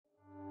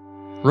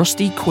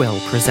Rusty Quill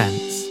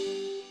presents.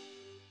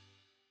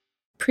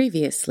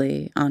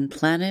 Previously on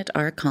Planet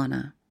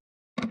Arcana.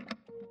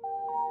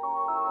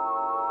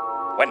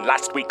 When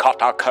last we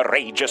caught our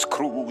courageous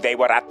crew, they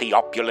were at the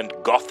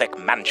opulent Gothic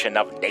mansion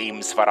of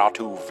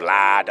Namesferatu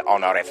Vlad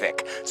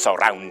Honorific,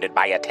 surrounded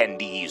by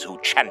attendees who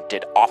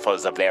chanted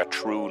offers of their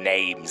true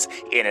names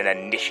in an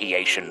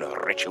initiation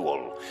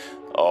ritual.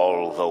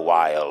 All the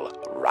while,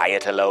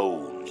 Riot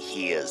alone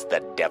hears the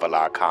Devil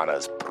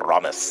Arcana's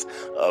promise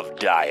of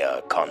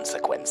dire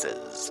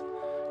consequences.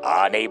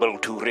 Unable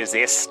to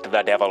resist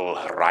the devil,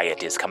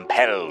 Riot is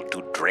compelled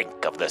to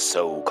drink of the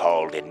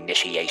so-called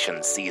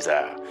Initiation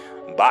Caesar.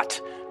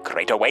 But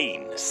Crater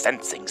Wayne,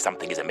 sensing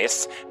something is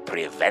amiss,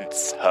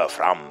 prevents her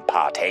from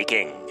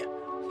partaking.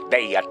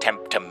 They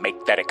attempt to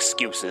make their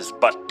excuses,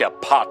 but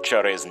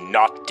departure is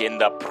not in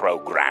the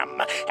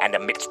program. And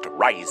amidst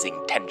rising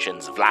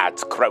tensions,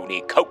 Vlad's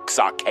crony, Coke's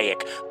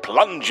Archaic,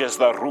 plunges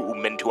the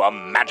room into a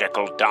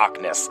magical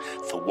darkness,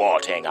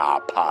 thwarting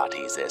our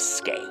party's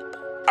escape.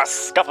 A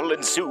scuffle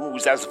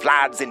ensues as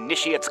Vlad's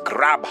initiates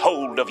grab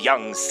hold of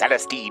young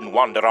Celestine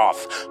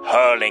Wanderoff,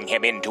 hurling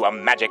him into a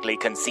magically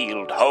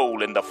concealed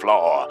hole in the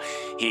floor.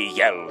 He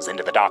yells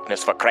into the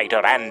darkness for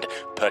Crater and,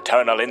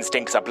 paternal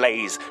instincts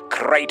ablaze,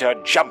 Crater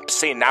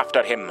jumps in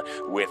after him,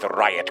 with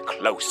Riot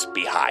close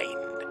behind.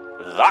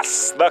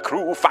 Thus, the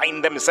crew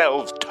find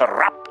themselves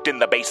trapped in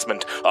the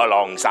basement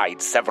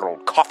alongside several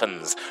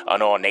coffins,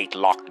 an ornate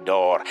locked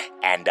door,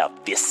 and a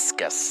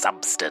viscous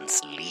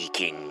substance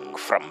leaking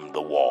from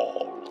the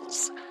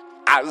walls.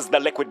 As the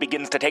liquid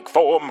begins to take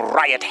form,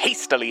 Riot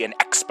hastily and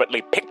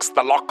expertly picks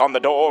the lock on the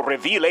door,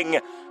 revealing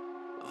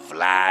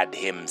Vlad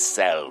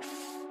himself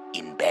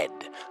in bed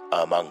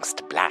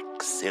amongst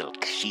black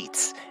silk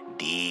sheets,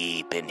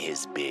 deep in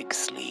his big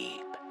sleep.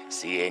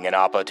 Seeing an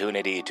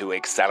opportunity to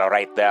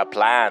accelerate their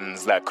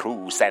plans, the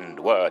crew send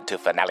word to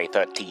Finale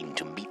 13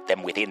 to meet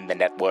them within the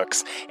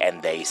networks,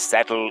 and they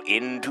settle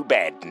into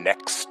bed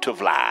next to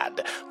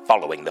Vlad,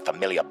 following the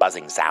familiar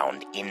buzzing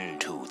sound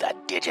into the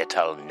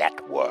digital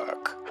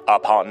network.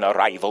 Upon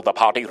arrival, the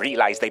party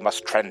realize they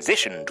must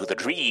transition to the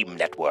Dream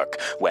Network,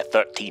 where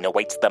 13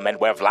 awaits them and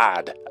where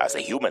Vlad, as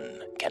a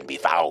human, can be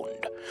found.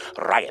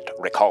 Riot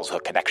recalls her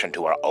connection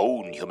to her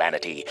own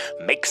humanity,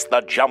 makes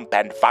the jump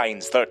and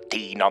finds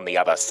 13 on the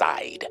other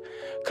side.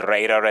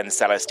 Crater and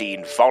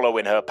Celestine follow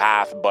in her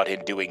path, but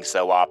in doing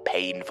so are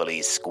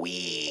painfully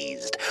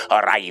squeezed,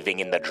 arriving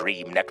in the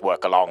Dream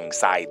Network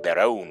alongside their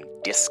own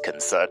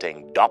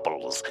disconcerting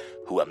doppels,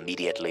 who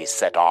immediately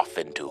set off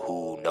into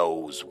who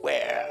knows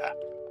where.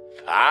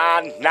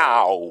 And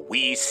now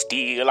we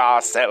steel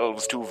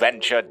ourselves to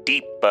venture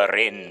deeper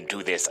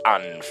into this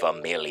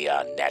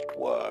unfamiliar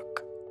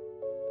network.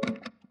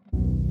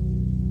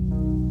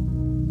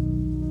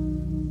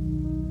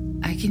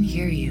 I can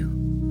hear you.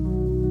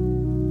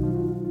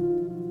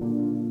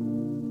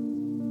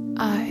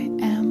 I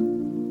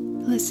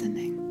am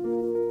listening.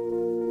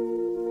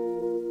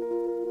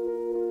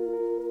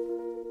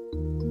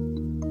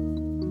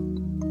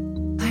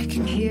 I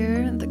can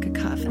hear the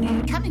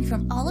cacophony coming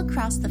from all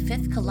across the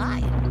Fifth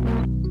Collide.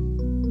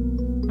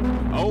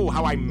 Oh,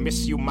 how I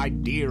miss you, my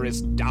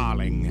dearest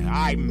darling.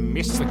 I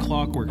miss The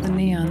clockwork, the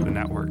neon, the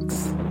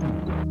networks.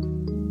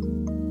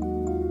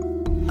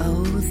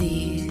 Oh,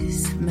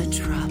 these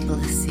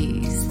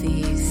metropolises,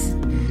 these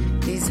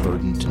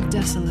verdant and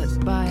desolate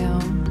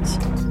biomes.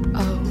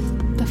 Oh,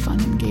 the fun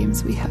and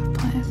games we have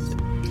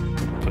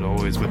planned. But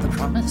always with The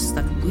promise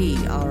that we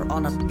are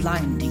on a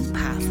blinding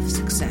path of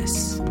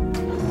success.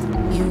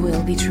 You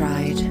will be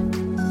tried.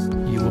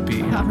 you will be.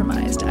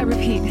 Compromised. I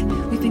repeat,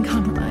 we've been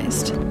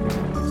compromised.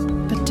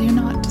 But do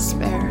not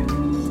despair.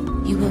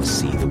 You will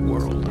see the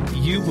world.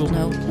 You will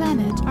know.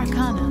 Planet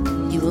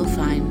Arcana. You will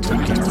find.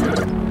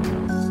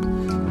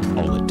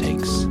 All it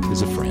takes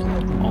is a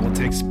friend. All it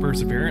takes is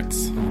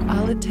perseverance.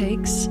 All it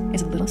takes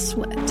is a little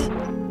sweat.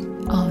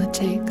 All it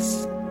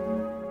takes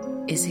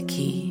Is a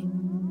key.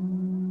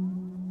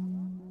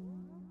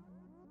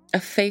 A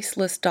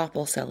faceless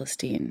Doppel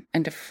Celestine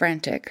and a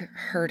frantic,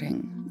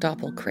 hurting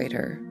Doppel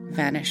Crater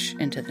vanish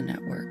into the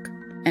network.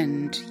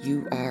 And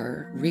you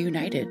are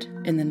reunited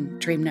in the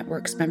Dream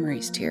Network's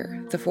memories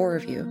tier, the four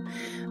of you.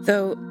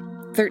 Though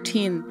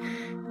 13,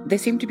 they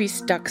seem to be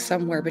stuck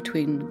somewhere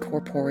between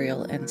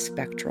corporeal and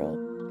spectral.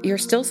 You're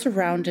still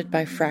surrounded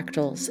by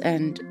fractals,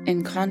 and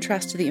in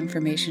contrast to the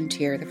information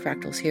tier, the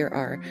fractals here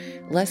are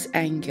less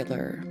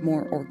angular,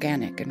 more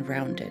organic and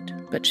rounded,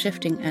 but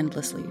shifting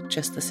endlessly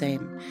just the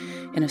same,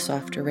 in a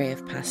soft array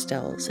of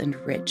pastels and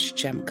rich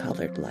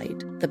gem-colored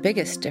light. The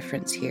biggest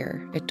difference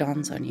here, it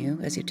dawns on you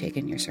as you take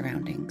in your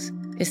surroundings,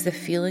 is the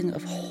feeling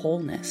of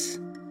wholeness,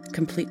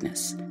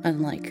 completeness.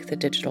 Unlike the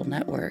digital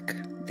network,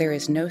 there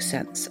is no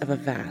sense of a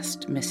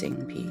vast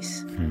missing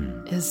piece.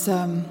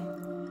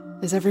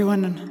 Is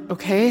everyone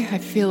okay? I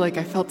feel like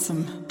I felt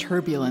some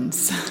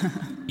turbulence.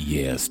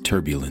 Yes,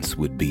 turbulence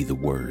would be the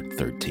word,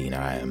 13.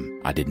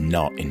 I did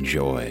not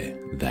enjoy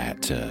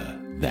that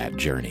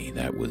journey.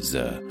 That was,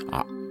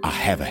 I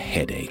have a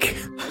headache.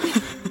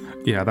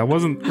 Yeah, that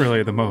wasn't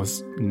really the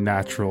most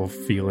natural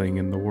feeling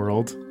in the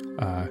world.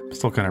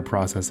 Still kind of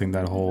processing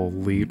that whole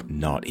leap.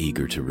 Not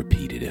eager to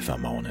repeat it, if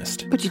I'm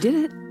honest. But you did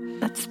it.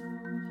 That's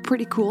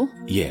pretty cool.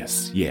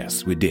 Yes,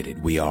 we did it.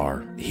 We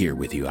are here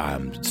with you.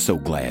 I'm so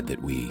glad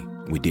that we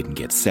didn't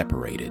get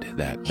separated.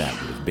 That would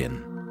have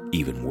been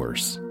even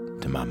worse,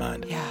 to my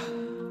mind. Yeah.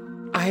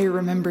 I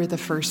remember the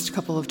first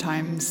couple of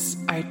times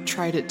I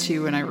tried it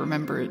too, and I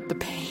remember the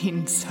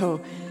pain, so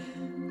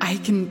I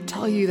can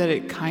tell you that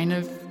it kind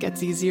of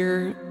gets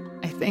easier,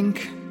 I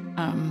think.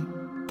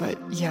 But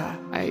yeah,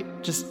 I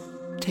just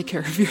take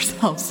care of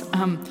yourselves.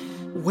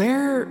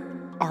 Where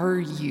are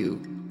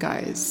you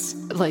guys?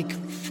 Like,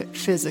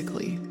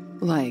 physically?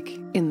 Like,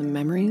 in the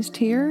memories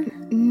tier?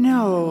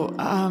 No,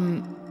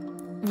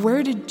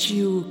 where did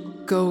you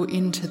go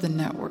into the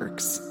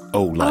networks?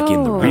 Oh, like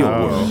in the real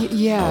world?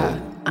 Yeah.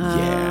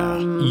 Yeah.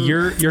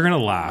 You're gonna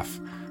laugh.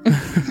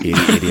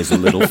 It is a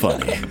little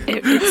funny.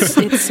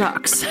 It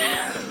sucks.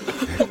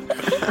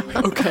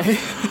 Okay.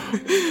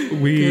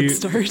 Good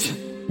start.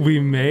 We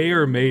may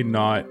or may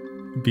not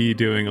be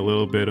doing a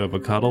little bit of a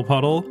cuddle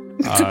puddle.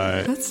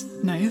 That's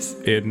nice.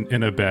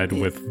 In a bed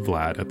with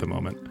Vlad at the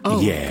moment.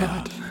 Oh, yeah.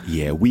 God.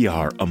 Yeah, we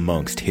are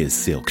amongst his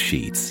silk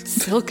sheets.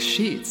 Silk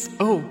sheets.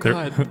 Oh,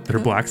 God. They're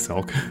black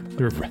silk.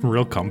 They're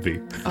real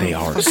comfy. They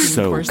are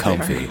so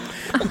comfy.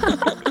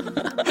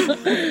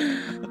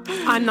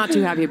 I'm not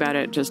too happy about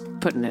it, just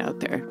putting it out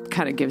there.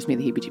 Kind of gives me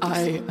the heebie-jeebies.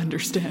 I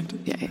understand.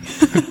 Yeah.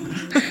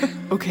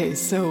 Okay,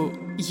 so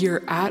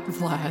you're at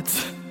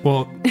Vlad's.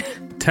 Well,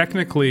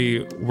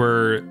 technically,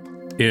 we're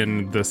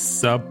in the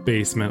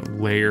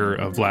sub-basement layer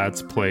of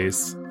Vlad's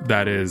place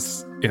that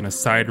is in a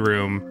side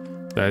room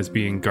that is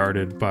being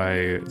guarded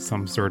by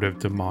some sort of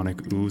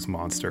demonic ooze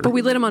monster. But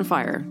we lit him on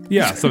fire.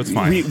 Yeah, so it's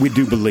fine. We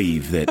do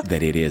believe that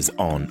it is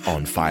on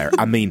fire.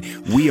 I mean,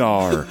 we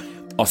are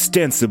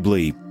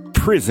ostensibly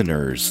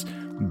prisoners,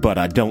 but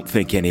I don't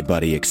think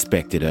anybody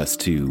expected us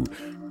to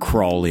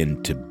crawl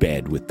into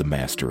bed with the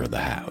master of the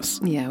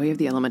house. Yeah, we have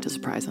the element of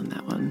surprise on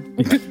that one.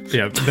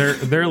 Yeah,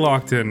 they're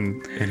locked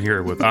in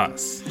here with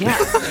us. Yeah.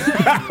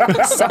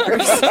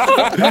 Suckers.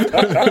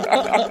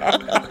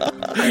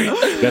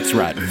 That's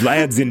right.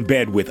 Vlad's in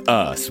bed with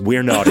us.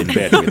 We're not in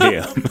bed with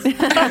him.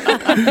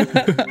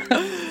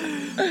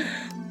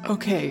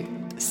 Okay,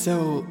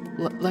 so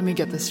let me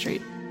get this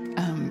straight.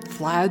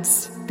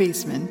 Vlad's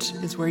basement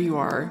is where you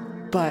are,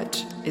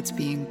 but it's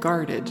being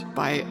guarded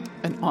by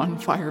an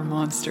on-fire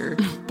monster.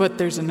 But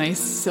there's a nice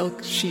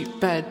silk sheet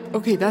bed.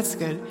 Okay, that's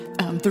good.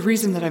 The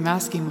reason that I'm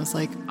asking was,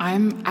 like,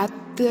 I'm at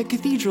the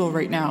cathedral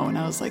right now, and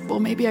I was like, well,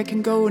 maybe I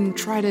can go and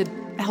try to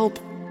help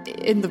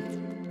in the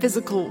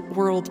physical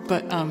world,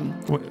 but,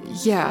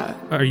 yeah.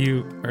 Are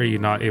you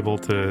not able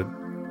to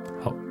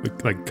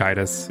help, like, guide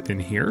us in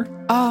here?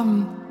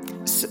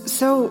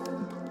 So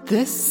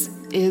this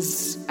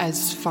is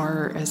as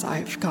far as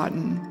I've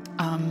gotten.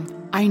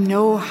 I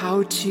know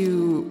how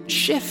to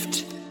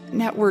shift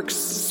networks,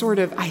 sort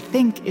of, I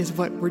think is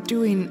what we're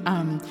doing.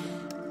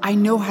 I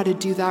know how to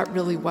do that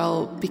really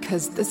well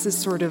because this is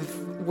sort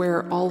of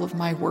where all of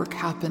my work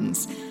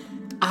happens.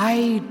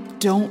 I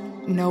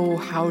don't know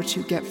how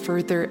to get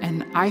further,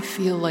 and I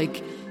feel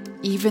like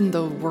even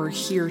though we're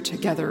here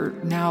together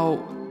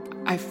now,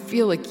 I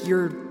feel like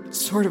you're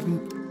sort of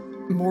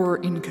more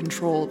in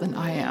control than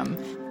I am.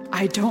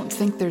 I don't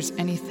think there's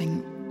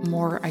anything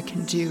more I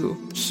can do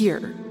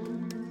here.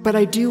 But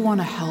I do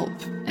want to help,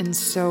 and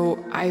so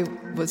I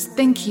was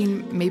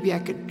thinking maybe I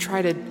could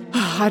try to,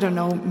 I don't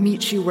know,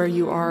 meet you where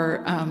you are.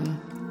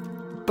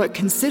 But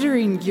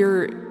considering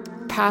you're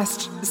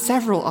past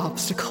several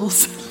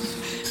obstacles,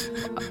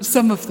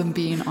 some of them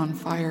being on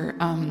fire,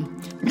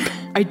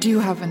 I do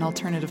have an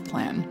alternative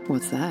plan.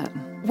 What's that?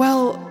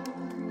 Well,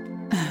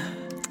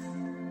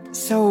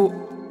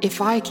 so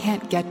if I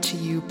can't get to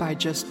you by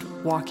just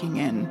walking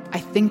in, I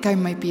think I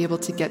might be able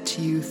to get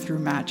to you through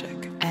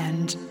magic.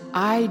 And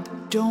I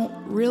don't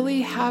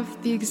really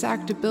have the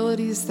exact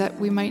abilities that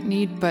we might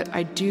need, but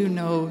I do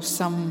know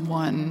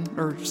someone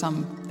or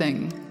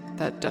something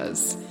that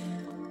does.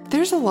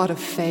 There's a lot of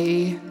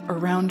fae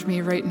around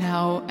me right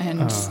now,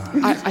 and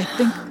I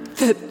think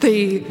that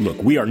they...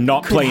 Look, we are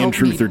not playing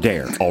truth or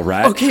dare, all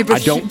right? Okay,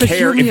 but I don't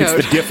care if it's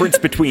the difference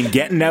between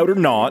getting out or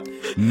not.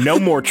 No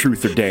more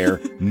truth or dare.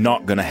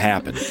 Not gonna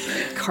happen.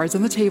 Cards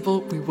on the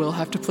table. We will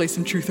have to play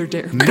some truth or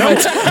dare. No!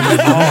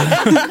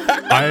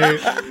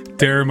 I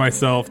dare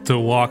myself to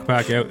walk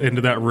back out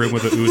into that room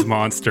with the ooze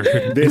monster.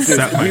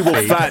 We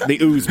will fight the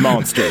ooze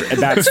monster, and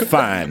that's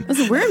fine.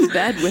 Listen, we're in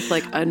bed with,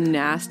 like, a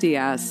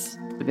nasty-ass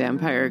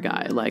vampire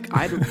guy. Like,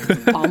 I'd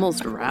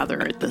almost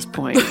rather at this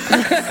point.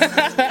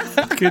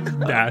 Good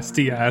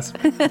nasty ass.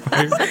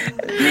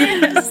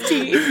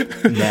 Nasty.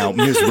 Now,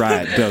 Ms.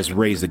 Wright does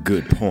raise a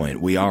good point.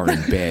 We are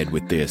in bed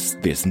with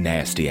this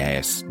nasty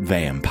ass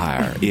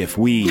vampire. If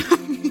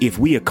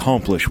we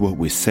accomplish what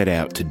we set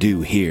out to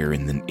do here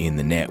in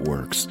the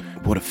networks,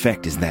 what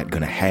effect is that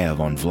going to have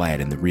on Vlad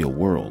in the real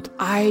world?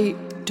 I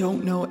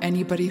don't know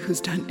anybody who's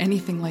done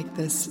anything like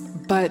this,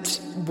 but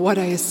what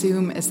I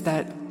assume is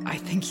that I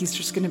think he's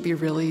just going to be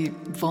really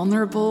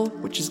vulnerable,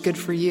 which is good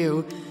for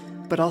you.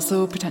 but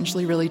also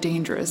potentially really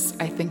dangerous.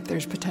 I think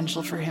there's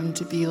potential for him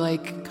to be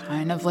like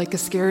kind of like a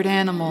scared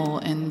animal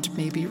and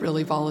maybe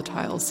really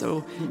volatile.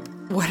 So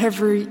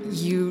whatever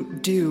you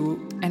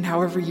do and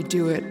however you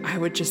do it, I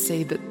would just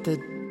say that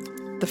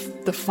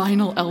the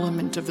final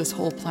element of this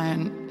whole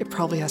plan, it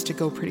probably has to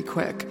go pretty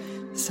quick.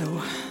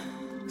 So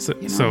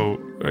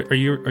are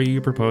you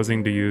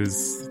proposing to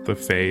use the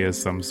Fae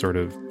as some sort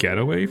of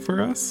getaway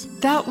for us?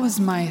 That was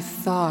my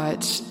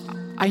thought.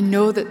 I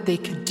know that they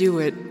could do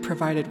it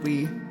provided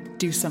we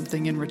do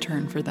something in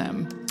return for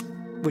them,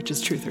 which is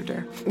truth or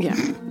dare. Yeah,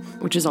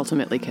 which is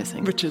ultimately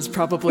kissing. Which is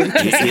probably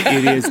kissing.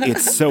 It is.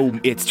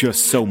 It's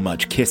just so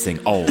much kissing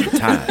all the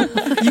time.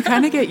 You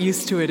kind of get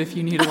used to it if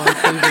you need a lot of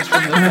favors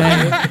from the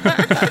Fae.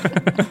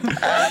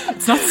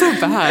 It's not so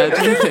bad,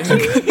 I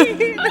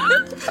think.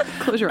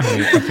 Close your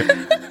eyes.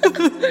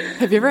 Okay.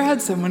 Have you ever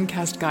had someone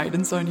cast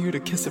guidance on you to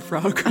kiss a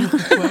frog?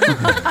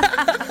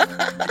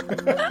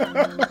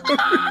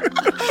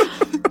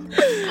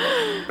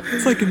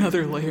 It's like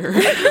another layer.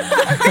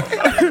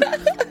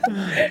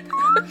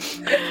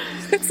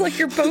 It's like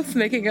you're both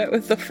making out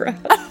with the frog.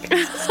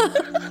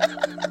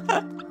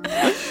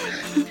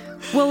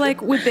 Well,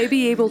 like, would they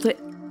be able to,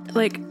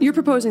 like, you're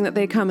proposing that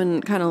they come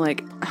and kind of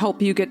like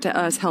help you get to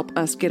us, help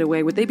us get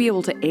away. Would they be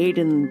able to aid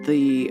in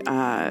the,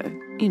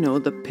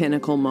 the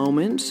pinnacle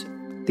moment,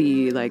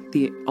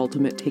 the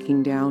ultimate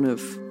taking down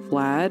of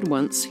Vlad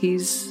once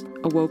he's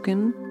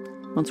awoken,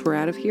 once we're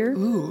out of here?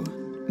 Ooh,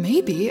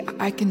 maybe.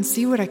 I can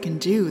see what I can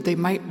do. They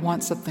might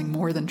want something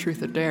more than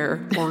truth or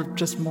dare, or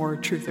just more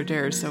truth or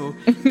dare, so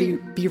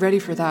be ready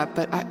for that.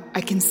 But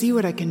I can see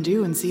what I can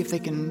do and see if they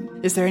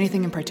can... Is there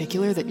anything in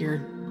particular that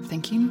you're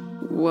thinking?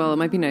 Well, it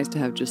might be nice to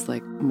have just,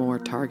 like, more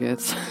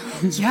targets.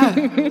 Yeah.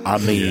 I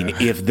mean,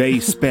 if they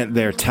spent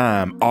their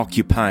time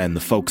occupying the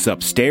folks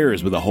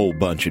upstairs with a whole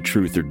bunch of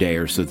truth or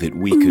dare so that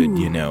we could,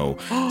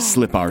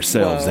 slip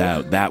ourselves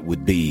out, that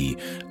would be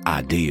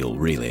ideal,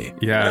 really.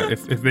 Yeah,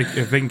 if they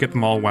can get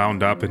them all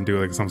wound up and do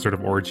like some sort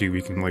of orgy,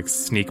 we can like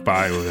sneak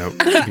by without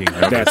being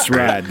noticed. That's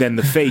right. Then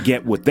the Fae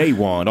get what they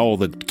want, all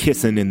the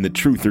kissing and the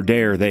truth or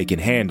dare they can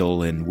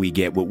handle, and we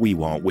get what we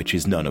want, which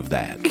is none of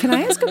that. Can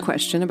I ask a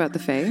question about the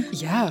Fae?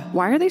 Yeah.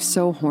 Why are they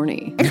so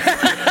horny?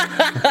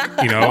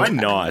 Why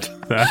not?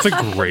 That's a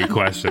great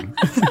question.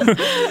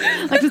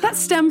 Like, does that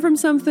stem from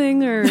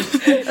something, or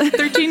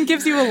 13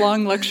 gives you a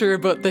long lecture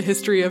about the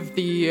history of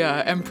the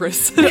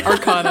Empress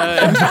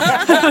Arcana.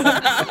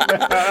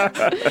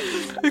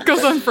 It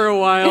goes on for a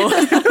while.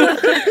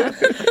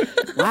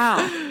 Wow,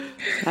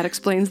 that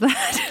explains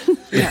that.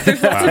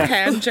 There's lots of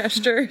hand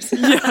gestures.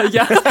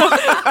 Yeah.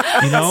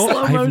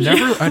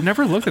 I've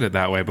never looked at it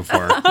that way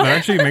before. That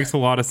actually makes a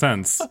lot of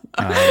sense.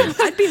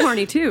 I'd be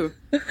horny too.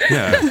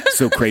 Yeah.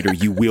 So, Crater,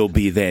 you will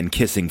be then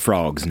kissing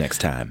frogs next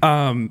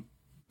time.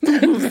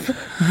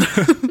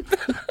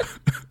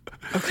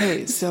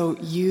 Okay, so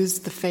use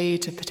the Fae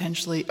to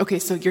potentially... Okay,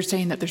 so you're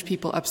saying that there's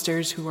people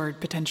upstairs who are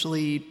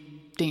potentially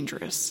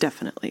dangerous.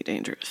 Definitely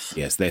dangerous.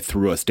 Yes, they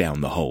threw us down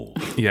the hole.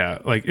 Yeah,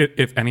 like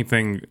if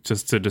anything,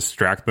 just to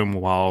distract them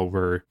while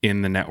we're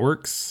in the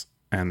networks,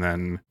 and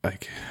then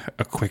like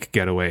a quick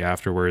getaway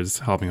afterwards,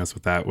 helping us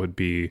with that would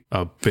be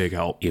a big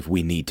help. If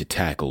we need to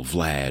tackle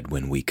Vlad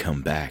when we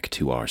come back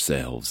to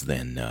ourselves,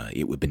 then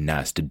it would be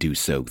nice to do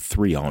so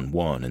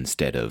 3-on-1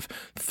 instead of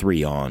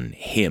 3 on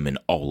him and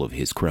all of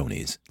his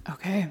cronies.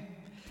 Okay.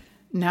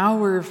 Now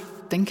we're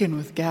thinking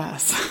with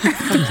gas.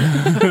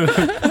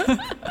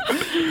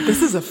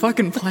 This is a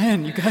fucking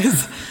plan, you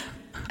guys.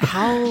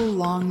 How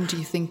long do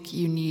you think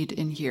you need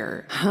in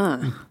here?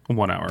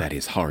 1 hour. That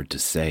is hard to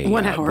say.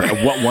 1 hour.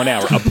 1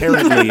 hour.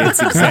 Apparently,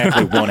 it's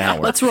exactly 1 hour.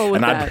 Let's roll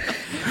with that.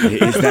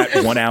 Is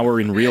that 1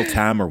 hour in real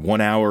time or 1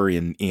 hour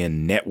in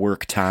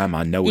network time?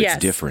 I know it's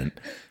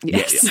different.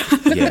 Yes.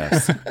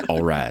 Yes.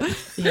 All right.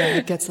 Yeah,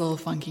 it gets a little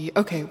funky.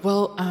 Okay,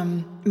 well,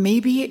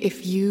 maybe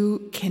if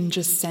you can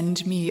just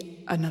send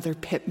me another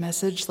pip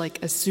message,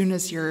 like as soon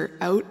as you're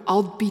out,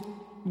 I'll be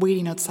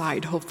waiting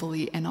outside,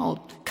 hopefully, and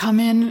I'll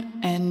come in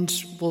and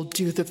we'll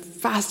do the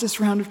fastest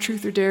round of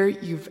truth or dare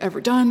you've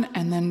ever done,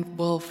 and then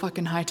we'll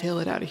fucking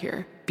hightail it out of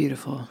here.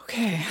 Beautiful.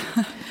 Okay.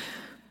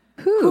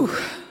 Whew.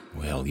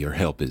 Well, your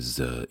help is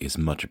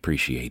much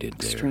appreciated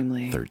there,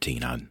 Extremely.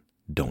 13. I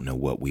don't know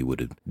what we would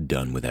have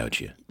done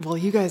without you. Well,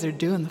 you guys are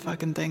doing the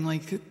fucking thing.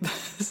 Like,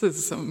 this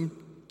is some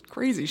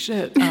crazy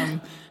shit.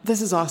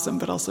 This is awesome,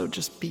 but also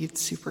just be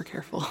super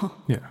careful.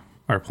 Yeah.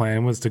 Our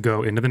plan was to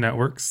go into the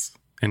networks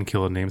and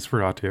kill a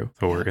Namesferatu.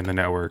 So we're in the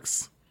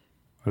networks.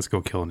 Let's go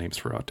kill a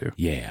Namesferatu.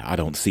 Yeah, I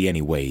don't see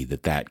any way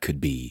that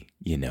could be,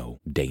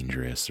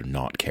 dangerous or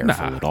not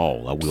careful at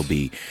all. I will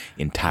be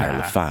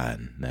entirely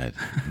fine. That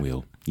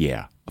will,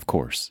 of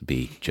course,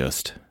 be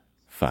just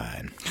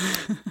fine.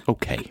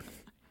 Okay.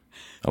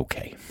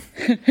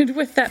 And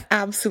with that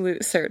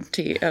absolute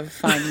certainty of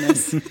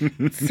fineness,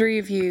 3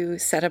 of you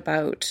set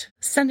about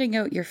sending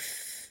out your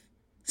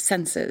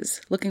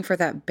senses, looking for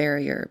that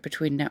barrier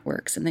between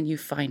networks, and then you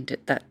find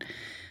it, that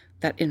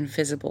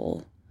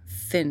invisible,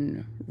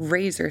 thin,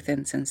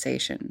 razor-thin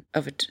sensation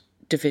of a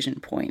division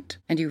point,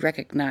 and you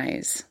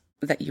recognize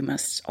that you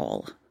must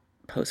all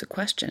pose a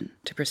question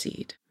to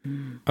proceed.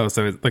 Oh,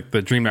 so it's like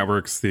the dream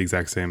network's the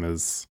exact same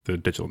as the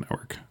digital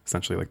network,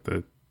 essentially like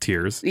the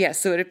tiers. Yes,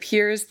 so it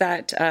appears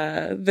that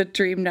the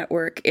dream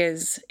network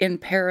is in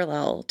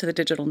parallel to the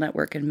digital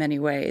network in many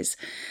ways.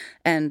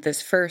 And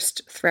this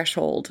first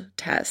threshold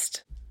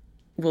test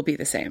will be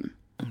the same.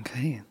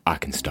 Okay. I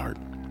can start.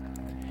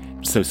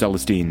 So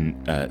Celestine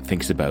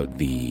thinks about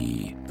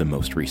the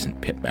most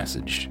recent pip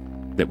message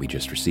that we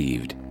just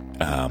received,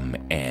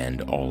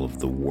 and all of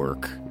the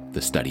work,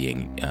 the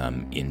studying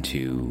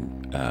into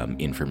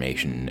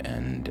information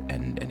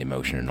and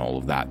emotion and all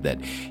of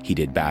that he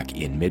did back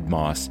in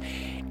Midmoss,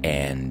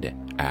 and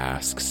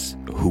asks,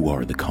 who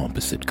are the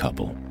composite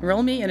couple?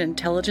 Roll me an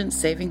intelligence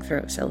saving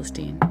throw,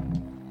 Celestine.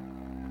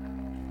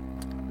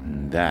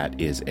 That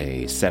is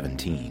a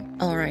 17.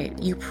 All right,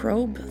 you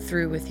probe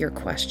through with your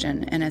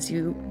question, and as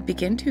you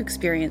begin to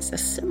experience a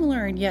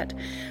similar and yet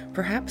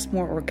perhaps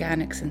more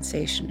organic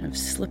sensation of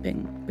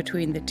slipping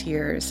between the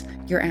tiers,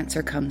 your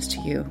answer comes to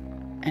you.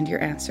 And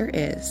your answer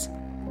is,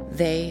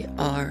 they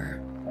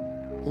are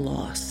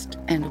lost,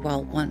 and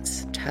while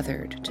once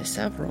tethered to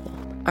several,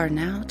 are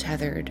now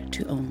tethered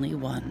to only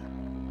one,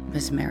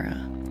 Mesmera.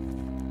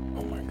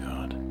 Oh my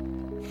god.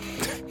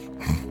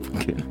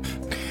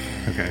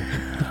 Okay.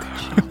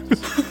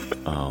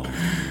 Oh,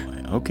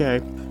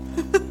 okay.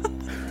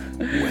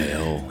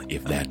 Well,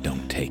 if that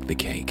don't take the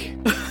cake.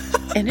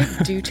 And it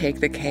do take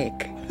the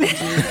cake.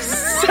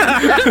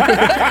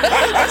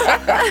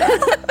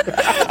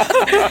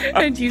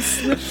 And you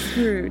slip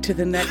through to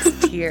the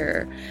next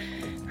tier.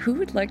 Who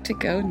would like to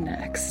go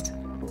next?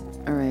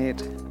 All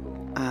right.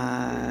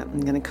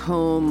 I'm going to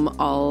comb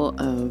all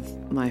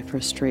of my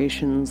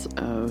frustrations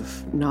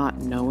of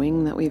not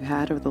knowing that we've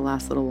had over the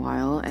last little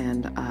while,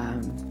 and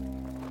I'm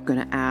going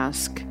to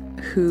ask,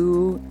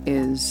 who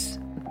is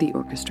the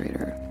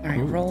orchestrator? All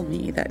right, roll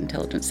me that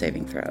intelligence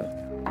saving throw.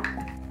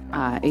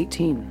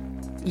 18.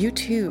 You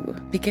too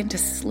begin to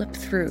slip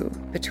through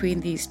between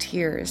these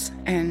tiers,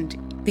 and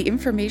the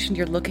information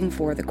you're looking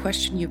for, the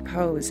question you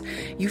pose,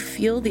 you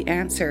feel the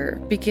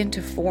answer begin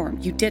to form.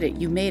 You did it,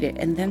 you made it,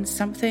 and then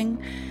something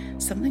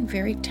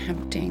very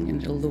tempting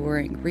and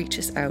alluring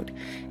reaches out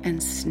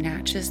and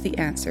snatches the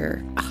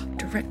answer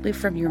directly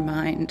from your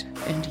mind,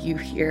 and you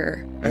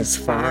hear, as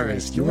far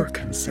as you're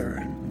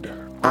concerned,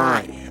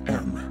 I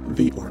am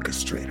the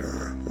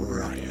orchestrator,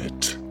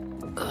 Riot.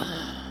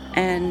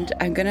 and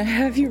I'm gonna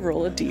have you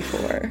roll a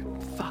d4.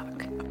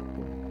 Fuck.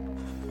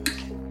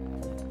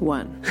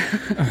 1.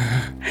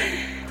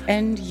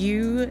 And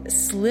you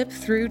slip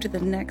through to the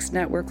next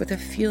network with a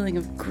feeling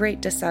of great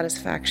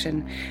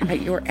dissatisfaction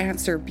at your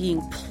answer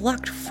being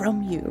plucked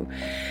from you.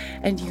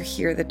 And you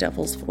hear the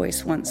devil's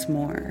voice once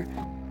more.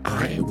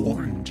 I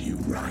warned you,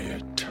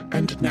 Riot,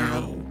 and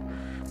now,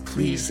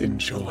 please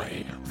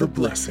enjoy the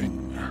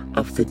blessing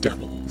of the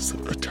devil's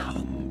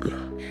tongue.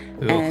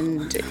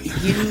 And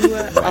you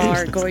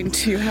are going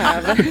to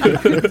have...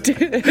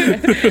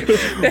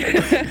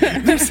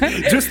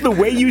 Just the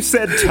way you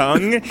said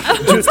tongue,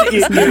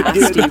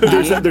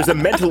 there's a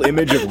mental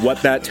image of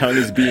what that tongue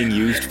is being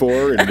used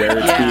for and where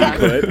it's being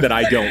put that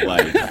I don't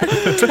like.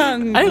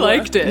 tongue. I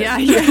liked it. Yeah.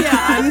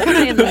 I'm kind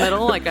of in the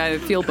middle, like I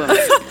feel both.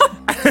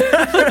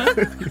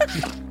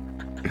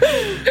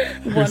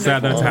 You're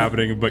sad that's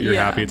happening, but you're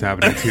happy it's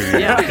happening too.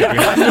 Yeah,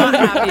 I'm not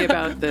happy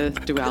about the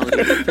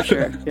duality, for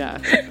sure. Yeah.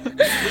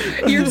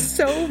 You're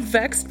so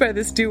vexed by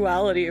this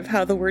duality of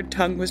how the word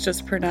tongue was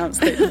just pronounced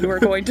that you are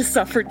going to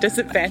suffer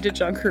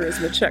disadvantage on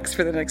charisma checks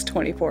for the next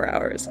 24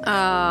 hours.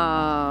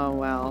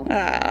 Well.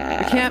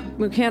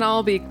 We can't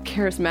all be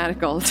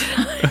charismatic all the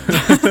time.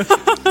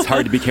 It's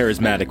hard to be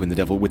charismatic with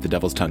the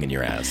devil's tongue in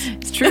your ass.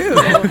 It's true.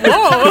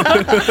 Whoa.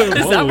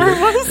 Is that where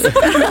it was?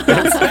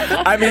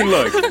 I mean,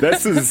 look,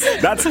 that's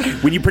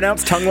when you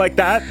pronounce tongue like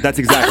that, that's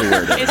exactly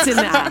where it is. It's in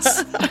the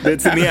ass.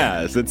 It's in the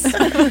ass.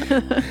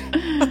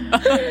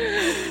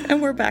 And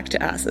we're back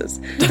to asses.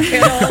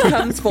 It all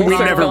comes full circle.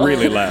 We never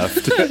really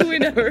left. We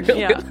never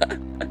really left.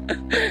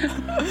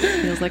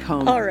 Feels like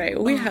home. All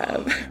right, we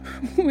have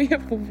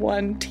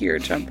one tier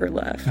jumper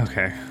left.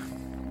 Okay.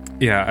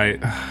 Yeah, I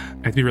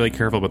have to be really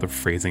careful about the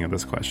phrasing of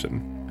this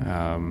question.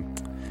 I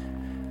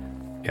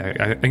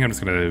think I'm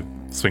just going to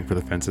swing for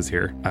the fences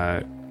here.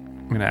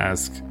 I'm going to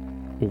ask,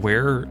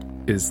 where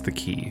is the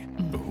key?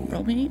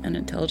 Roll me an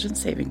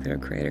intelligence saving throw,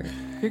 Crater.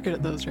 You're good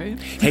at those, right?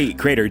 Hey,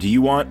 Crater, do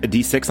you want a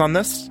D6 on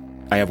this?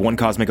 I have one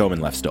Cosmic Omen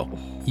left still.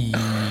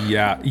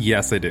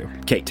 Yes, I do.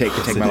 Okay, take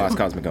my last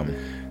Cosmic Omen.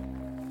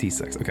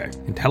 D6, okay.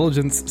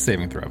 Intelligence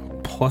saving throw,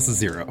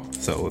 +0.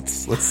 So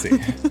let's see.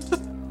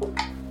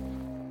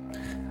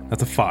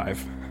 That's a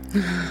 5.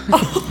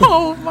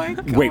 Oh my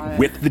god. Wait,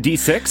 with the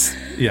D6?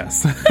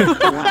 Yes. Wow.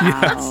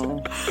 Yes.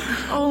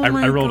 Oh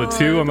I rolled a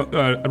 2 on the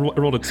I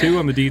rolled a 2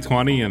 on the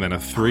D20 and then a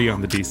 3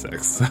 on the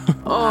D6.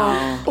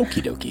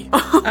 Okie dokie.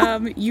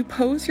 You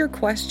pose your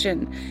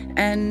question,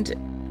 and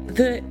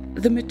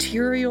the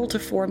material to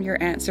form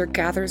your answer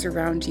gathers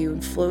around you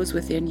and flows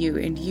within you,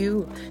 and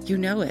you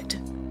know it.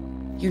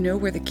 You know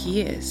where the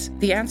key is.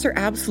 The answer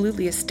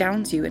absolutely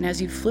astounds you, and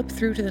as you flip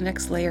through to the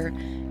next layer,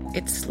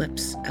 it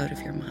slips out of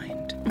your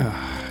mind.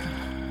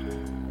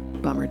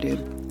 Bummer,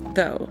 dude.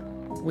 Though,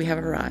 we have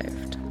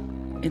arrived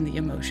in the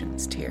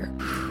emotions tier.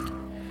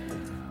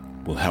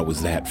 Well, how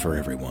was that for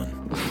everyone?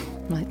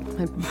 My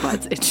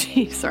butt's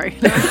itchy. Sorry.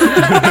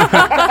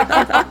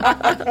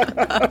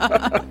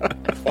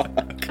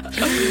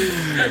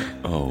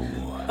 Oh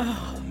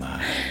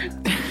my.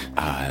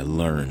 I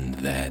learned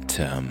that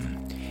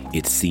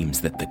it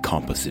seems that the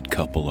composite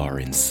couple are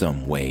in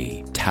some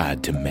way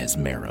tied to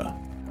Mesmera,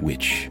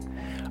 which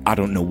I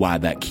don't know why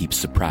that keeps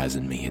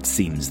surprising me. It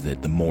seems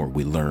that the more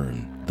we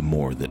learn, the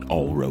more that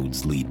all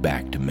roads lead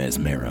back to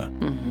Mesmera.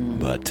 Mm-hmm.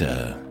 But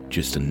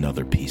just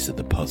another piece of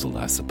the puzzle,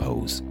 I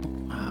suppose.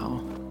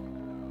 Wow.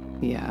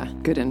 Yeah,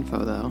 good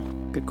info, though.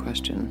 Good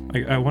question.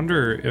 I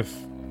wonder if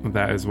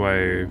that is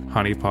why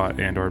Honeypot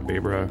and or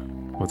Babra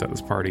was at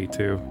this party,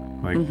 too.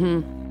 Like,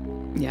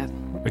 Yeah.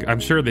 like, I'm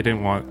sure they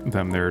didn't want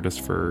them there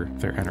just for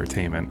their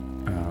entertainment.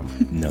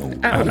 No.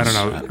 I don't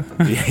know.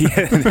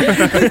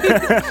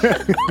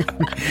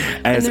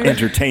 As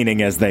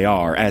entertaining as they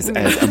are, as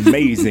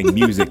amazing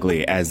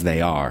musically as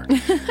they are,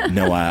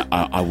 no,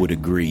 I would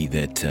agree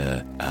that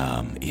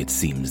it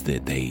seems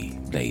that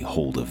they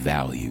hold a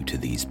value to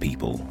these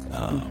people,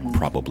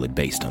 probably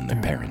based on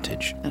their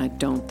parentage. And I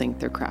don't think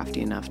they're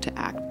crafty enough to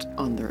act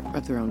on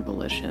of their own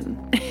volition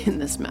in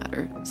this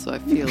matter. So I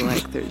feel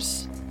like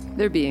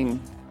they're being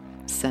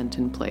sent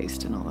and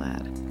placed and all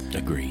that.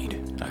 Agreed.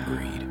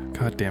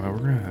 God damn it, we're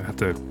gonna have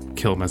to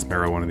kill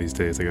Mesmera one of these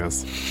days, I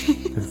guess.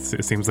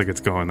 It seems like it's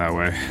going that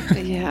way.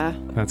 Yeah.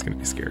 That's gonna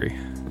be scary.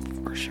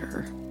 For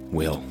sure.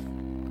 Well,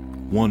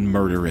 one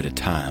murder at a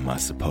time, I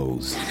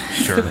suppose.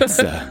 Sure. Let's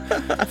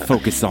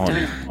focus on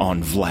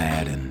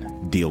Vlad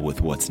and deal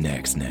with what's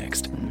next.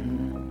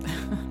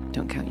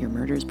 Don't count your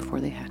murders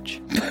before they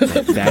hatch.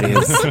 That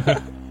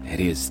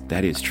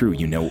is true.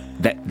 You know,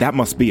 that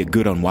must be a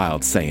good on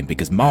Wild saying,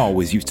 because Ma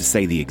always used to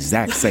say the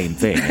exact same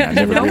thing, and I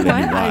never really knew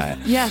why.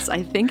 Yes,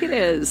 I think it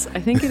is.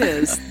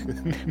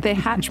 They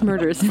hatch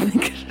murders. They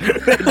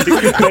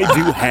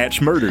do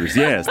hatch murders.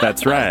 Yes,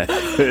 that's right.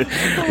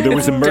 There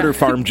was a murder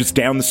farm just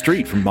down the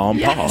street from Ma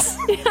and Pa.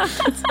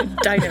 Yes.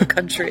 Dino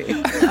country.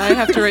 I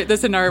have to write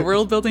this in our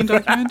world building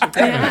document.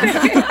 Okay.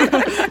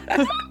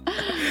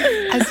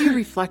 As you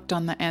reflect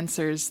on the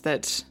answer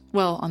that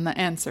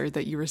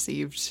you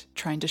received,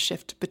 trying to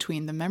shift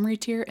between the memory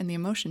tier and the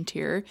emotion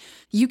tier,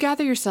 you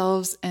gather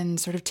yourselves and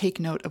sort of take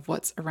note of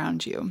what's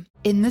around you.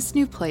 In this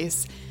new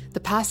place, the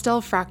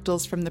pastel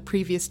fractals from the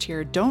previous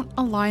tier don't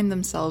align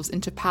themselves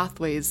into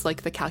pathways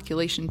like the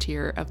calculation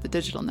tier of the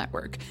digital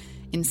network.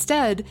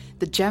 Instead,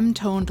 the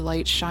gem-toned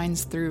light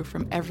shines through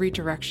from every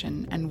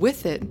direction, and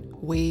with it,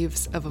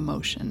 waves of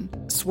emotion.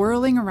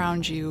 Swirling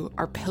around you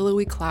are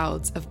pillowy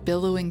clouds of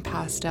billowing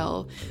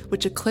pastel,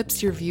 which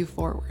eclipse your view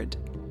forward.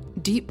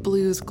 Deep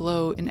blues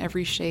glow in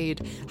every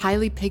shade,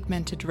 highly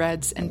pigmented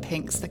reds and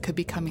pinks that could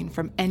be coming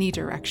from any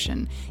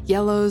direction.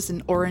 Yellows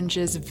and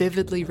oranges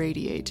vividly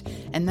radiate,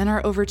 and then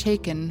are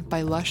overtaken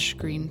by lush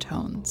green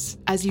tones.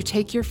 As you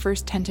take your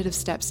first tentative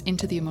steps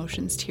into the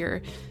emotions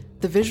tier,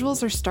 the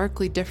visuals are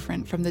starkly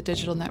different from the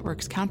digital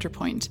network's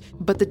counterpoint,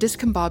 but the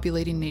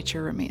discombobulating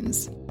nature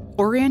remains.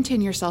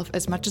 Orienting yourself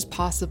as much as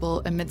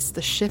possible amidst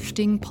the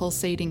shifting,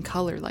 pulsating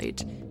color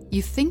light,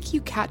 you think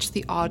you catch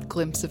the odd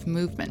glimpse of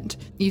movement.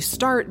 You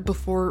start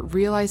before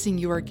realizing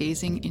you are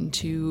gazing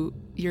into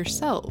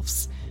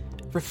yourselves.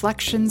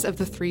 Reflections of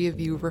the three of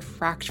you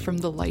refract from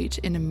the light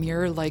in a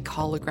mirror-like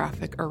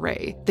holographic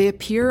array. They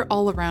appear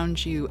all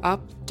around you,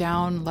 up,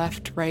 down,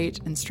 left, right,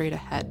 and straight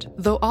ahead.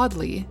 Though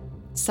oddly,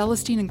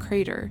 Celestine and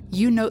Crater,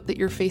 you note that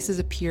your faces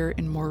appear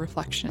in more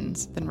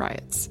reflections than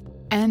Riot's.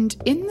 And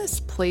in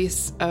this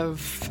place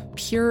of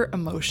pure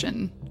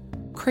emotion,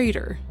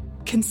 Crater,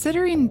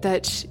 considering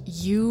that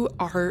you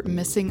are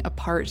missing a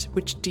part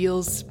which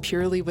deals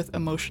purely with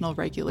emotional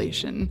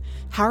regulation,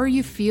 how are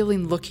you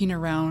feeling looking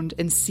around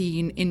and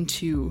seeing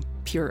into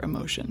pure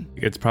emotion?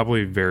 It's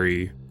probably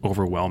very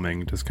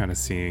overwhelming just kind of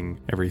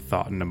seeing every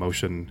thought and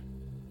emotion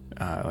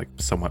like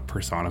somewhat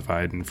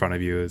personified in front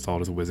of you. It's all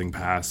just whizzing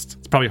past.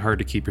 It's probably hard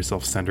to keep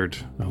yourself centered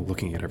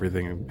looking at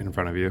everything in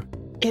front of you.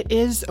 It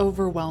is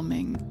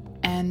overwhelming.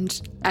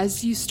 And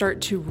as you start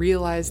to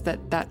realize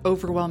that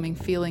overwhelming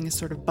feeling is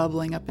sort of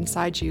bubbling up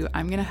inside you,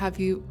 I'm going to have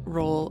you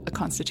roll a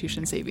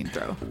Constitution saving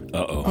throw.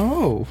 Uh-oh.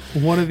 Oh,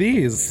 one of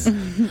these.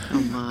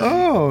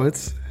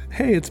 It's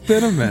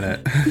been a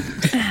minute.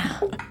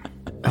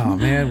 Oh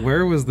man,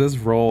 where was this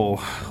roll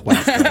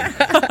last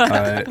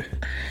time?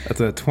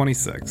 That's a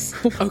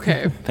 26.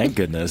 Okay. Thank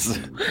goodness.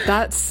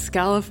 That's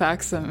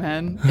Scalafaxa,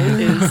 man. It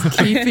is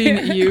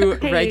keeping you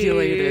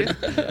regulated.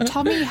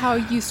 Tell me how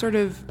you sort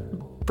of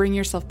bring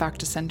yourself back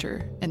to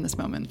center in this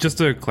moment. Just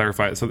to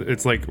clarify, so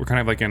it's like we're kind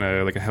of like in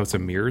a house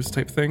of mirrors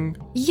type thing.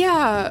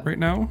 Yeah. Right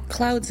now?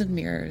 Clouds and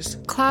mirrors.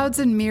 Clouds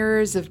and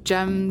mirrors of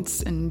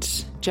gems and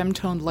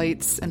gem-toned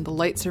lights, and the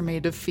lights are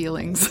made of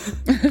feelings.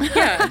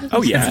 Yeah.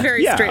 Oh, yeah. It's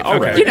very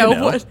straightforward. Right. You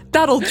know what?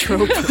 That old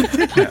trope.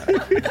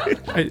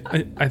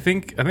 I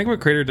think what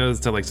Crater does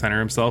to like center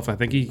himself, I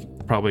think he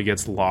probably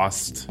gets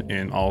lost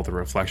in all the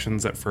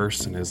reflections at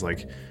first and is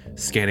like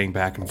scanning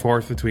back and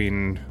forth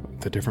between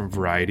the different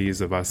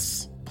varieties of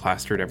us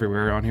plastered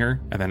everywhere on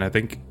here. And then I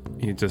think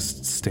you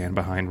just stand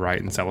behind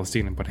Riot and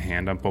Celestine and put a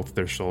hand on both of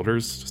their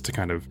shoulders just to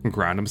kind of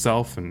ground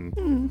himself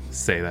and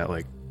say that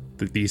like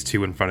these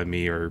two in front of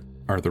me are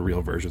the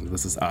real versions.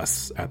 This is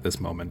us at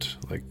this moment.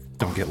 Like,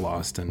 don't get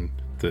lost in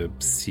the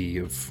sea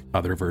of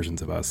other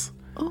versions of us.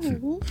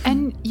 Oh.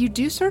 And you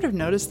do sort of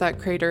notice that,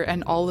 Crater,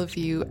 and all of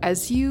you,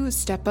 as you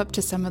step up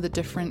to some of the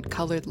different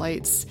colored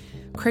lights.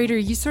 Crater,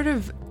 you sort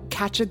of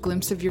catch a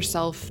glimpse of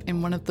yourself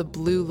in one of the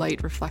blue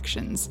light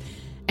reflections.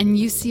 And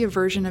you see a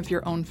version of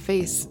your own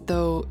face,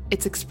 though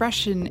its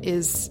expression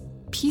is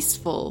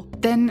peaceful,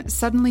 then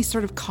suddenly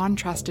sort of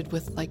contrasted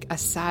with like a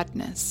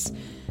sadness.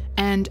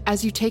 And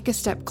as you take a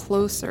step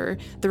closer,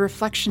 the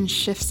reflection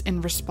shifts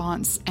in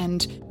response,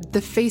 and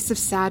the face of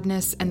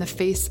sadness and the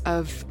face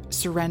of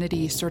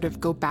serenity sort of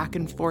go back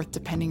and forth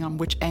depending on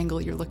which angle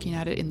you're looking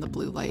at it in the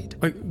blue light.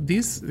 Like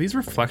these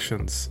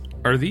reflections,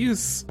 are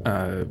these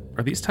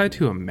tied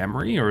to a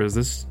memory, or is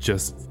this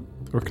just,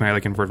 or can I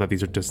like infer that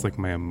these are just like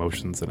my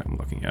emotions that I'm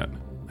looking at?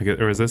 Like,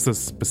 or is this a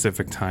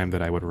specific time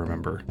that I would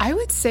remember? I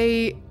would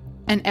say,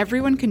 and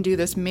everyone can do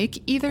this,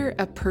 make either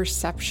a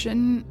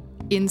perception,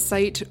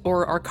 insight,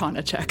 or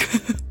arcana check.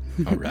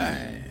 All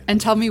right. And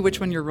tell me which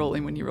one you're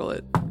rolling when you roll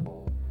it.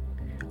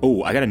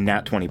 Oh, I got a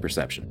nat 20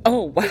 perception.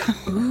 Oh, wow.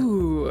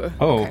 Ooh.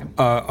 Oh,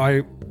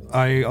 okay.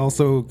 I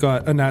also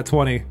got a nat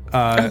 20.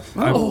 I'm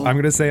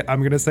gonna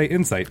say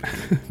insight.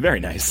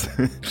 Very nice.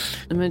 I'm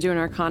gonna do an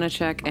Arcana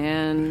check,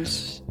 and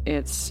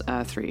it's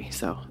 3.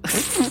 So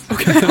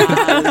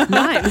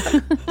 9.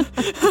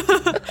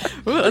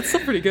 Ooh, that's still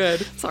pretty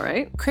good. It's all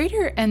right.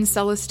 Crater and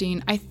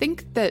Celestine, I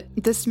think that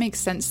this makes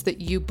sense that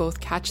you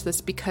both catch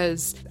this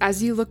because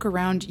as you look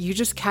around, you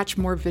just catch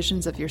more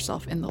visions of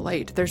yourself in the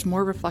light. There's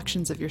more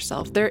reflections of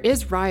yourself. There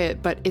is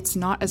Riot, but it's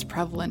not as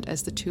prevalent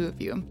as the two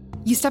of you.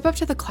 You step up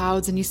to the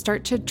clouds and you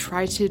start to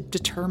try to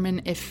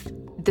determine if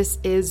this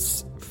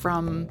is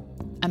from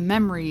a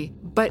memory,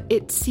 but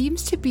it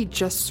seems to be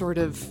just sort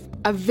of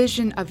a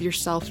vision of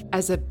yourself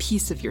as a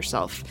piece of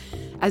yourself,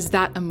 as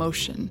that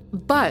emotion.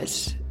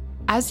 But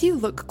as you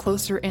look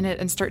closer in it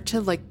and start to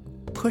like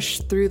push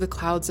through the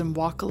clouds and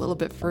walk a little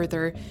bit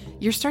further,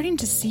 you're starting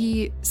to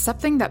see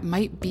something that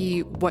might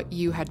be what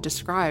you had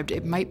described.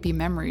 It might be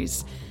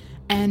memories.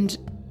 And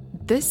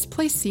this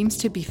place seems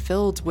to be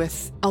filled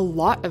with a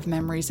lot of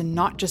memories and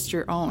not just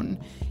your own.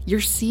 You're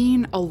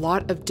seeing a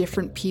lot of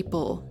different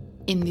people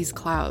in these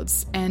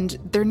clouds, and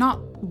they're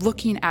not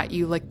looking at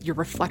you like your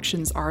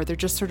reflections are. They're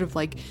just sort of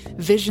like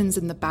visions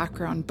in the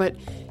background, but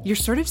you're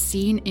sort of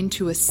seeing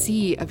into a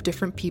sea of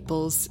different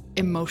people's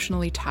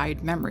emotionally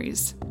tied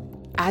memories.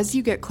 As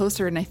you get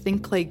closer, and I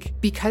think like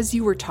because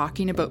you were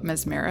talking about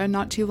Mesmera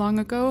not too long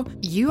ago,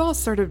 you all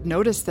sort of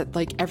notice that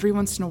like every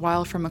once in a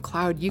while from a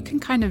cloud, you can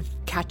kind of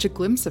catch a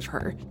glimpse of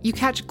her. You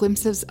catch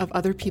glimpses of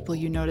other people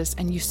you notice,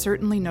 and you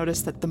certainly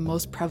notice that the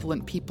most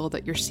prevalent people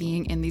that you're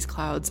seeing in these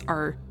clouds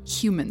are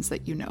humans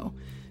that you know,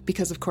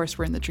 because of course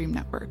we're in the Dream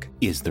Network.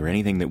 Is there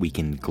anything that we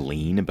can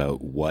glean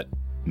about what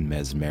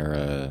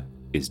Mesmera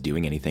is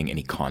doing?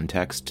 Any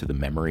context to the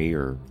memory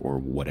or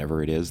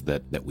whatever it is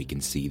that we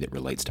can see that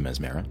relates to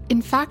Mesmera?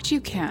 In fact,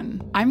 you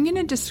can. I'm going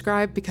to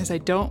describe, because I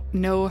don't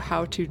know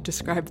how to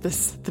describe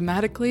this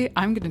thematically,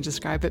 I'm going to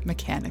describe it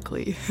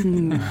mechanically.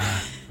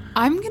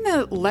 I'm going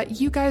to let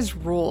you guys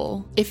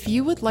roll. If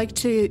you would like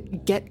to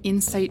get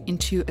insight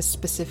into a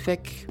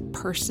specific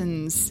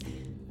person's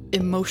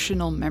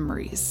emotional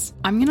memories,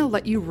 I'm going to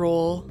let you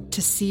roll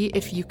to see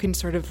if you can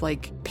sort of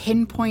like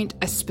pinpoint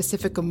a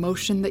specific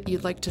emotion that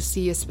you'd like to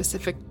see, a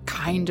specific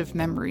kind of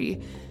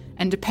memory.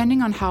 And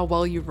depending on how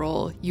well you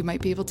roll, you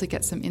might be able to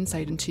get some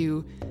insight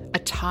into a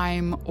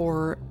time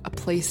or a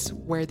place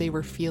where they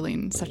were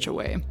feeling such a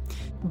way.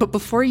 But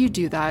before you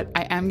do that,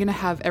 I am going to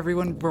have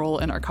everyone roll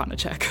an Arcana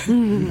check.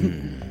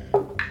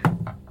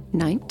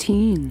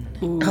 19.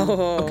 Ooh,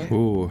 Oh. okay.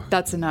 Ooh,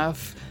 That's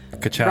enough.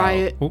 ka-chow.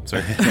 Riot. Oh,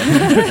 sorry.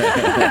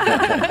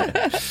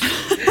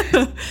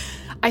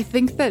 I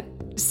think that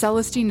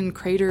Celestine and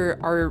Crater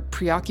are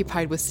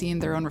preoccupied with seeing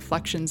their own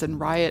reflections, and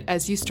Riot,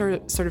 as you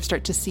start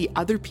to see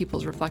other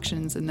people's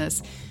reflections in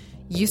this,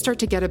 you start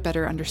to get a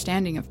better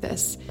understanding of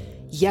this.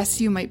 Yes,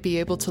 you might be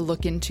able to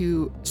look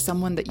into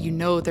someone that you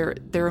know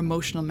their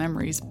emotional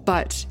memories,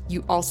 but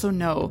you also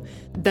know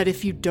that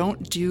if you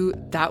don't do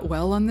that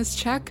well on this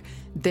check,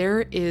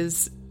 there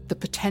is the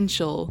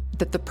potential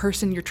that the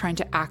person you're trying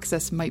to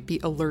access might be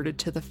alerted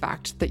to the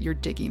fact that you're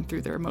digging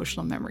through their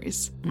emotional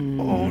memories.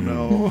 Oh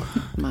no.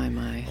 My.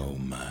 Oh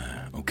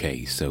my.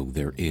 Okay, so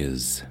there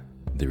is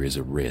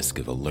a risk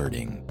of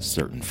alerting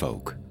certain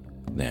folk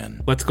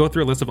then. Let's go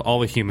through a list of all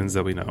the humans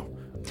that we know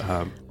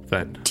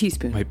that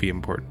Teaspoon. might be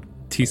important.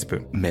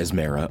 Teaspoon.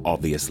 Mesmera,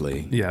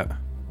 obviously. Yeah.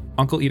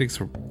 Uncle Edict's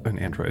an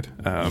android.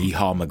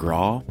 Yeehaw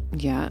McGraw,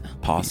 Yeah.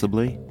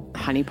 possibly.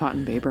 Honeypot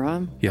and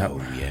Babra. Yeah. Oh,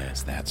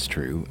 yes, that's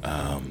true.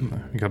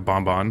 We got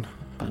Bonbon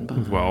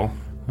as well.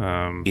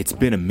 It's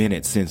been a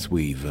minute since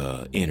we've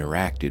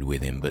interacted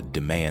with him, but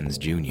Demands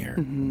Jr.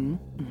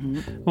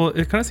 Well,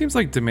 it kind of seems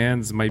like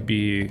Demands might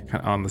be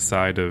kind of on the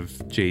side of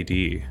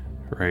JD,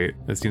 right?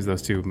 It seems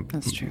those two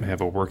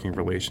have a working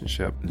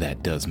relationship.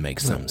 That does make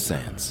some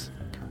sense.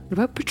 What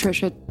about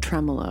Patricia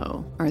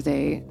Tremolo? Are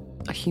they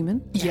a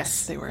human?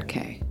 Yes, they were.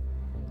 Okay.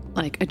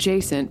 Like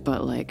adjacent,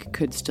 but like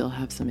could still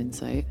have some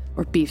insight.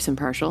 Or Beef's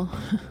impartial.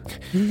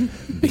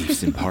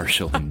 Beef's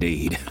impartial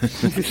indeed.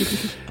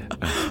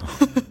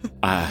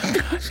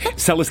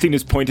 Celestine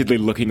is pointedly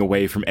looking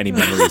away from any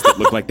memories that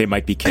look like they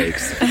might be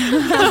cakes.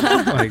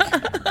 Like,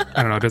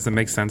 I don't know, does it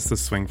make sense to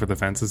swing for the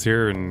fences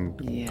here and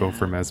go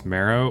for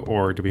Mesmera?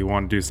 Or do we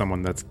want to do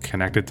someone that's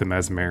connected to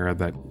Mesmera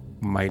that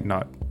might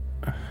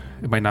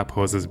not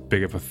pose as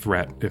big of a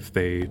threat if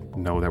they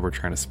know that we're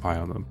trying to spy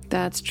on them?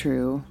 That's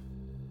true.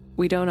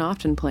 We don't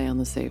often play on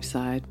the safe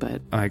side,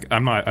 but like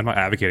I'm not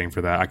advocating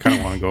for that. I kind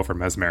of want to go for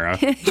Mesmera.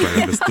 So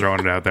I'm just throwing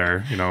it out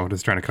there,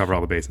 just trying to cover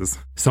all the bases.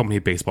 So many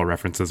baseball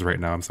references right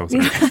now. I'm so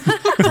sorry.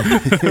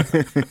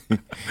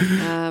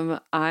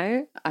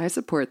 I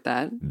support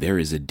that. There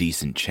is a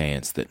decent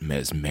chance that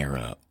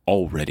Mesmera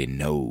already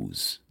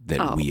knows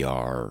that we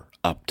are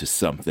up to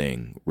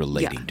something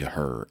relating to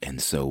her,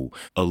 and so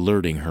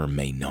alerting her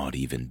may not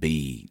even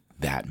be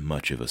that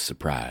much of a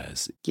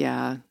surprise.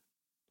 Yeah.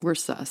 We're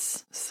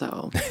sus,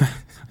 so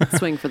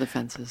swing for the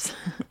fences.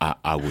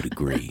 I would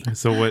agree.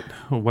 So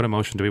what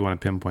emotion do we want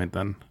to pinpoint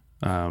then?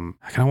 I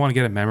kind of want to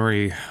get a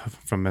memory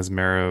from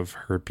Mesmera of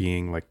her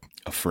being like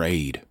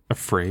afraid.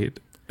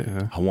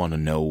 I want to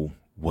know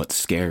what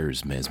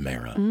scares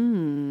Mesmera.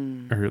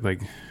 Or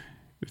like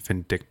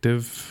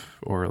vindictive,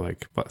 or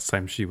like last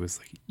time she was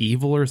like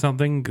evil or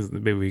something, because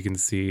maybe we can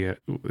see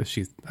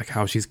she's like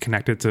how she's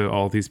connected to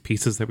all these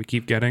pieces that we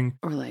keep getting.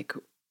 Or like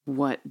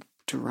what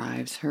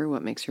drives her,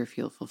 what makes her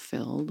feel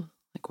fulfilled,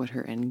 like what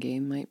her end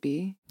game might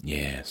be.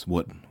 Yes,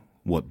 what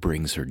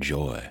brings her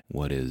joy?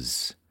 What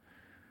is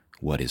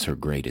her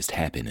greatest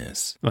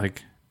happiness?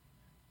 Like,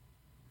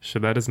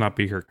 should that not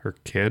be her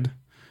kid?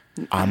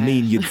 I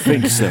mean, you'd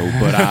think so,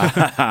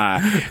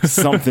 but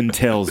something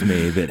tells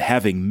me that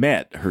having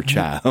met her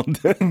child,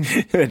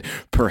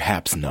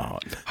 perhaps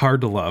not.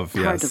 Hard to love,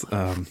 yes.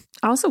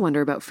 I also wonder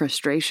about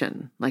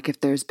frustration, like if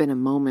there's been a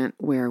moment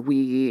where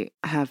we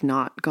have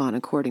not gone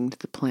according to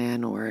the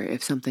plan, or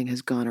if something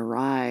has gone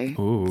awry.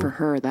 For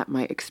her, that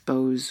might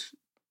expose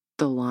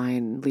the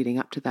line leading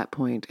up to that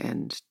point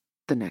and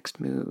the next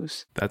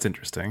moves. That's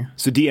interesting.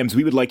 So DMs,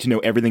 we would like to know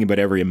everything about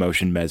every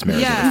emotion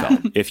Mesmera's ever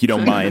felt. If you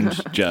don't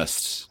mind,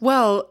 just...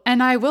 Well,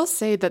 and I will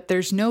say that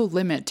there's no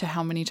limit to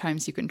how many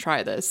times you can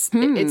try this.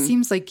 It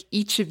seems like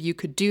each of you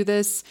could do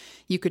this.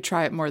 You could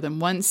try it more than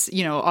once.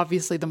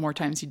 Obviously, the more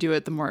times you do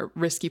it, the more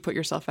risk you put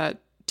yourself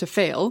at to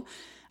fail.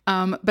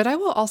 But I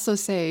will also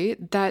say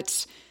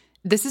that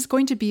this is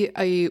going to be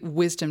a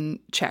wisdom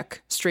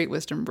check, straight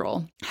wisdom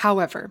roll.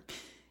 However,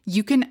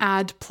 you can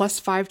add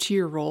 +5 to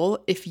your roll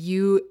if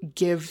you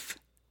give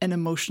an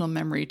emotional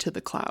memory to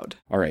the cloud.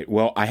 All right.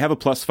 Well, I have a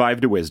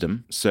 +5 to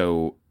wisdom,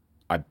 so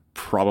I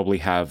probably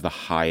have the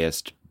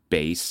highest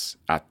base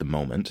at the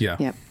moment. Yeah.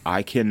 Yep.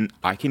 I can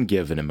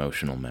give an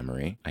emotional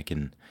memory.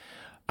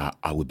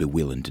 I would be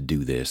willing to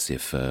do this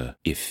if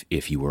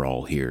you were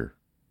all here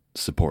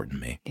supporting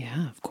me.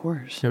 Yeah, of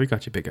course. Yeah, we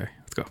got you, big guy.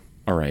 Let's go.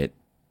 All right.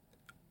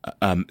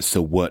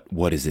 So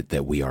what is it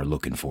that we are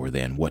looking for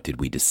then? What did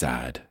we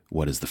decide?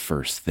 What is the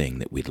first thing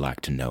that we'd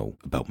like to know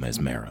about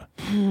Mesmera?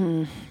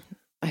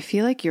 I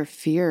feel like your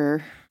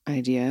fear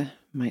idea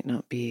might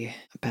not be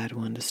a bad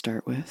one to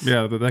start with.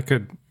 Yeah, that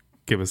could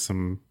give us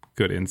some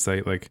good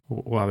insight. Like,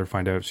 we'll either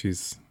find out if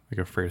she's like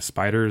afraid of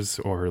spiders,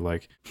 or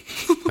like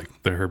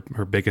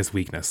her biggest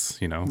weakness,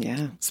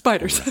 Yeah.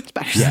 Spiders.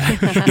 Yeah.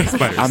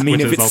 Spiders. I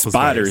mean, if it's also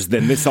spiders,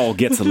 then this all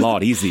gets a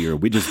lot easier.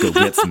 We just go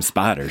get some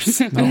spiders.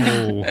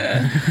 No.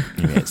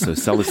 Yeah, so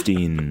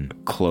Celestine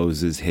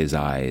closes his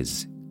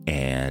eyes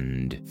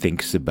and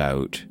thinks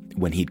about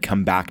when he'd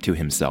come back to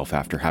himself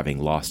after having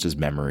lost his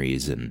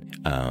memories and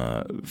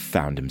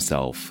found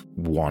himself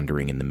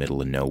wandering in the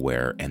middle of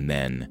nowhere, and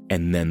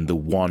then the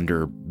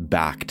wander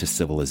back to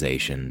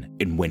civilization.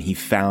 And when he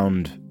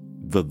found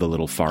the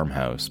little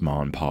farmhouse,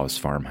 Ma and Pa's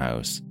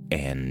farmhouse,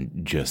 and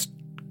just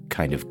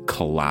kind of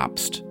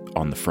collapsed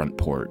on the front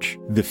porch,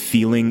 the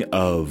feeling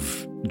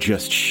of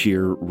just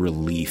sheer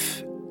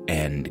relief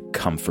and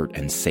comfort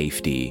and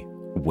safety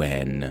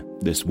when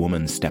this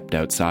woman stepped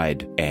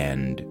outside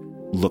and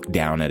looked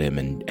down at him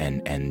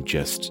and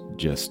just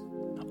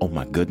oh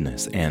my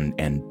goodness,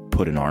 and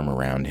put an arm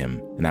around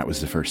him. And that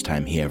was the first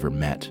time he ever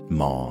met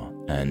Ma,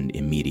 and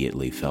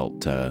immediately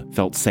felt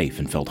safe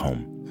and felt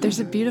home. There's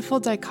a beautiful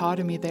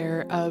dichotomy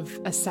there of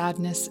a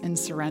sadness and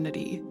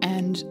serenity.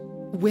 And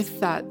with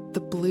that, the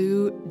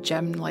blue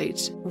gem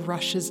light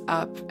rushes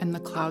up and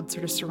the cloud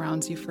sort of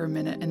surrounds you for a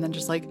minute, and then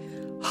just like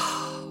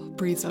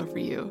breathes over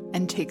you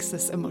and takes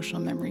this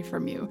emotional memory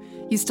from you.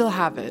 You still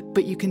have it,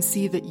 but you can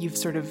see that you've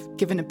sort of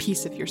given a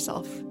piece of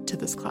yourself to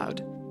this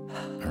cloud.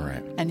 All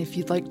right. And if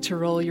you'd like to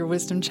roll your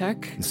wisdom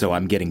check. So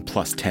I'm getting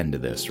plus 10 to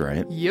this,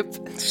 right?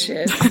 Yep.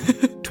 Shit.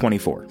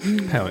 24.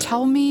 Hell yeah.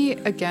 Tell me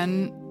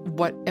again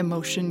what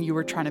emotion you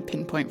were trying to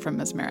pinpoint from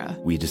Mesmera.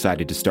 We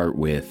decided to start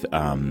with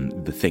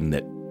the thing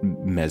that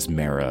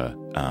Mesmera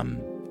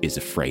is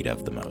afraid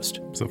of the most.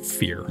 So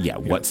fear. Yeah,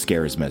 what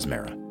scares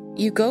Mesmera?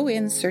 You go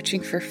in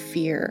searching for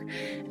fear,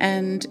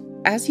 and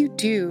as you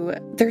do,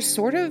 there's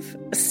sort of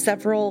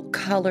several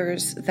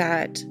colors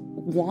that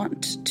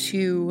want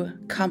to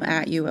come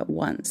at you at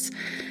once.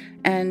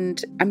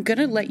 And I'm going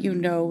to let you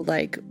know,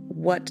 like,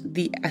 what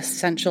the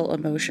essential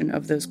emotion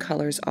of those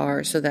colors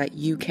are so that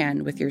you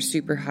can, with your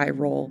super high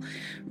roll,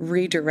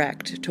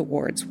 redirect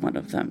towards one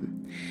of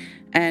them.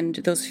 And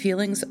those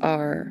feelings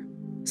are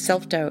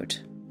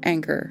self-doubt,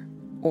 anger,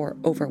 or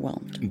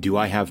overwhelmed. Do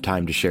I have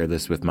time to share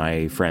this with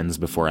my friends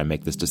before I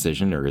make this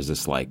decision, or is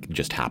this, like,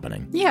 just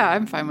happening? Yeah,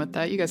 I'm fine with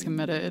that. You guys can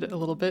meta it a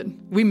little bit.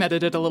 We meta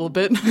it a little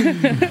bit.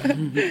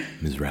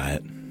 Ms.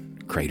 Riot,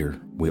 Crater,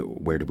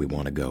 where do we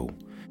want to go?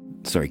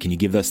 Sorry, can you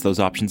give us those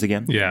options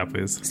again? Yeah,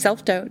 please.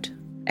 Self-doubt,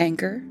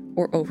 anger,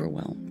 or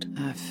overwhelmed.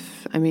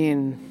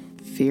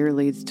 Fear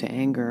leads to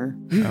anger.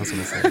 I was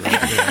going to say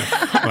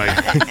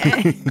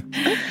that.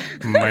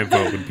 Yeah. Like, my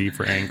vote would be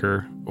for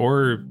anger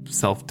or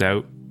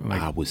self-doubt.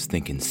 Like, I was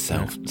thinking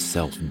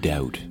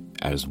self-doubt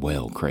as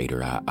well,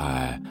 Crater.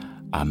 I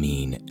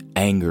mean,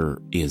 anger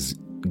is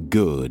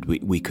good.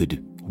 We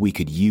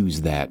could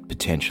use that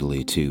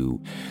potentially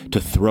to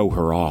throw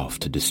her off,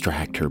 to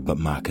distract her, but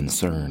my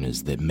concern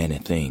is that many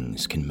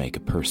things can make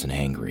a person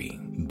angry.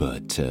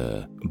 But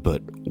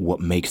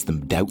what makes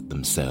them doubt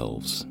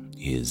themselves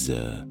is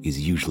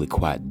usually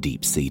quite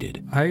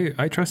deep-seated.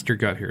 I trust your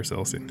gut here,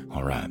 Celestine.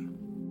 All right.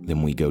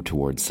 Then we go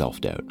towards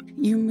self-doubt.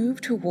 You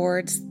move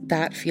towards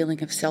that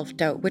feeling of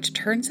self-doubt, which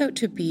turns out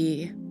to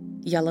be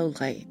yellow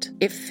light.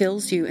 It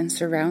fills you and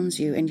surrounds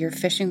you, and you're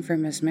fishing for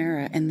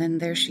Mesmera, and then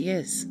there she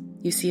is.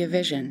 You see a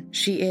vision.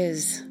 She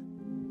is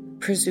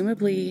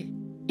presumably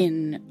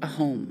in a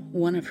home,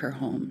 one of her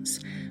homes,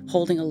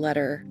 holding a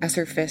letter as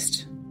her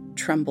fist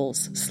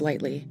trembles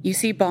slightly. You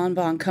see Bon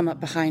Bon come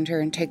up behind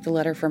her and take the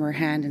letter from her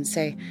hand and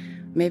say,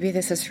 "Maybe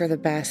this is for the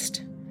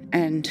best."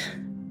 And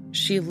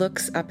she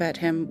looks up at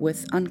him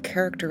with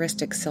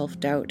uncharacteristic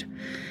self-doubt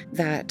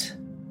that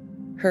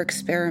her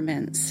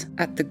experiments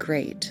at the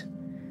Great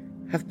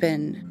have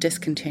been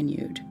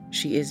discontinued.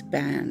 She is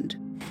banned.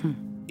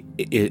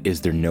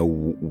 Is there no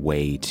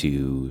way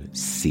to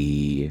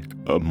see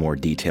more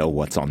detail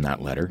what's on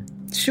that letter?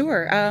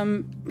 Sure.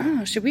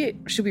 Should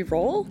we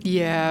roll?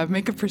 Yeah,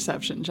 make a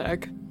perception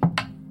check.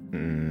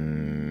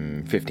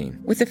 15.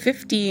 With a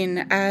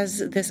 15, as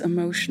this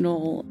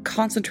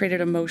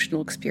concentrated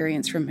emotional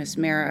experience from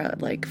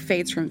Mesmera, like,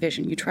 fades from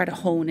vision, you try to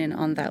hone in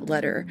on that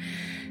letter.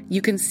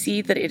 You can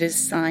see that it is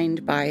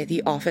signed by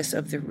the Office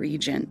of the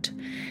Regent,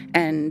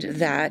 and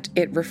that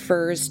it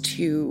refers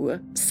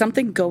to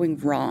something going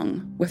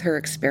wrong with her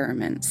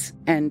experiments.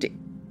 And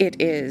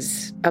it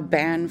is a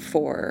ban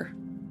for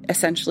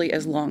essentially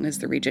as long as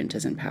the Regent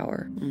is in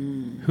power.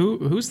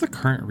 Who's the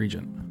current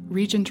regent?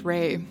 Regent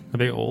Ray. Are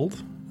they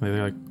old?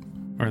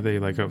 Are they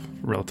like a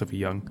relatively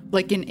young?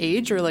 Like in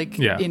age or like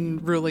in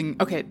ruling?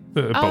 Okay.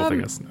 Both, I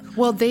guess.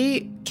 Well,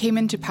 they came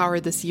into power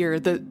this year.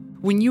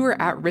 When you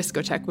were at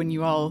Riscotech, when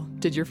you all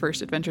did your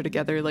first adventure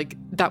together, like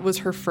that was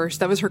her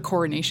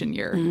coronation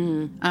year.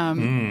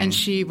 And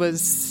she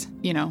was,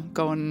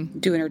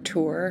 doing her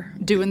tour.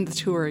 Doing the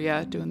tour,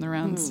 yeah, doing the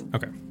rounds.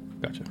 Okay,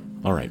 gotcha.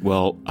 All right,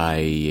 well,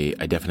 I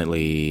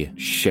definitely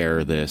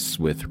share this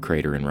with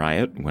Crater and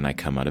Riot when I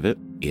come out of it.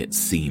 It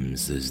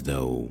seems as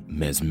though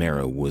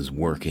Mesmera was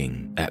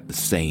working at the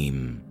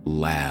same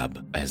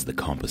lab as the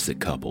composite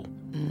couple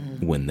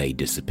when they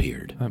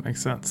disappeared. That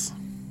makes sense.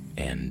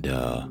 And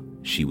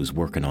she was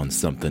working on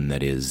something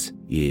that is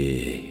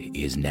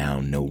now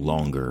no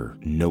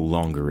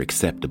longer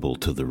acceptable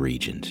to the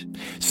Regent.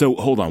 So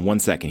hold on one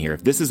second here.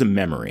 If this is a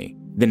memory,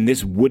 then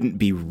this wouldn't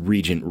be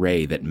Regent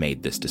Ray that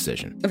made this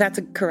decision. That's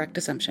a correct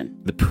assumption.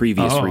 The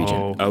previous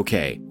Regent.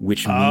 Okay,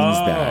 which means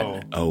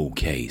that...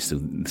 Okay, so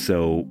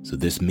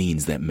this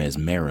means that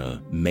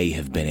Mesmera may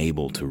have been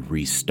able to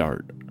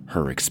restart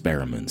her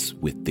experiments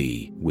with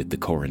the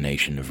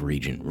coronation of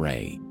Regent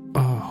Ray.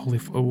 Oh,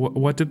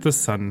 what did the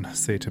sun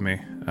say to me?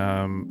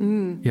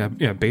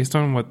 Yeah, based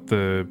on what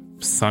the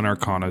Sun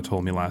Arcana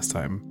told me last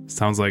time,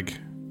 sounds like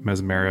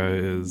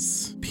Mesmera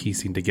is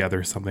piecing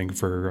together something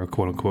for a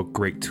quote-unquote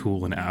great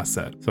tool and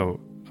asset. So,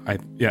 I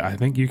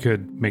think you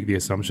could make the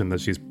assumption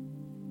that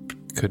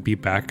could be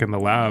back in the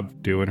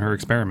lab doing her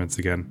experiments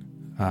again.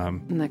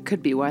 And that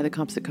could be why the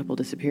composite couple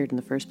disappeared in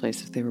the first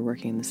place, if they were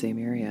working in the same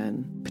area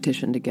and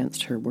petitioned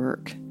against her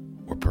work.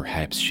 Or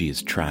perhaps she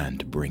is trying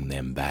to bring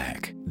them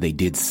back. They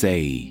did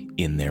say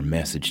in their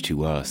message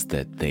to us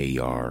that they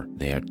are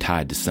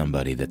tied to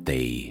somebody that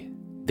they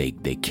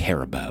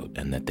care about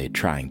and that they're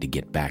trying to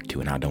get back to.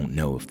 And I don't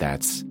know if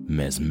that's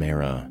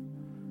Mesmera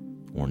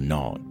or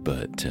not,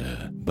 but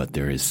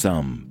there is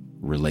some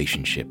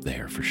relationship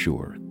there for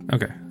sure.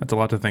 Okay, that's a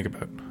lot to think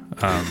about.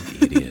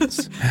 It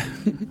is.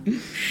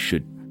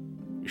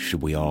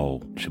 should we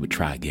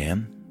try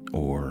again?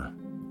 Or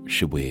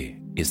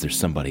is there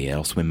somebody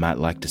else we might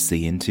like to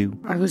see into?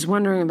 I was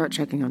wondering about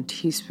checking on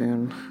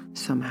Teaspoon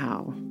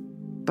somehow,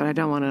 but I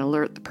don't want to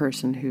alert the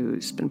person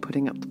who's been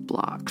putting up the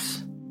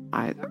blocks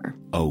either.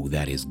 Oh,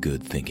 that is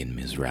good thinking,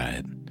 Ms.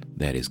 Riot.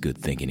 That is good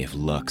thinking. If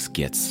Lux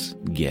gets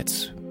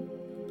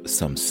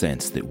some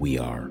sense that we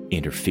are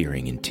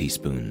interfering in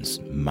Teaspoon's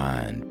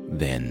mind,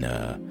 then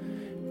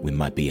we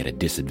might be at a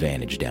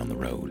disadvantage down the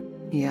road.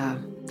 Yeah,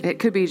 it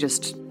could be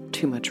just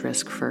too much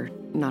risk for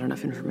not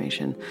enough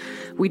information.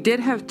 We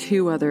did have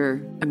 2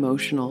 other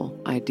emotional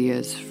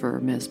ideas for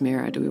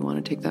Mesmera. Do we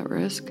want to take that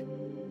risk?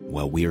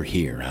 Well, we're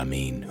here. I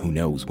mean, who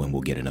knows when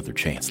we'll get another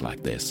chance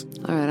like this.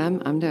 All right,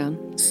 I'm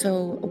down.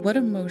 So, what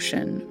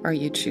emotion are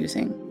you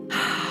choosing?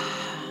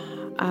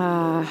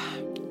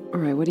 All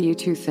right, what do you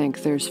 2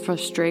 think? There's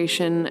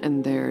frustration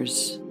and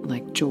there's,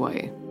 like,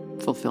 joy,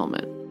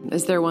 fulfillment.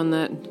 Is there one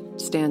that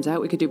stands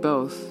out? We could do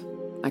both.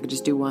 I could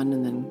just do one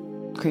and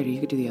then, Crater, you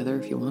could do the other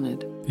if you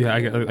wanted. Yeah,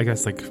 I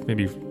guess like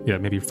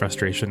maybe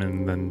frustration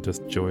and then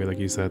just joy, like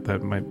you said.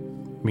 That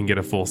we can get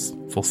a full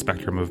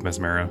spectrum of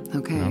Mesmera.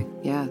 Okay, you know?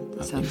 Yeah,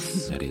 that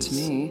sounds that is to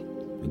me.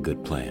 A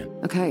good plan.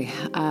 Okay,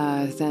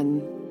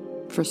 then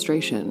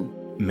frustration.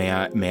 May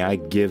I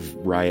give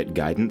Riot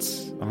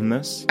guidance on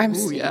this?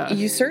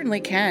 You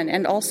certainly can.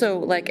 And also,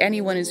 like,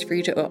 anyone is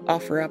free to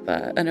offer up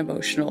an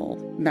emotional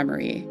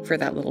memory for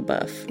that little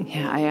buff.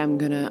 Yeah, I am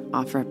going to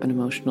offer up an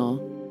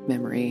emotional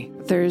memory.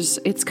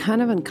 It's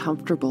kind of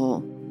uncomfortable,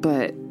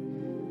 but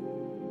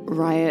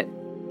Riot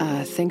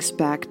thinks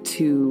back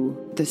to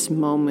this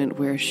moment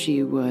where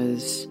she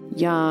was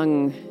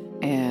young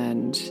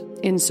and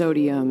in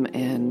sodium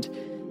and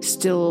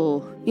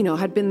still,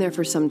 had been there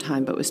for some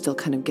time, but was still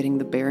kind of getting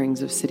the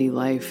bearings of city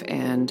life.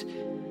 And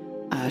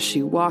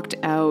she walked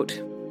out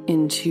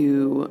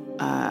into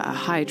a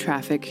high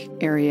traffic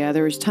area.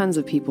 There was tons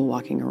of people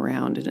walking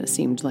around, and it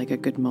seemed like a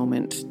good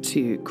moment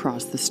to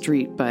cross the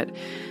street. But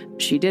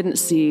she didn't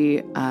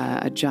see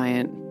a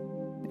giant,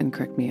 and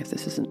correct me if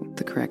this isn't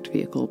the correct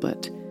vehicle,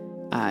 but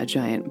a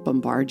giant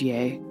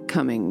bombardier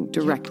coming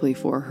directly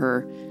for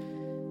her,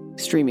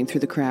 streaming through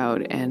the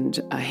crowd, and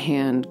a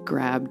hand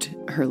grabbed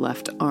her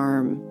left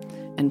arm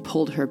and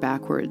pulled her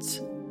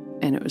backwards.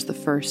 And it was the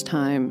first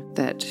time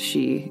that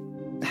she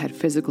had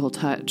physical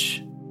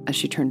touch as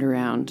she turned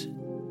around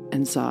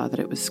and saw that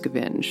it was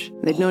Scavenge.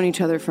 They'd known each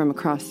other from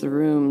across the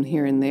room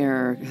here and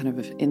there, kind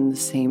of in the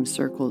same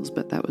circles,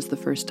 but that was the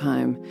first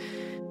time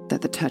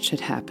that the touch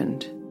had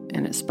happened,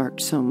 and it sparked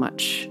so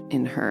much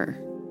in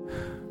her.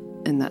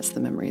 And that's the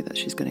memory that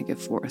she's going to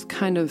give forth,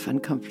 kind of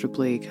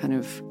uncomfortably, kind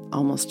of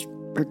almost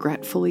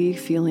regretfully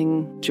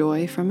feeling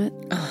joy from it.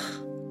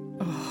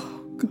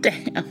 Oh,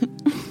 damn.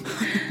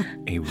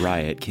 Hey,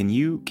 Riot, can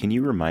you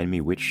remind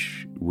me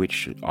which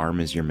arm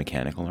is your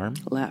mechanical arm?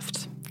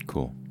 Left.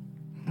 Cool.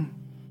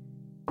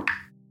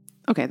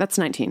 Okay, that's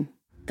 19.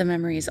 The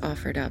memory is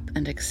offered up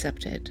and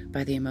accepted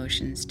by the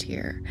emotions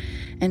tier.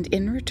 And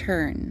in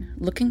return,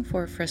 looking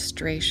for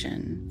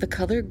frustration, the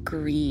color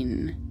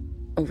green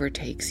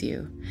overtakes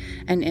you.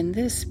 And in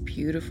this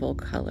beautiful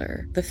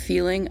color, the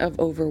feeling of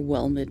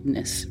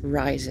overwhelmedness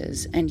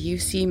rises, and you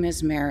see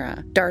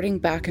Mesmera darting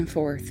back and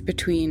forth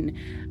between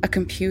a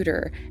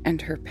computer and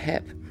her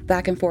pip.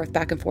 Back and forth,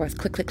 click,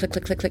 click, click, click,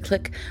 click, click,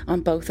 click on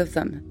both of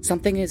them.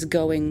 Something is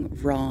going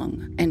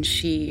wrong, and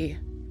she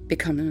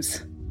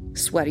becomes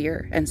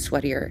sweatier and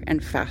sweatier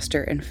and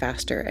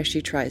faster as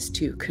she tries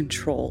to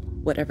control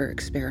whatever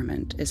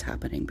experiment is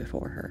happening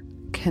before her.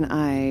 Can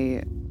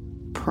I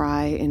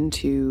pry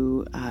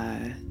into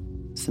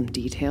some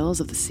details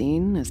of the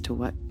scene as to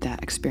what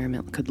that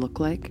experiment could look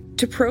like?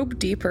 To probe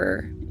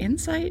deeper,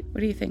 insight?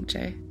 What do you think,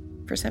 Jay?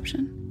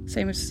 Perception?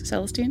 Same as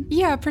Celestine?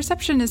 Yeah,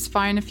 perception is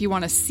fine if you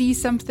want to see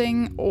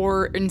something,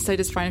 or insight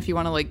is fine if you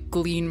want to, like,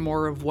 glean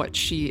more of what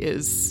she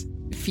is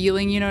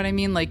feeling, you know what I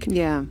mean? Like,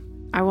 yeah,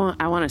 I want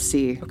to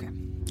see. Okay.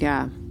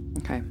 Yeah,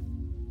 okay.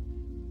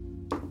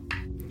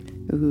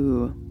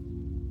 Ooh,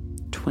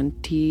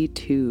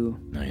 22.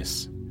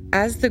 Nice.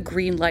 As the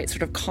green light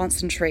sort of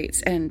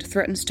concentrates and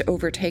threatens to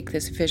overtake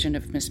this vision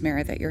of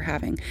Mesmera that you're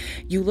having,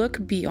 you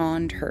look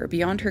beyond her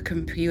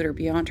computer,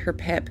 beyond her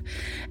pip,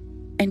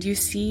 and you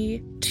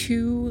see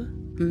 2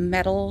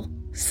 metal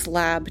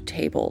slab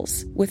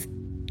tables with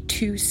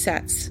 2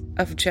 sets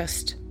of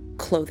just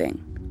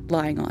clothing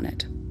lying on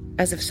it,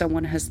 as if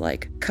someone has,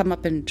 like, come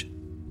up and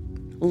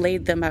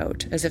laid them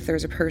out as if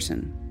there's a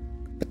person.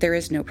 But there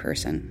is no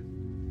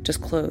person,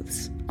 just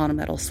clothes on a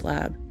metal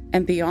slab.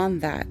 And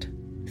beyond that,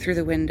 through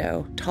the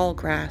window, tall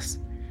grass,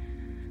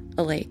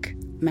 a lake,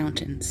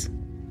 mountains,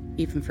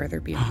 even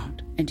further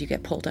beyond, and you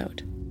get pulled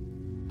out.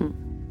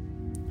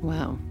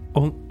 Wow.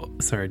 Oh,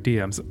 sorry,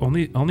 DMs.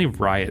 Only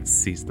Riot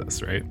sees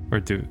this, right?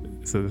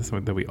 So this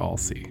one that we all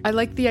see. I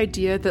like the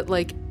idea that,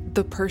 like,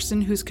 the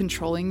person who's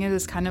controlling it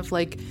is kind of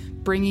like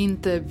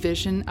bringing the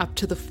vision up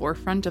to the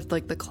forefront of,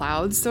 like, the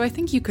clouds. So I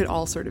think you could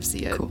all sort of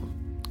see it.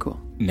 Cool.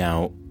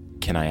 Now,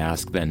 can I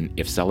ask then,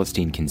 if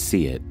Celestine can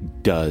see it,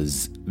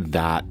 does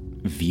that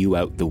view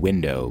out the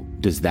window,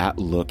 does that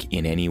look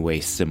in any way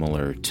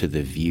similar to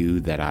the view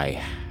that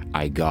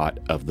I got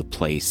of the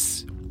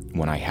place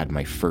when I had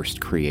my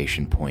first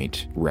creation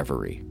point,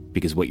 Reverie?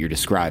 Because what you're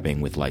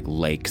describing with like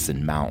lakes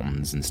and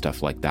mountains and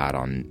stuff like that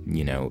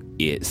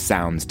it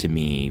sounds to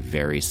me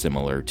very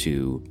similar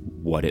to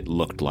what it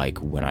looked like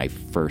when I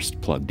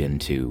first plugged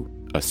into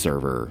a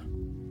server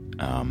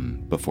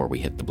before we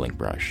hit the blink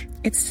brush.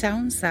 It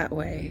sounds that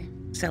way,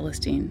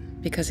 Celestine,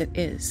 because it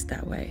is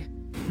that way.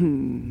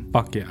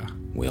 Fuck yeah.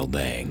 Well,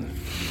 dang.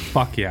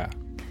 Fuck yeah.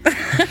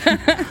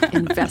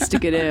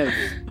 Investigative.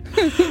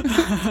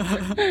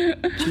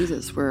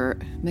 Jesus, we're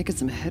making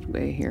some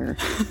headway here.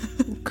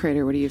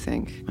 Crater, what do you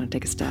think? Want to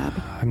take a stab?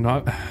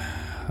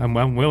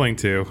 I'm willing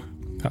to.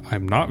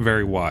 I'm not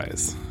very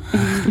wise.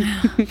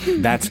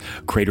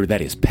 Crater,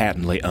 that is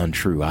patently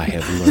untrue. I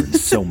have learned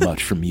so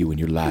much from you and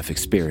your life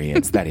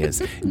experience. That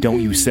is,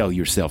 don't you sell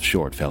yourself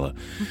short, fella.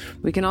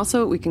 We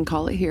can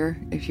call it here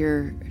if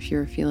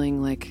you're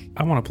feeling like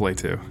I want to play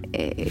too.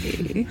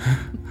 Hey.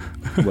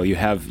 Well, you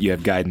have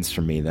guidance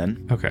from me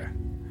then. Okay.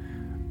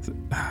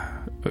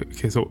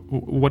 So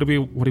what do we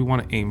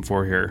want to aim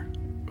for here?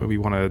 Do we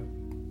want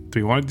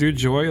to do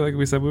joy like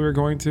we said we were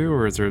going to,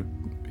 or is there,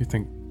 you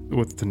think,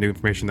 with the new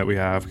information that we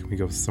have, can we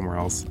go somewhere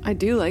else? I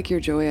do like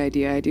your joy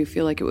idea. I do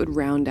feel like it would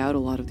round out a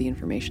lot of the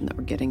information that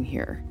we're getting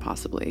here,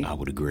 possibly. I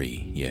would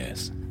agree,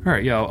 yes. All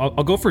right, yeah,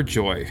 I'll go for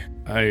joy.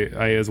 I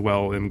as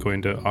well am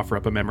going to offer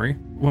up a memory.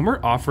 When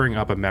we're offering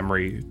up a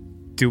memory,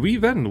 do we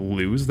then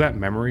lose that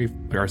memory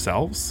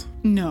ourselves?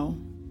 No,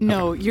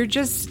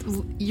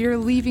 you're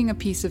leaving a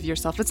piece of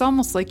yourself. It's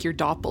almost like your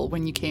doppel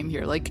when you came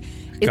here. Like,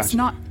 it's Gotcha.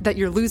 not that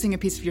you're losing a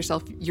piece of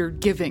yourself, you're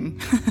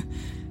giving.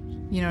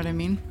 You know what I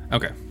mean?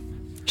 Okay.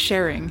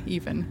 Sharing,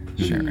 even.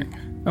 Sharing.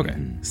 Okay.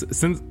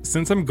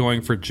 Since I'm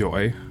going for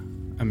joy,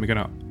 I'm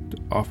gonna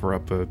offer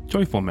up a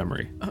joyful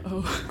memory.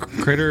 Uh-oh.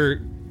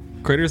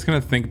 Crater's gonna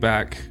think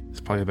back.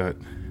 It's probably about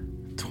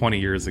 20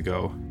 years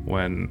ago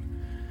when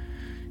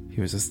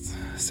he was just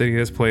sitting at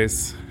his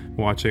place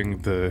watching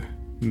the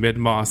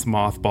Mid-Moss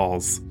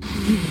Mothballs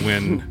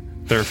win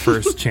their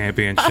first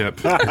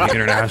championship in the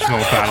International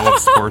Battle of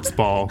Sports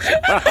Ball in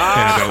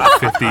about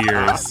 50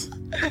 years.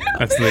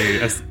 That's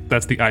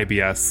the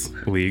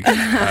IBS league.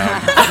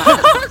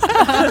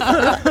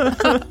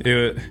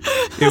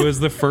 It was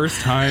the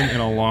first time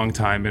in a long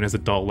time in his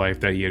adult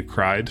life that he had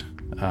cried.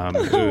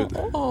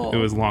 It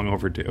was long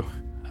overdue.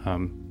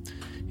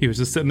 He was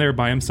just sitting there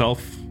by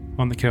himself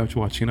on the couch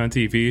watching it on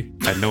TV.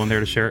 Had no one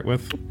there to share it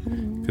with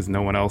because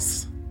no one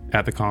else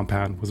at the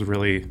compound was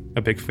really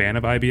a big fan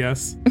of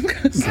IBS.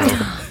 So.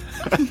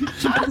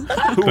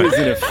 Who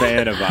isn't a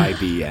fan of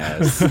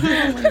IBS? Oh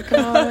my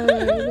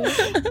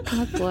god.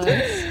 God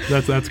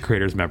bless. That's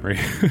Crater's memory.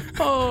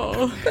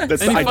 Oh. Any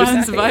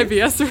fans of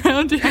IBS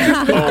around here?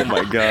 Oh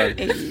my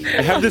god.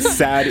 I have this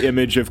sad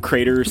image of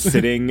Crater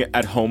sitting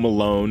at home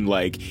alone,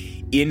 like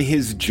in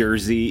his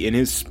jersey, in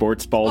his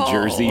sports ball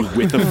jersey,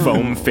 with a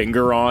foam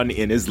finger on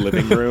in his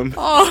living room.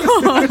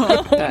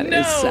 That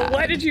is sad.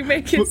 Why did you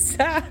make it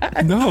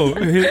sad? No,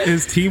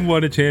 his team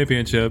won a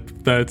championship.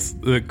 That's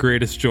the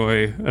greatest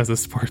joy as a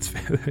sports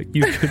fan that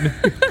you can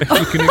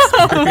experience.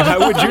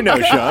 How would you know,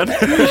 Sean?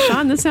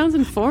 Sean, this sounds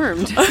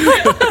informed.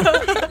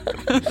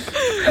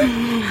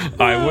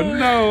 I wouldn't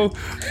know.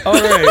 All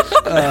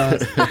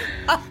right.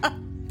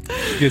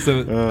 Okay,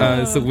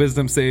 so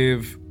wisdom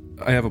save.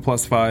 I have a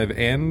 +5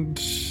 and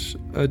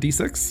a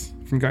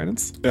D6 from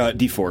guidance.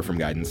 D4 from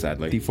guidance,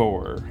 sadly.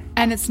 D4.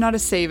 And it's not a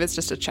save, it's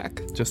just a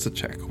check. Just a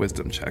check.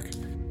 Wisdom check.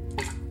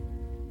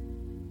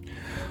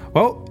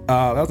 Well,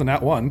 that was a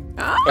nat 1.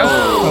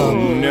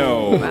 Oh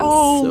no.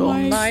 Oh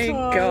My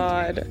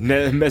God.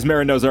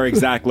 Mesmera knows our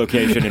exact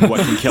location and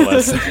what can kill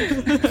us.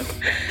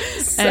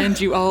 And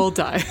you all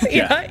die.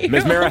 Yeah.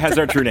 Mesmera has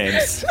our true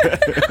names.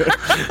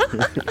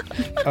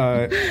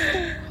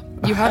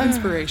 You have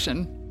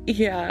inspiration.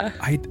 Yeah.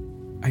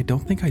 I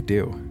don't think I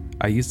do.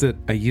 I used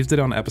it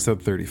on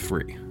episode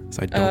 33.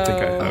 So I don't think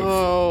I have.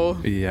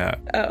 Oh. Yeah.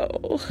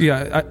 Oh.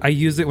 Yeah, I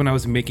used it when I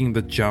was making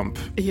the jump.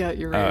 Yeah,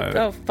 you're right.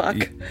 Oh, fuck.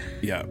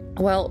 Yeah.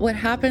 Well, what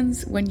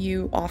happens when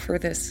you offer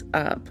this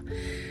up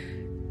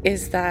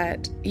is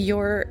that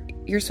you're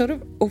sort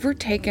of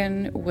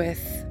overtaken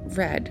with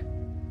red,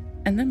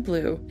 and then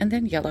blue, and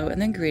then yellow,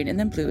 and then green, and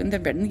then blue, and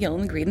then red, and yellow,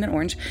 and green, and then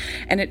orange,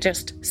 and it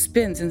just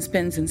spins and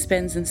spins and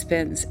spins and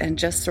spins, and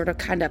just sort of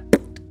kind of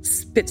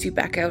spits you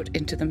back out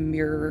into the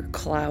mirror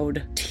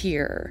cloud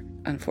tier,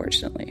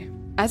 unfortunately.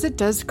 As it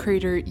does,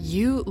 Crater,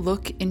 you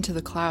look into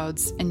the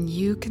clouds and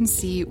you can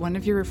see one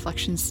of your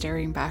reflections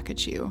staring back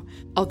at you.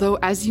 Although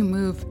as you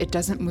move, it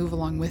doesn't move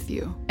along with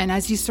you. And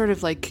as you sort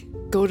of like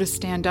go to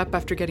stand up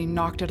after getting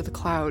knocked out of the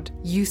cloud,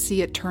 you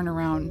see it turn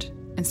around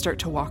and start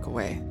to walk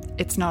away.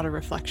 It's not a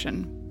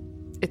reflection.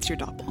 It's your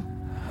doppel.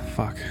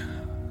 Fuck.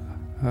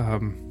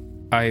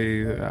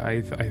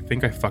 I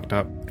think I fucked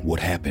up. What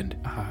happened?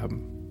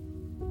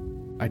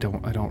 I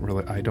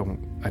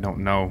don't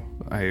know.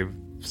 I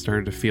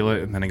started to feel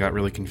it, and then I got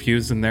really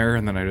confused in there,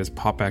 and then I just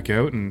popped back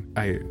out, and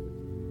I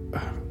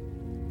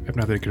have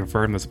nothing to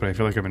confirm this, but I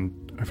feel like I'm in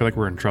feel like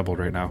we're in trouble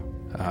right now.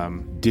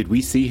 Did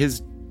we see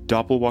his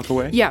doppel walk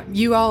away? Yeah,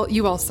 you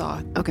all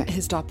saw Okay.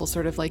 his doppel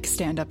sort of like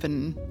stand up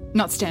and,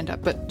 not stand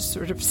up, but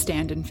sort of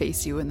stand and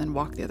face you and then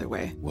walk the other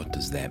way. What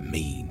does that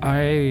mean?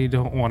 I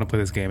don't want to play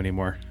this game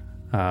anymore.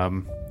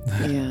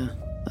 Yeah.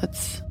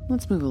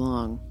 Let's move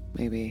along,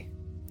 maybe.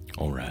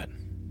 All right.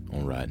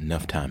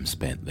 Enough time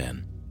spent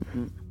then.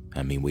 Mm-hmm.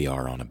 I mean, we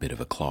are on a bit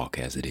of a clock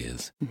as it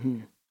is.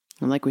 Mm-hmm.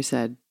 And like we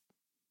said,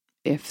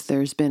 if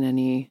there's been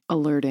any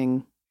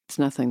alerting, it's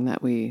nothing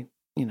that we,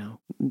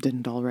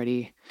 didn't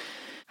already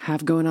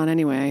have going on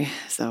anyway.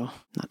 So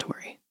not to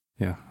worry.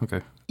 Yeah,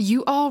 okay.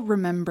 You all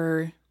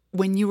remember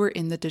when you were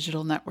in the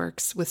digital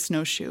networks with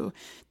Snowshoe,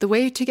 the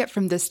way to get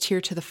from this tier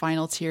to the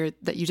final tier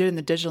that you did in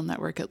the digital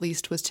network, at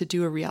least, was to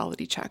do a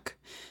reality check.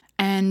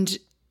 And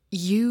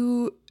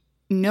you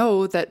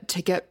know that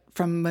to get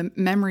from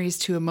memories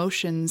to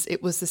emotions,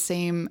 it was the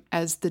same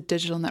as the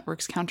digital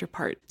network's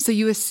counterpart. So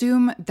you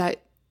assume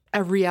that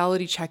a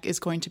reality check is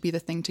going to be the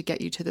thing to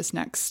get you to the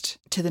next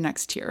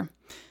tier.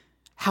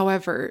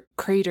 However,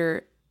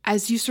 Crater,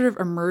 as you sort of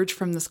emerge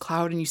from this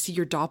cloud and you see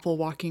your doppel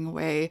walking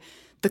away,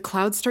 the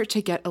clouds start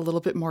to get a little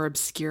bit more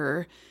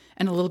obscure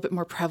and a little bit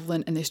more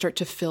prevalent, and they start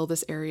to fill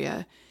this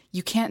area.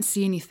 You can't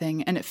see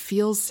anything, and it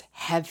feels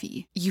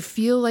heavy. You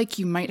feel like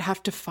you might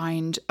have to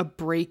find a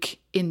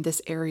break in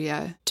this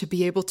area to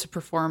be able to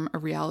perform a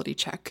reality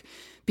check,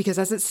 because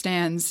as it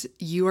stands,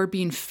 you are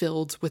being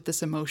filled with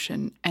this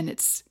emotion, and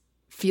it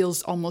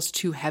feels almost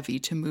too heavy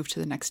to move to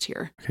the next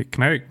tier. Okay,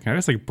 can I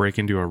just like break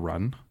into a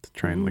run to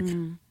try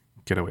and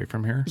get away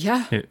from here?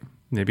 Yeah.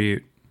 Maybe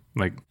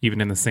like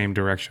even in the same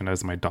direction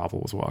as my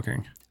doppel was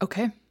walking.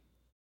 Okay.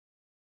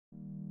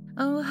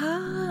 Oh,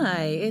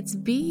 hi, it's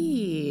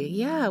B.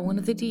 Yeah, one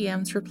of the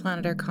DMs for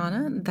Planet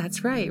Arcana.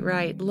 That's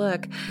right.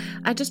 Look,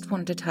 I just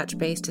wanted to touch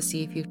base to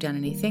see if you've done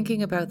any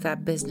thinking about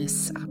that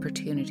business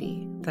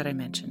opportunity that I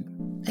mentioned.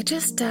 I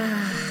just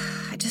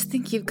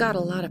think you've got a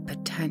lot of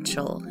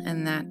potential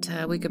and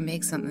that we could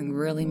make something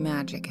really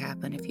magic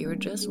happen if you were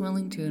just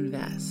willing to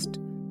invest.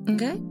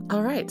 Okay,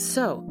 all right,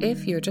 so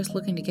if you're just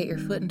looking to get your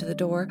foot into the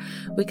door,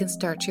 we can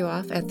start you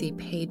off at the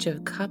Page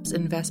of Cups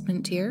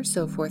investment tier.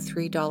 So for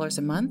 $3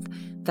 a month,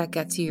 that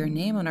gets you your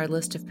name on our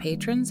list of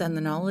patrons and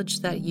the knowledge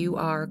that you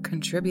are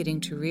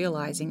contributing to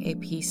realizing a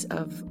piece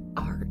of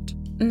art.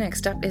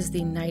 Next up is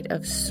the Knight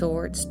of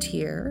Swords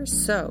tier.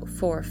 So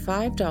for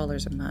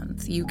 $5 a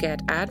month, you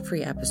get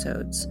ad-free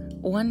episodes,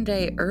 1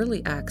 day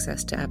early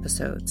access to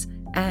episodes,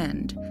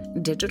 and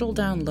digital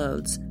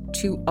downloads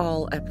to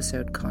all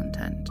episode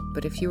content.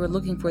 But if you are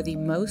looking for the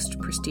most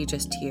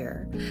prestigious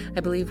tier,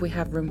 I believe we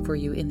have room for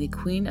you in the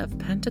Queen of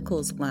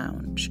Pentacles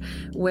Lounge,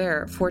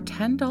 where for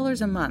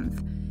 $10 a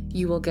month,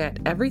 you will get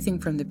everything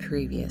from the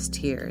previous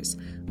tiers,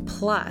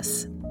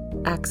 plus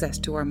access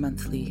to our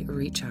monthly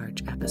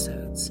recharge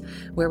episodes,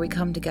 where we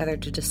come together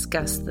to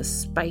discuss the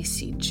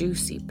spicy,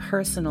 juicy,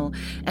 personal,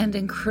 and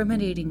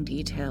incriminating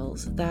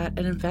details that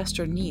an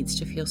investor needs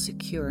to feel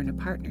secure in a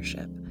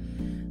partnership.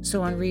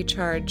 So on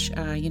Recharge,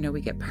 we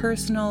get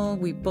personal,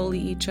 we bully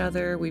each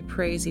other, we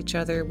praise each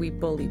other, we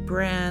bully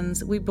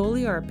brands, we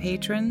bully our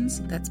patrons.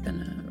 That's been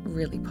a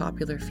really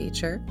popular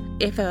feature.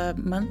 If a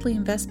monthly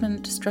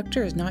investment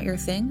structure is not your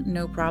thing,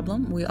 no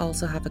problem. We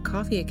also have a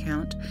coffee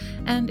account.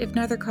 And if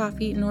neither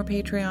coffee nor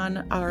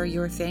Patreon are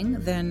your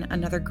thing, then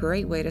another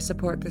great way to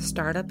support the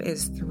startup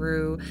is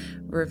through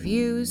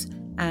reviews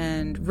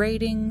and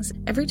ratings.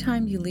 Every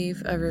time you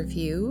leave a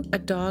review, a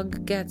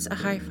dog gets a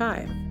high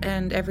five.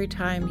 And every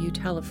time you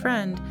tell a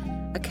friend,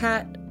 a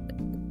cat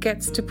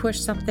gets to push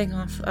something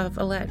off of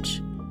a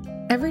ledge.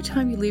 Every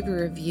time you leave a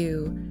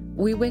review,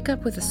 we wake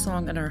up with a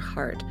song in our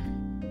heart.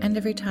 And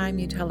every time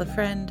you tell a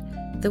friend,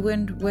 the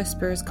wind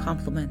whispers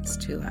compliments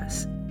to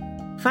us.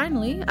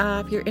 Finally,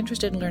 if you're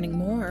interested in learning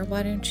more,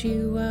 why don't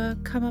you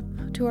come up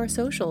to our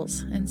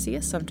socials and see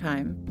us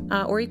sometime?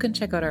 Or you can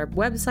check out our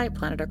website,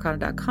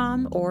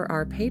 planetarcana.com, or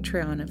our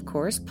Patreon, of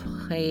course,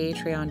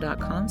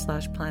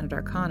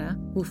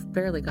 patreon.com/planetarcana. Oof,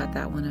 barely got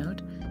that one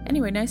out.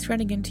 Anyway, nice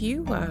running into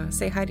you.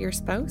 Say hi to your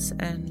spouse,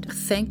 and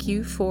thank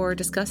you for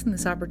discussing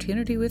this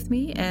opportunity with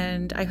me,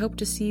 and I hope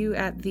to see you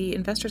at the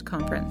Investors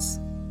Conference.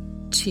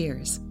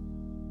 Cheers.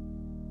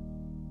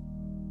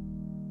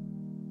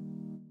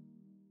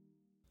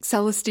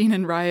 Celestine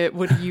and Riot,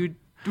 what do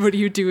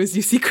you do as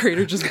you see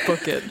Crater just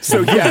book it?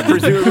 So yeah,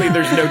 presumably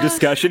there's no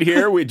discussion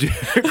here.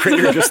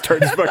 Crater just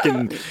starts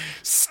fucking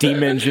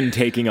steam engine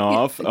taking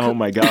off. Oh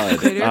my god.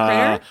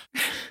 Crater?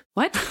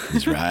 What?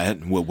 Ms.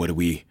 Riot, what do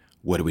we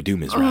do,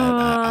 Ms.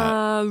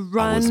 Riot?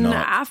 Run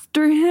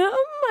after him,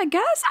 I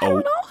guess. I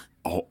don't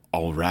know.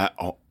 All right.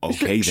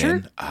 Okay, Sure.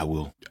 then.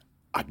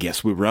 I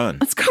guess we run.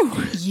 Let's go.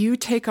 You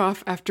take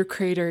off after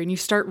Crater and you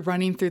start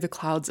running through the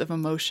clouds of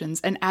emotions.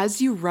 And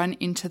as you run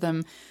into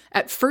them,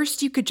 at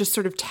first you could just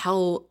sort of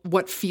tell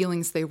what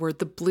feelings they were.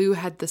 The blue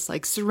had this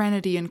like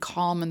serenity and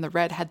calm, and the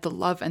red had the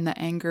love and the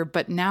anger.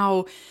 But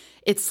now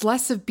it's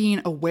less of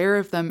being aware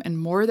of them and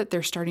more that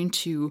they're starting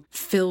to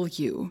fill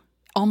you.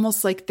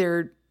 Almost like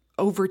they're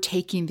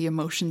overtaking the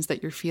emotions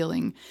that you're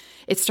feeling.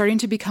 It's starting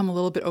to become a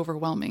little bit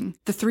overwhelming.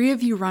 The three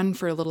of you run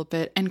for a little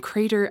bit, and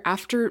Crater,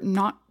 after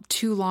not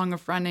too long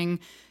of running,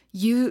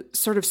 you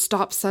sort of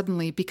stop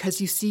suddenly because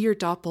you see your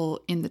doppel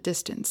in the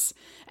distance,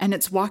 and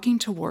it's walking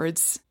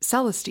towards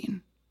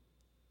Celestine,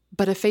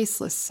 but a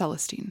faceless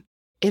Celestine.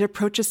 It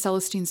approaches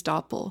Celestine's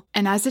doppel,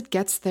 and as it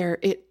gets there,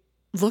 it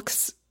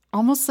looks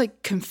almost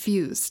like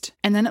confused,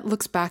 and then it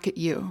looks back at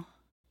you.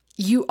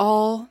 You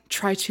all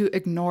try to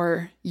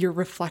ignore your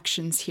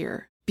reflections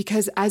here,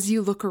 because as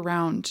you look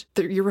around,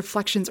 your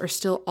reflections are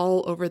still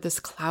all over this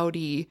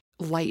cloudy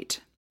light.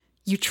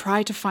 You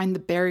try to find the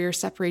barrier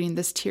separating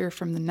this tier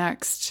from the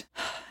next,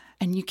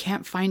 and you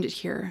can't find it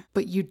here,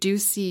 but you do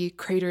see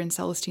Crater and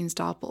Celestine's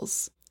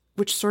doppels,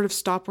 which sort of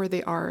stop where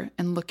they are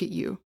and look at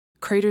you.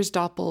 Crater's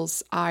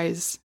doppel's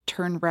eyes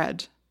turn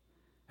red.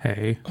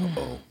 Hey.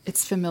 Uh-oh.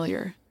 It's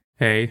familiar.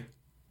 Hey.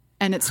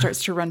 And it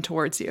starts to run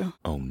towards you.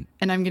 Oh.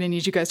 And I'm going to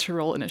need you guys to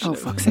roll initiative. Oh,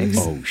 fuck's sakes.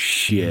 Oh,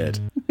 shit.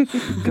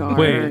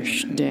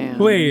 Gosh, damn.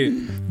 Wait.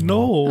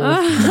 No.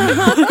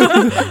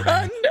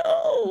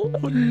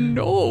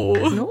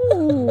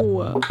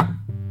 No.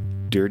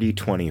 Dirty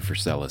 20 for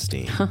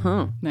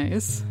Celestine.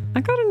 Nice. I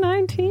got a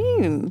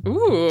 19.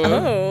 Ooh.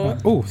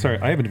 Oh, sorry.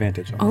 I have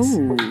advantage on this.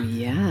 Oh,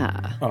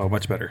 yeah. Oh,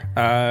 much better.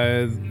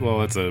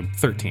 Well, it's a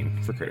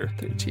 13 for Crater.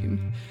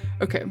 13.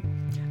 Okay.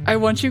 I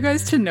want you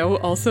guys to know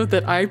also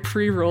that I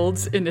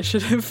pre-rolled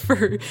initiative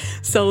for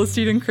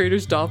Celestine and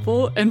Crater's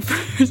doppel, and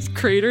for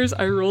Crater's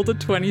I rolled a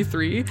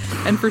 23,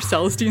 and for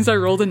Celestine's I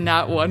rolled a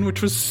nat 1,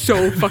 which was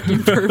so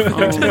fucking perfect.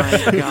 Oh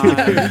my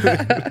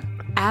god.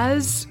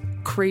 As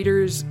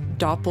Crater's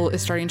doppel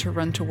is starting to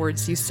run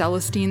towards you,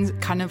 Celestine's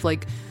kind of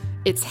like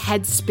its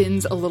head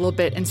spins a little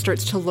bit and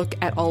starts to look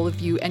at all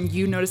of you, and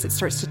you notice it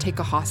starts to take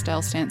a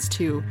hostile stance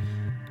too.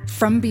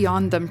 From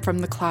beyond them, from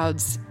the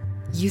clouds,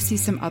 you see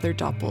some other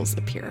doppels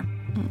appear.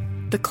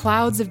 The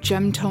clouds of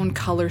gem-tone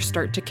color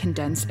start to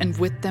condense, and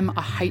with them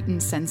a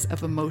heightened sense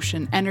of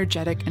emotion,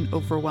 energetic and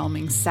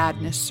overwhelming,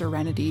 sadness,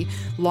 serenity,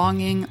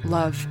 longing,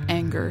 love,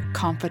 anger,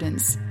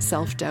 confidence,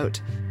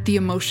 self-doubt. The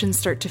emotions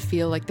start to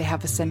feel like they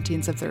have a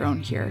sentience of their own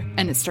here,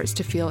 and it starts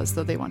to feel as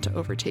though they want to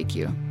overtake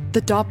you.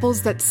 The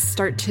doppels that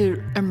start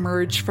to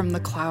emerge from the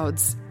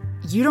clouds,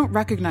 you don't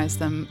recognize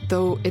them,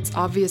 though it's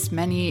obvious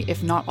many,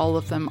 if not all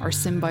of them, are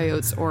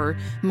symbiotes or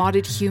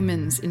modded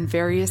humans in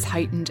various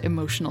heightened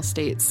emotional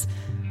states.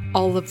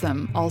 All of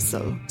them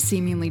also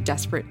seemingly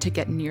desperate to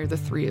get near the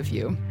three of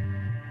you.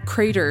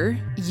 Crater,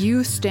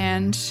 you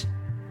stand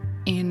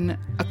in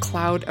a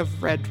cloud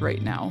of red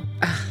right now.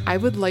 I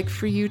would like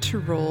for you to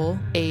roll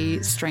a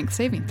strength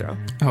saving throw.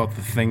 Oh,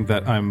 the thing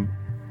that I'm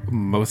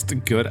most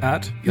good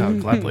at? Yeah,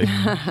 gladly.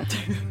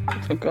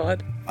 Oh,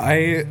 God.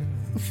 I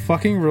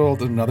fucking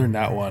rolled another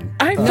nat 1.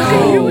 I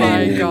knew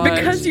it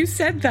because you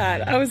said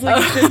that. I was like,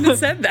 you shouldn't have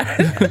said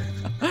that.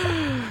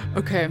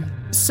 Okay,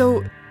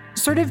 so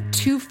sort of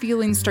two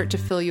feelings start to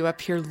fill you up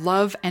here,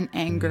 love and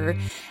anger.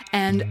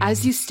 And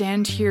as you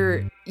stand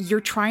here, you're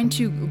trying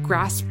to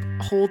grasp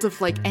hold of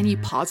like any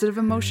positive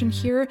emotion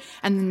here,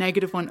 and the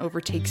negative one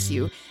overtakes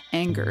you,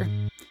 anger.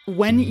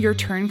 When your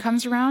turn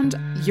comes around,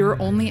 your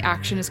only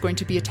action is going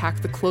to be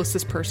attack the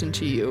closest person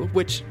to you,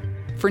 which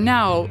for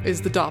now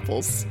is the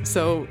doppels.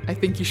 So I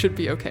think you should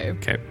be okay.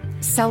 Okay.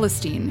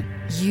 Celestine,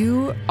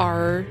 you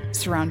are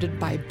surrounded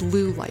by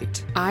blue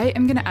light. I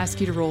am going to ask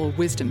you to roll a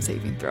wisdom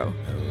saving throw.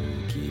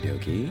 Okie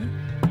dokie.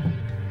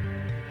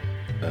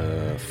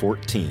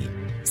 14.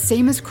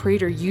 Same as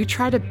Crater, you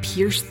try to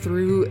pierce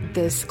through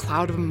this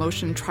cloud of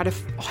emotion, try to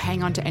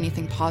hang on to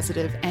anything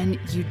positive, and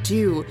you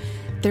do.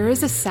 There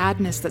is a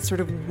sadness that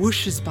sort of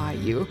whooshes by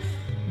you,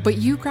 but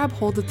you grab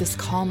hold of this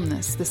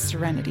calmness, this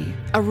serenity.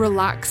 A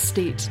relaxed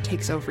state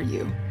takes over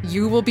you.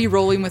 You will be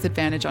rolling with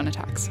advantage on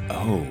attacks.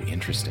 Oh,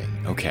 interesting.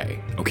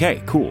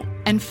 Okay, cool.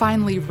 And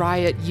finally,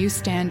 Riot, you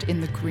stand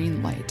in the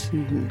green light.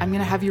 I'm going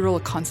to have you roll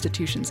a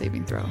Constitution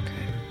saving throw.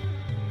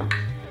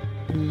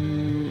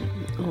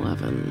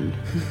 11.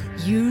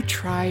 You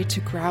try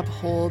to grab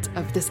hold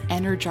of this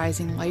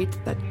energizing light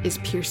that is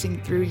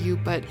piercing through you,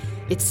 but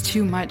it's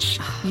too much.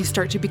 You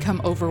start to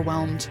become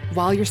overwhelmed.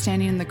 While you're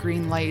standing in the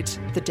green light,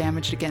 the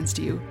damage against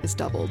you is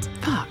doubled.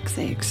 Fuck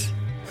sakes.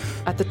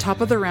 At the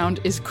top of the round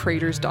is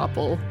Crater's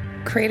doppel.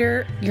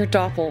 Crater, your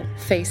doppel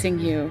facing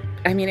you.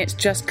 I mean, it's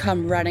just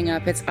come running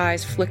up, its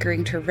eyes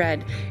flickering to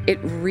red. It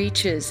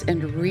reaches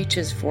and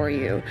reaches for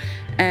you,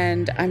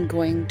 and I'm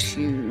going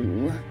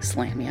to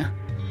slam you.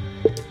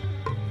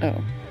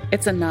 Oh,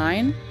 it's a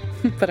 9,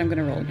 but I'm going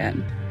to roll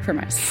again for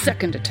my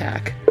second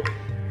attack.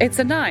 It's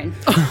a 9.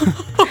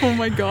 Oh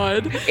my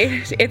god.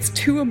 It's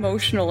too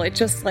emotional. It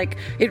just like,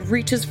 it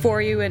reaches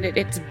for you and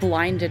it's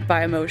blinded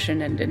by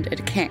emotion and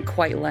it can't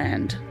quite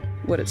land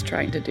what it's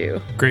trying to do.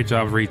 Great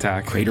job,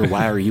 Retac. Crater,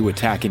 why are you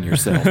attacking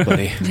yourself,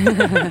 buddy?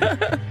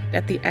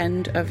 At the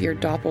end of your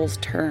doppel's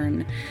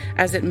turn,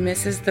 as it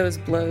misses those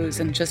blows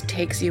and just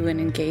takes you in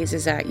and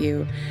gazes at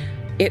you,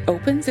 it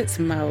opens its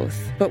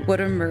mouth, but what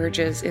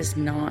emerges is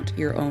not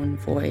your own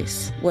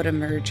voice. What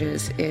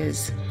emerges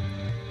is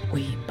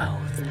We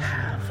both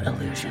have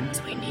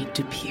illusions we need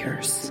to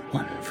pierce,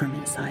 one from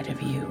inside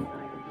of you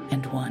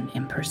and one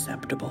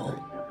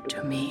imperceptible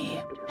to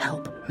me.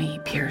 Help me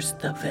pierce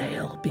the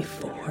veil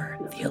before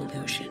the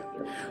illusion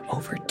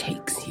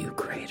overtakes you,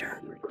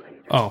 Crater.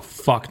 Oh,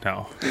 fuck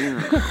no.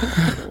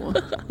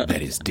 That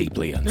is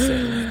deeply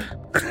unsettling.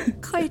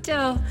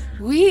 Crater,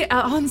 we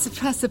are on the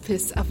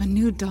precipice of a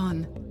new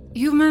dawn.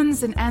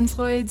 Humans and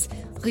androids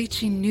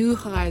reaching new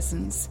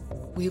horizons.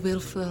 We will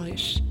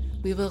flourish.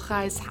 We will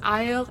rise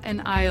higher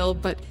and higher,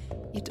 but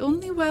it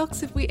only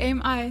works if we aim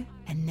high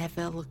and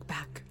never look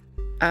back.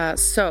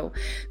 So,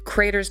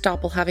 Crater's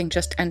doppel having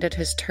just ended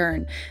his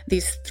turn,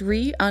 these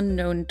 3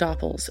 unknown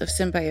doppels of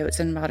symbiotes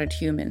and modded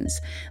humans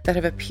that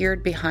have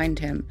appeared behind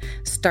him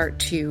start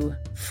to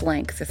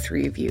flank the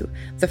 3 of you.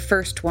 The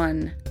first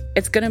one,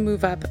 it's going to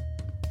move up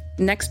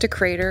next to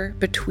Crater,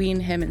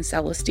 between him and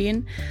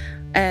Celestine,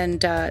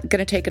 and going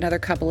to take another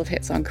couple of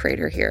hits on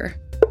Crater here.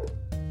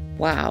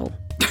 Wow.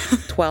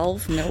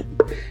 12?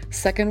 Nope.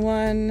 Second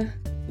one...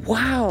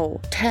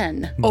 Wow,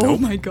 10. Nope. Oh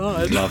my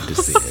god. Love to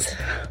see it.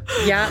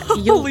 Yeah,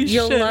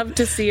 you'll love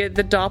to see it.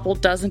 The doppel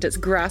doesn't. It's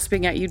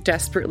grasping at you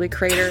desperately,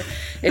 Crater.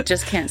 It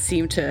just can't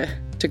seem to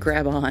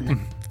grab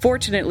on.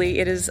 Fortunately,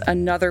 it is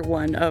another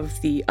one of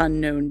the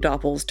unknown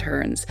doppel's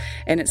turns,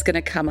 and it's going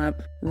to come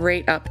up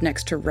right up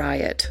next to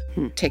Riot.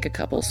 Take a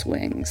couple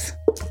swings.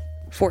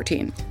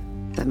 14.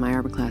 That my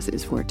armor class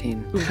is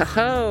 14.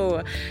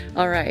 Oh,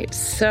 all right.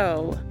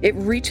 So it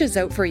reaches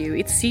out for you.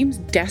 It seems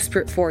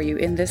desperate for you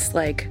in this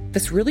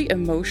really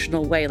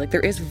emotional way. Like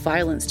there is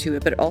violence to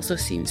it, but it also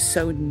seems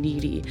so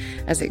needy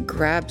as it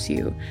grabs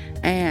you.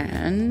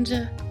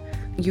 And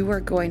you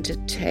are going to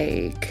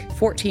take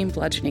 14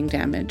 bludgeoning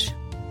damage.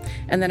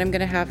 And then I'm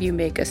going to have you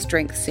make a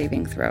strength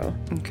saving throw.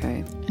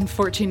 Okay. And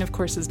 14, of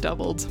course, is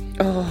doubled.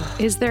 Oh,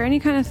 Is there any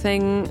kind of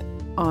thing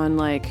on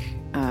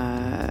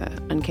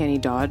Uncanny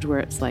Dodge where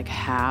it's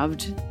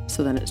halved,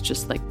 so then it's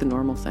just the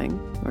normal thing?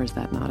 Or is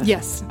that not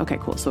Yes. Okay,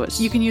 cool. So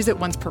it's... You can use it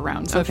once per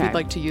round, so if Okay. you'd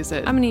like to use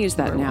it... I'm going to use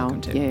that you're now.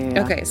 welcome to.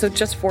 Yeah. okay. So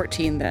just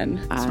 14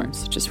 then.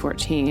 So just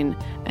 14,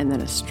 and then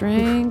a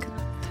strength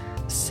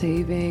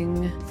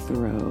saving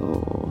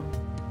throw.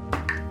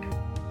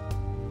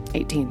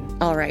 18.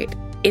 All right.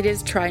 It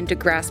is trying to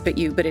grasp at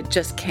you, but it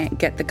just can't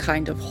get the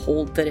kind of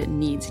hold that it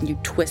needs, and you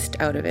twist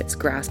out of its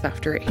grasp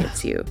after it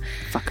hits you.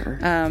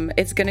 Fucker.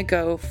 It's going to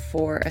go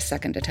for a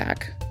second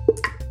attack,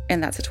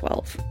 and that's a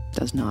 12.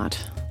 Does not.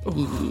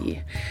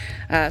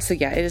 So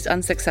yeah, it is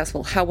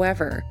unsuccessful.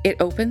 However, it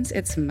opens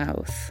its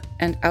mouth,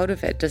 and out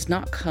of it does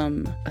not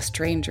come a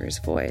stranger's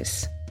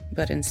voice,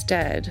 but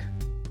instead...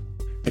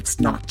 It's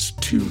not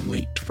too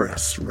late for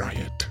us,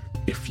 Riot.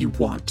 If you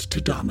want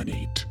to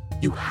dominate,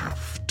 you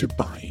have to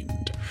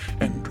bind,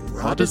 and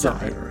raw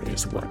desire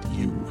is what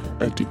you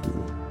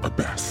do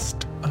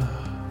best.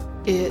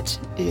 It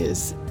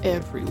is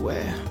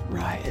everywhere,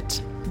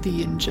 Riot.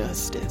 The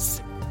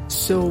injustice.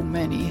 So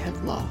many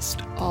have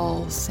lost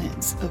all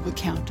sense of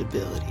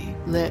accountability.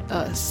 Let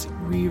us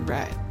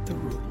rewrite the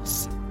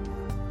rules.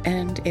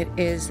 And it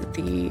is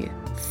the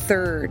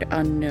third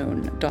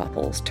unknown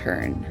doppel's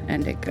turn,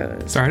 and it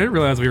goes... Sorry, I didn't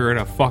realize we were in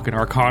a fucking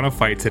Arcana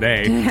fight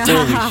today.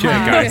 Holy shit,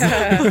 guys.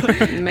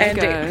 And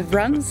it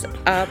runs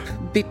up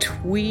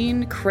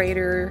between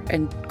Crater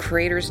and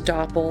Crater's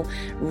doppel,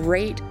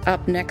 right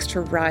up next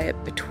to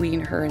Riot, between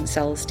her and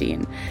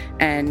Celestine.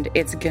 And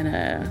it's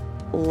gonna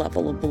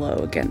level a blow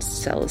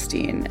against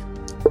Celestine.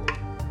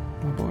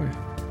 Oh boy.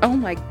 Oh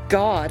my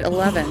god,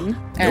 11.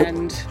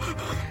 And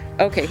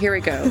okay, here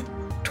we go.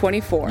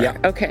 24. Yeah.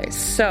 Okay,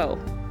 so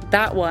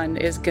that one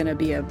is going to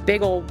be a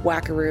big old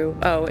whackaroo.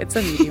 Oh, it's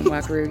a medium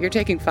whackaroo. You're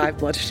taking 5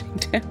 bludgeoning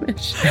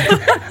damage.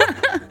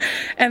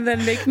 And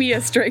then make me a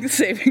strength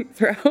saving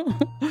throw.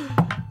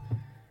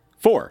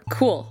 4.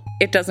 Cool.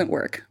 It doesn't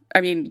work.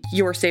 I mean,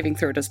 your saving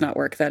throw does not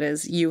work. That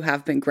is, you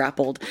have been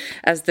grappled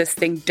as this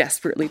thing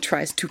desperately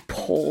tries to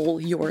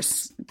pull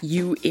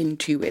you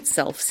into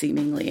itself,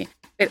 seemingly.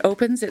 It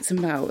opens its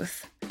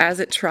mouth as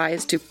it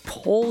tries to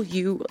pull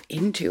you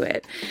into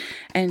it,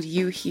 and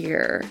you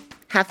hear,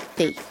 "Have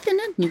faith in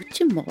a new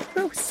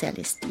tomorrow,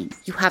 Celestine.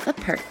 You have a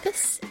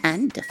purpose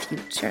and a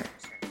future.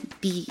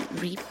 Be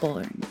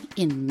reborn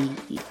in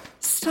me."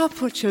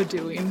 Stop what you're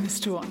doing,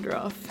 Mr.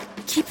 Wanderoff.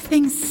 Keep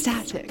things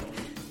static.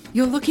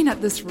 You're looking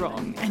at this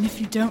wrong, and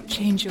if you don't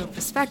change your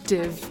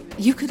perspective,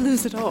 you could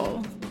lose it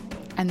all.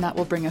 And that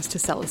will bring us to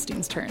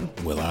Celestine's turn.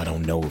 Well, I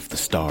don't know if the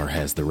star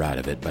has the right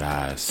of it, but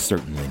I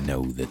certainly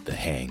know that the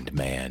hanged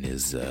man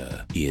is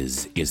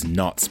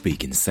not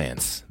speaking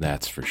sense.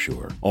 That's for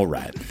sure. All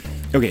right.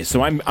 Okay,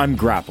 so I'm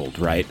grappled,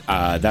 right?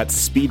 That's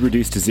speed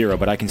reduced to 0,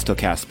 but I can still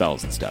cast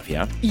spells and stuff.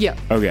 Yeah. Yeah.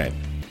 Okay.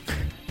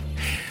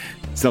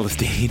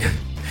 Celestine,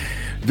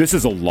 this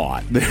is a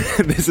lot.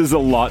 This is a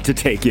lot to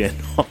take in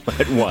all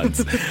at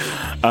once.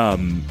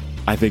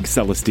 I think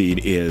Celestine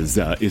is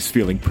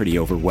feeling pretty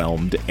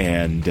overwhelmed,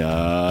 and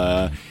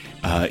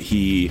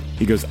he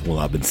goes, "Well,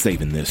 I've been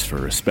saving this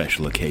for a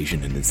special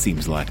occasion, and it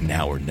seems like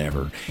now or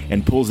never,"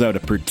 and pulls out a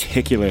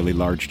particularly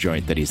large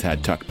joint that he's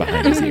had tucked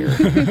behind his ear,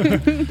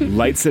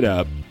 lights it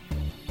up,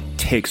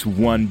 takes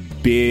one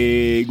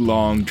big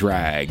long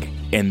drag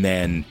and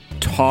then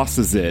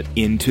tosses it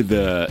into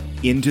the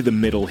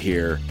middle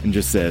here and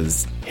just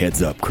says,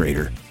 "Heads up,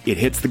 Crater." It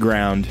hits the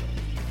ground.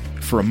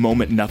 For a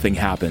moment, nothing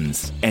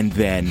happens, and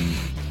then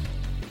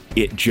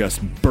it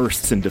just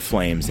bursts into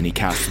flames, and he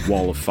casts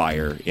Wall of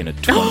Fire in a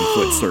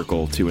 20-foot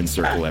circle to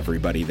encircle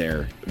everybody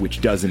there, which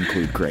does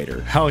include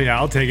Crater. Hell yeah,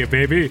 I'll take it,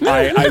 baby.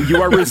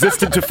 You are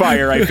resistant to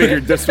fire. I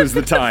figured this was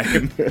the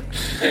time.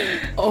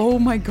 Oh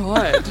my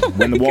god.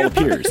 When the wall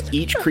appears,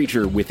 each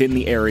creature within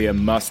the area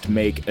must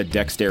make a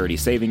dexterity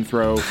saving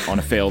throw. On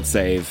a failed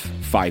save,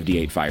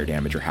 5d8 fire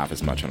damage, or half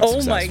as much on a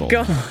successful.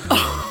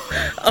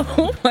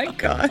 Oh my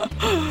god.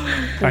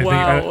 Oh my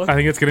god. I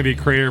think it's going to be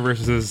Crater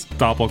versus his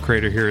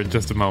Doppelcrater here in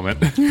just a moment.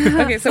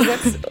 Okay, so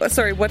what's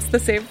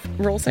the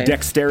roll save?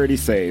 Dexterity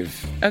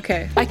save.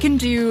 Okay. I can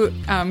do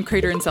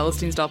Crater and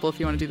Celestine's Doppel if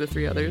you want to do the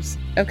 3 others.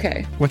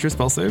 Okay. What's your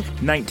spell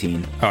save?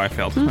 19. Oh, I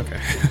failed.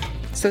 Okay.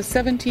 So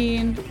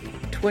 17,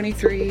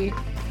 23,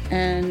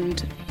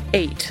 and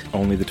 8.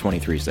 Only the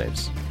 23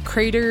 saves.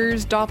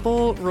 Crater's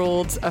Doppel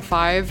rolled a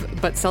 5,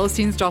 but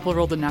Celestine's Doppel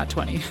rolled a nat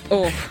 20.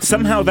 Oh.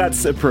 Somehow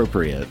that's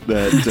appropriate.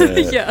 But,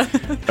 Yeah.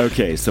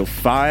 Okay, so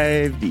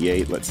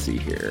 5d8, let's see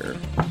here.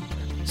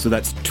 So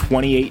that's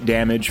 28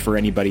 damage for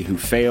anybody who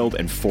failed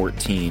and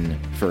 14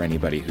 for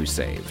anybody who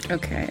saved.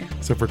 Okay.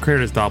 So for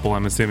Crater's Doppel,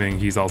 I'm assuming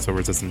he's also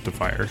resistant to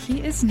fire.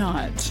 He is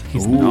not.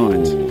 He's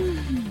not.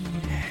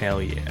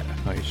 Hell yeah.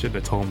 Oh, you should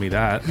have told me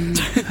that.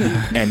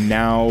 And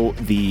now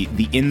the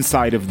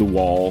inside of the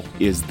wall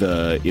is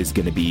going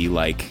to be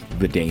like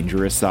the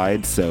dangerous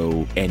side.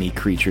 So any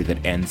creature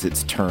that ends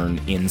its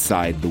turn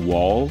inside the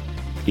wall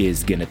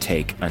is going to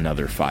take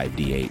another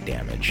 5d8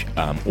 damage.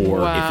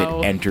 Or if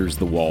it enters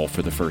the wall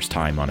for the first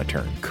time on a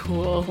turn.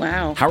 Cool.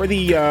 Wow. How are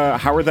the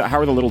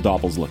little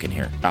doppels looking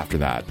here after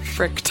that?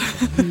 Fricked.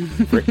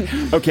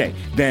 Okay,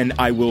 then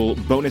I will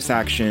bonus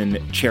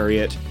action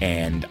Chariot,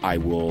 and I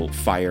will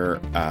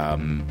fire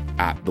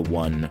at the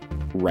one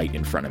right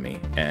in front of me,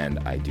 and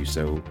I do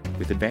so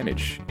with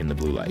advantage in the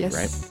blue light, Yes,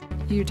 right?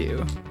 you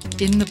do.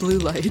 In the blue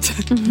light.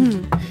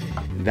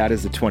 That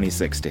is a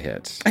 26 to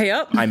hit.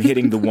 Yep. I'm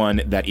hitting the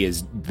one that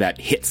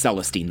hit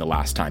Celestine the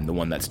last time, the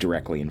one that's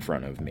directly in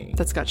front of me.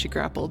 That's got you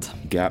grappled.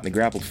 Got me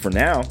grappled for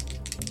now.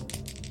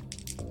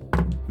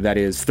 That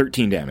is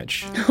 13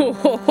 damage.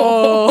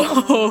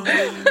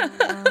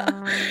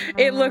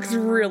 It looks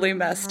really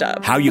messed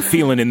up. How you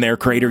feeling in there,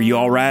 Crater? You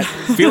all right?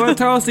 Feeling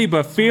toasty,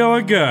 but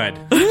feeling good.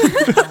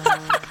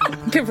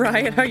 Okay,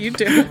 Riot, how you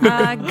doing? Good.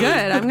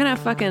 I'm gonna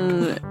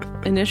fucking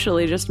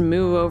initially just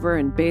move over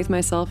and bathe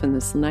myself in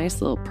this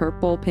nice little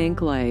purple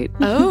pink light.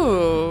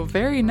 Oh,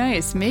 very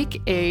nice.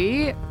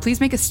 Please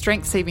make a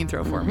strength saving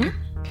throw for me.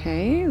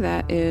 Okay,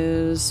 that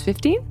is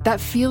 15.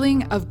 That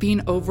feeling of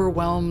being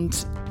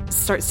overwhelmed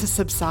starts to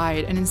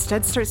subside and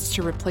instead starts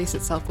to replace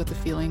itself with a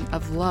feeling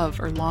of love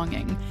or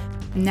longing.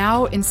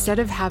 Now, instead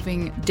of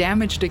having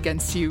damaged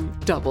against you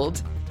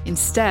doubled,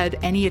 instead,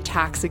 any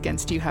attacks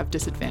against you have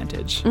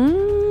disadvantage.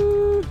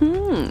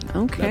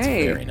 Okay. That's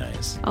very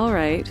nice. All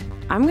right.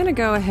 I'm going to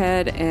go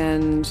ahead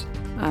and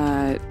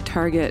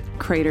target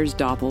Crater's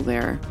Doppel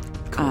there.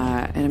 Cool.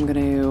 And I'm going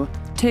to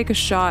take a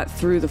shot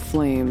through the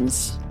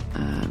flames.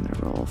 I'm going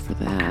to roll for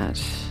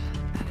that.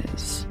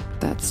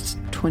 That's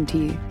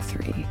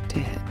 23 to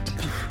hit.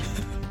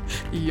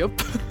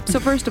 Yep. So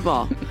first of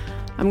all,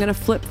 I'm going to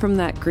flip from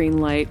that green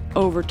light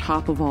over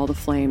top of all the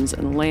flames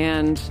and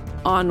land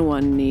on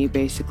one knee,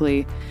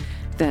 basically.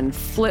 Then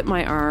flip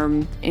my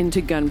arm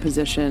into gun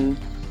position,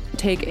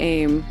 take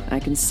aim. I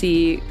can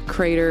see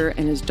Crater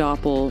and his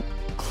Doppel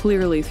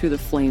clearly through the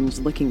flames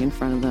looking in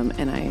front of them,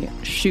 and I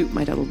shoot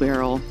my double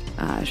barrel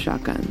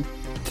shotgun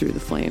through the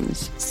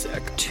flames.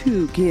 Sick.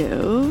 To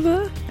give,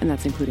 and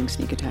that's including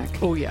sneak attack.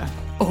 Oh, yeah.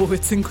 Oh,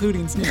 it's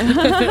including sneak.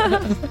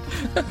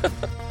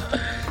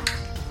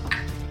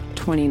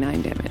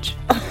 29 damage.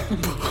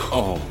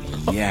 Oh,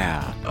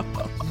 yeah.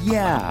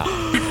 Yeah.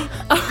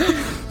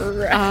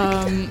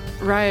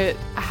 Riot,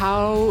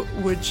 how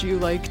would you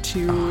like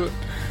to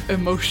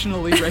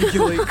emotionally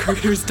regulate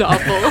Crater's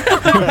Doppel?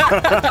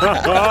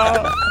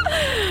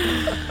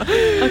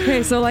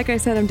 Okay, so like I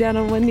said, I'm down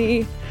on one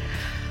knee.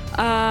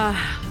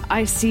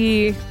 I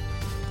see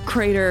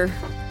Crater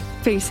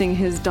facing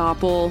his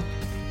Doppel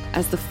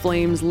as the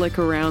flames lick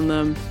around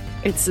them.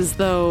 It's as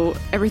though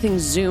everything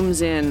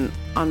zooms in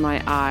on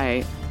my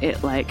eye.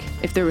 It, like,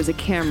 if there was a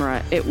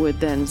camera, it would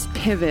then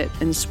pivot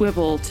and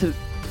swivel to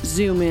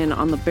zoom in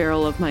on the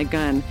barrel of my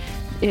gun.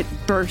 It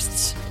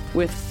bursts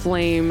with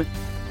flame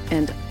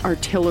and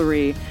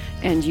artillery,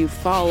 and you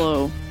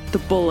follow the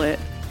bullet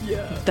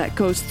that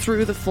goes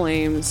through the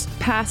flames,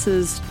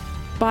 passes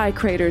by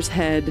Crater's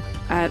head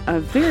at a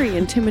very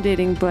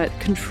intimidating but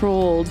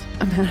controlled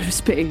amount of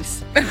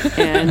space,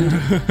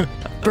 and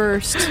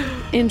burst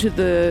into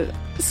the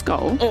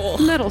skull,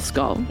 metal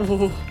skull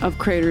of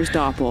Crater's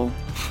Doppel.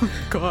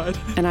 God.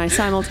 And I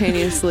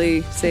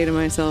simultaneously say to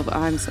myself,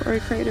 I'm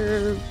sorry,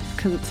 Crater,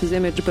 because it's his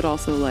image, but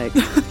also, like,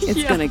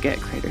 it's gonna get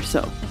Crater,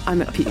 so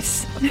I'm at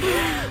peace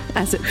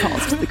as it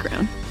falls to the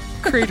ground.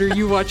 Crater,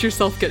 you watch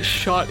yourself get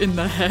shot in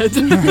the head.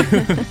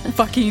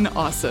 Fucking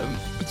awesome.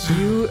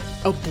 You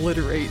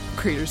obliterate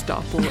Crater's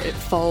doppel. It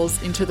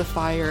falls into the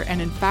fire,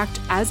 and in fact,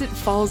 as it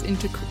falls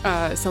into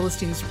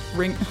Celestine's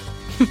ring...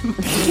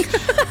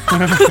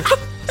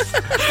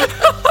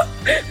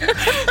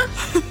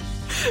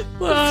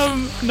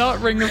 not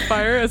ring of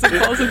fire, as it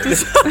falls into...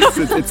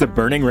 It's a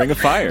burning ring of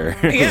fire.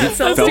 Yeah, it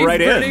fell right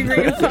burning in.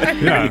 ring of fire.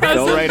 Yeah, it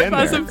fell right in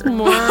there.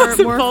 More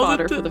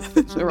fodder for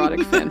the erotic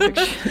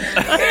fanfiction.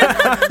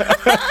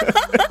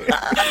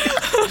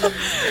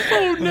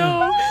 Oh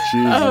no.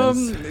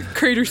 Jesus.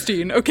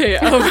 Craterstein. Okay,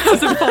 as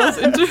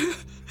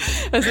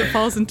it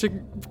falls into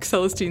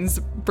Celestine's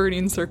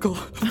burning circle,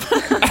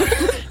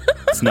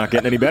 It's not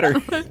getting any better.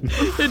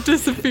 it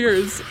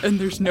disappears, and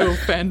there's no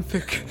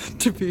fanfic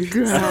to be.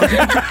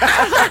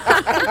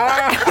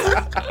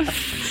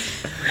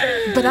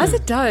 But as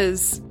it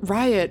does,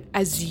 Riot,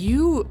 as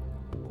you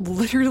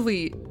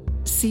literally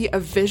see a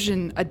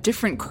vision, a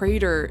different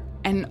crater,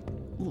 and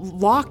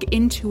lock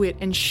into it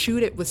and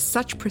shoot it with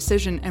such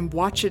precision and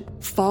watch it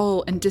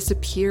fall and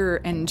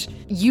disappear, and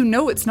you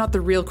know it's not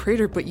the real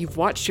crater, but you've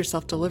watched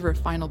yourself deliver a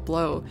final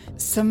blow,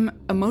 some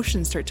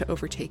emotions start to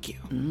overtake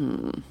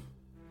you.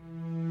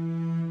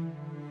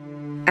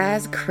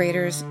 As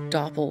Crater's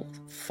doppel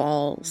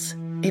falls,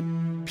 it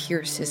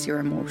pierces your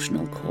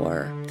emotional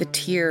core. The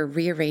tear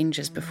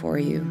rearranges before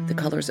you. The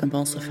colors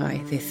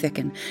emulsify, they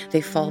thicken,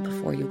 they fall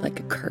before you like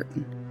a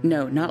curtain.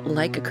 No, not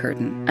like a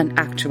curtain, an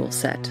actual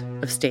set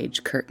of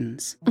stage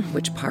curtains.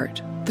 Which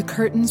part? The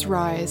curtains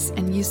rise,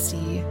 and you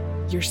see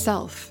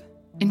yourself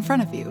in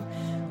front of you,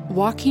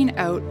 walking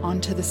out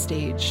onto the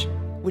stage,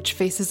 which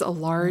faces a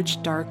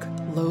large, dark,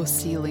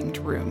 low-ceilinged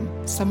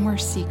room, somewhere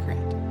secret,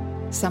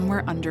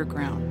 somewhere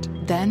underground.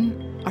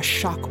 Then a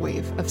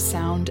shockwave of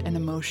sound and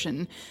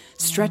emotion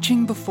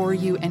stretching before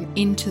you and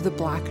into the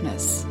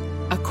blackness.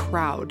 A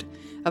crowd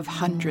of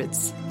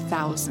hundreds,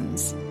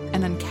 thousands,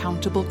 an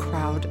uncountable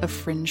crowd of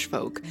fringe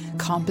folk,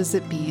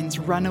 composite beings,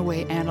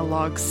 runaway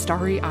analogs,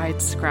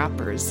 starry-eyed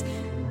scrappers.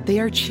 They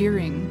are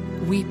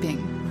cheering,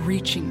 weeping,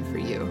 reaching for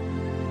you.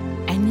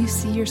 And you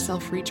see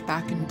yourself reach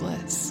back in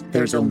bliss.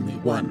 There's only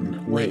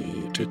one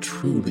way to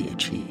truly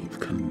achieve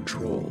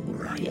control,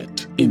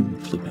 Riot.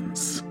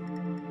 Influence.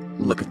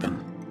 Look at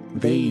them.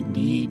 They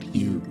need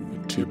you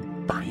to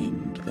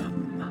bind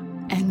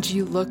them. And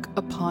you look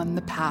upon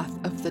the path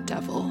of the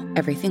devil.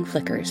 Everything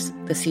flickers.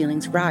 The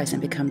ceilings rise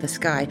and become the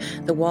sky.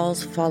 The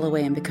walls fall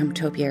away and become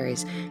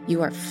topiaries.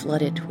 You are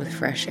flooded with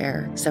fresh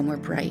air, somewhere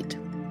bright,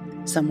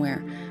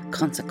 somewhere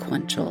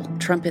consequential.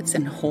 Trumpets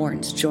and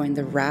horns join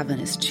the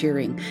ravenous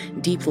cheering.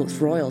 Deeples,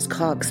 royals,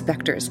 cogs,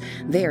 specters.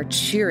 They are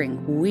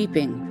cheering,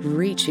 weeping,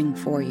 reaching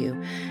for you.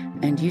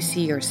 And you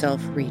see yourself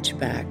reach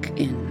back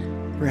in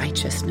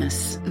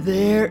righteousness.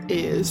 There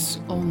is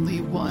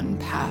only one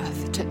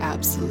path to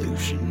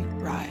absolution,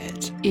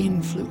 Riot.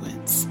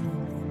 Influence.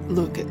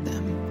 Look at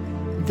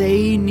them.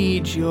 They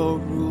need your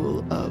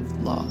rule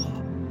of law.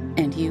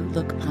 And you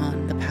look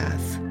upon the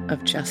path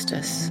of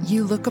justice.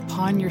 You look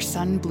upon your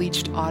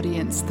sun-bleached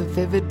audience, the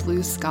vivid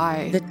blue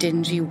sky. The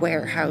dingy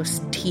warehouse,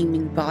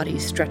 teeming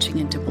bodies stretching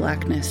into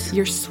blackness.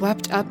 You're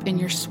swept up in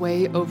your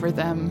sway over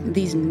them.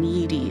 These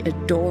needy,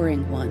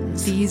 adoring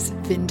ones. These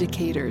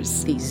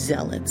vindicators. These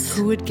zealots.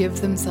 Who would give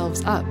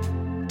themselves up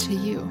to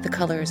you. The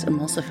colors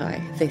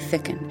emulsify, they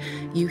thicken.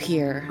 You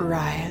hear,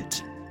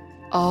 Riot.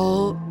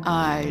 All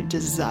I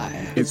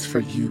desire is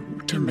for you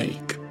to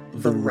make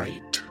the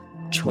right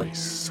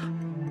choice.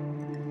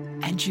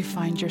 And you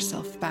find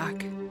yourself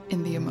back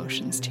in the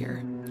emotions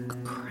tier.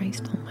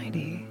 Christ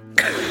almighty.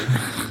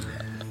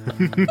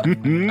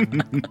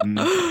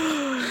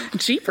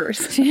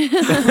 Jeepers.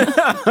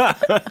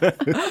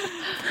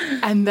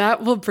 And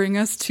that will bring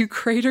us to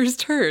Crater's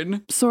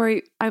turn.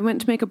 Sorry, I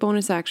went to make a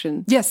bonus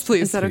action. Yes,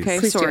 please. Is that okay?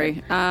 Please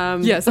Sorry.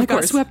 Yes, of I got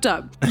course. swept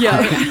up. Yeah.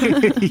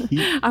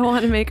 I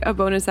want to make a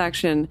bonus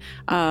action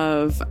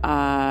of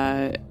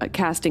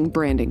casting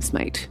Branding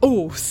Smite.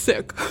 Oh,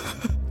 sick.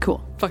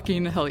 Cool.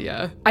 Fucking hell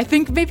yeah. I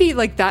think maybe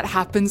like that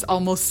happens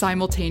almost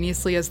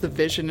simultaneously as the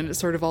vision, and it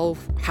sort of all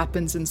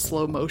happens in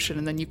slow motion,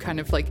 and then you kind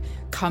of like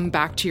come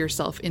back to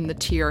yourself in the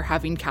tier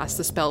having cast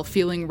the spell,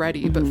 feeling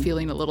ready, but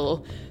feeling a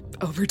little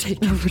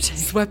overtaken.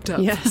 Swept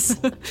up.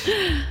 Yes.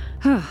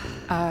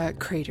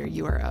 Crater,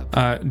 you are up.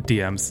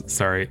 DMs,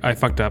 sorry. I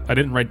fucked up. I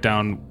didn't write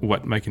down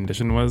what my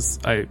condition was.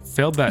 I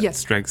failed that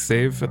strength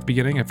save at the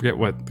beginning. I forget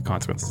what the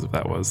consequences of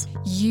that was.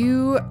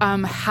 You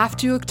have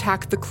to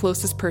attack the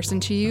closest person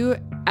to you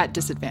at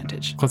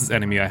disadvantage. Closest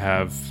enemy I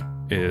have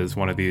is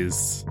one of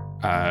these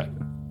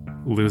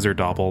loser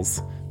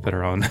doppels that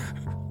are on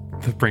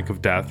the brink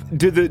of death.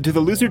 Do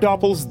the loser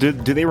doppels, do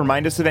they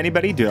remind us of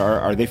anybody?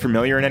 Are they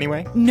familiar in any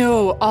way?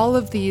 No, all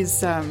of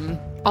these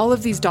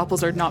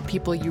doppels are not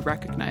people you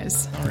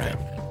recognize. All right.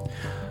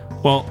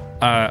 Well,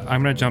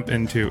 I'm going to jump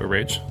into a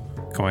rage.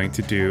 Going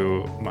to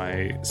do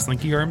my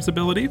Slinky Arms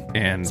ability.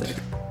 And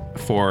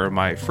for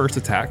my first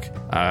attack,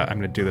 I'm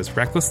going to do this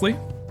recklessly.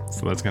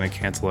 So that's going to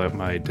cancel out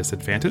my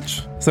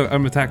disadvantage. So I'm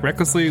going to attack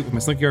recklessly with my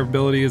Slinky Arm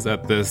abilities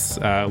at this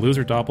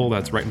loser doppel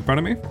that's right in front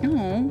of me.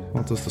 Oh.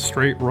 Well, just a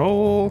straight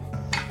roll.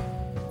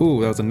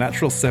 Ooh, that was a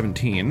natural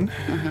 17.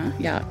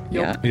 Yeah.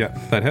 Yeah. Yeah,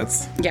 that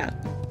hits. Yeah.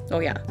 Oh,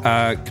 yeah.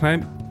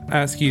 Can I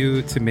ask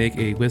you to make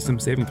a wisdom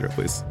saving throw,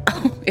 please?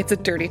 Oh, it's a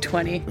dirty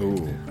 20.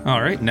 Ooh.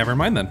 All right, never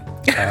mind then.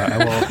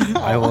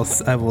 I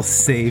will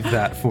save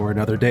that for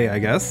another day, I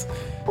guess.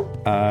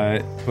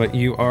 But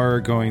you are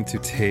going to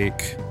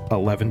take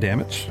 11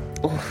 damage.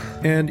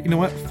 And you know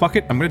what? Fuck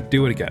it. I'm going to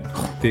do it again.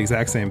 The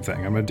exact same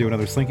thing. I'm going to do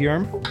another Slinky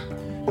Arm.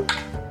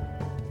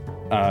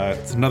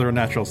 It's another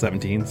natural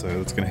 17, so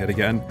it's going to hit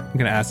again. I'm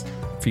going to ask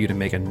for you to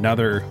make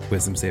another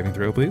wisdom saving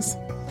throw, please.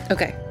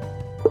 Okay.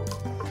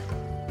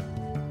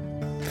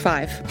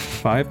 5.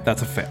 5.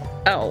 That's a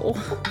fail. Oh.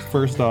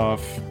 First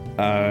off,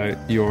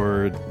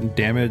 your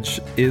damage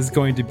is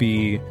going to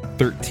be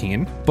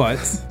 13, but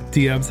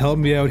DM's held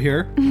me out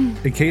here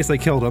in case I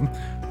killed him.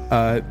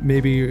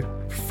 Maybe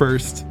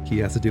first he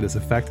has to do this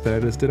effect that I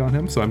just did on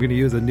him, so I'm going to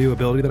use a new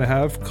ability that I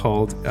have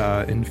called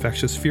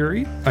Infectious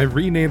Fury. I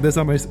renamed this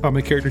on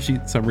my character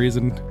sheet for some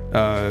reason,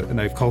 and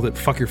I've called it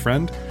Fuck Your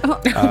Friend.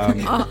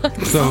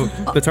 So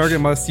the target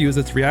must use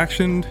its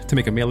reaction to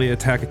make a melee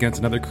attack against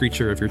another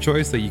creature of your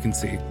choice that you can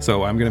see.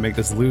 So I'm going to make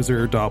this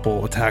loser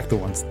doppel attack the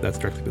one that's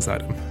directly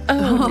beside him.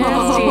 Oh,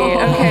 nasty.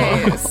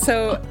 Okay,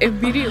 so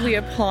immediately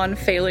upon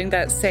failing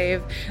that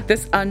save,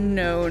 this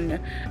unknown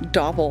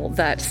doppel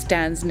that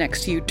stands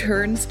next to you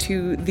turns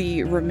to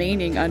the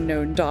remaining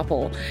unknown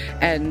doppel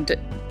and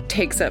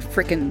takes a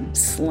frickin'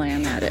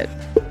 slam at it.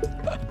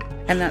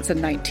 And that's a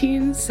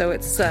 19, so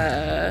it's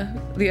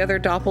the other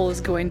doppel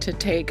is going to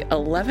take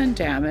 11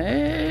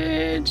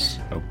 damage.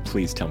 Oh,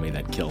 please tell me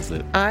that kills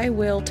it. I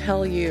will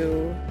tell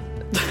you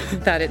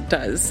that it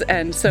does.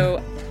 And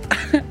so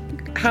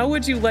how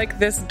would you like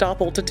this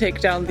doppel to take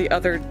down the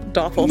other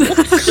doppel?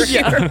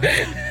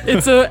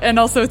 And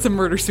also it's a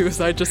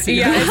murder-suicide, just so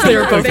you know. Yeah,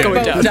 They're both they going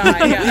both down.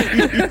 die,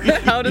 yeah.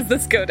 How does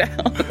this go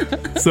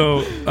down? So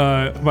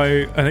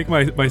I think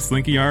my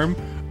Slinky Arm,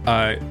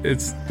 I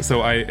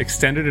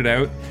extended it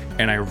out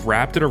and I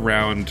wrapped it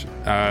around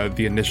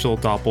the initial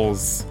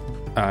doppel's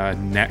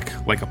neck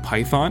like a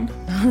python,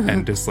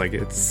 and just like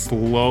it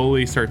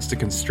slowly starts to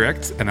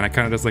constrict, and then I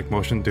kind of just like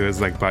motion to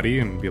his like buddy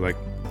and be like,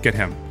 get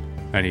him.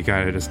 And he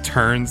kind of just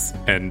turns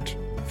and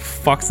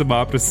fucks him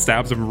up, just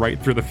stabs him right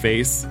through the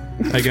face,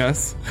 I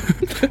guess.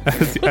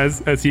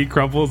 as he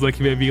crumbles, like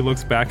maybe he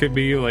looks back at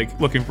me like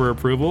looking for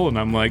approval, and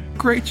I'm like,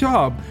 great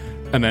job.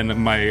 And then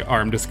my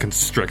arm just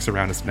constricts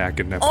around his neck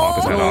and I pop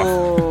his head off.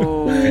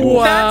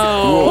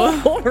 Wow.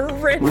 That's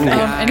horrific.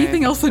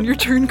 Anything else on your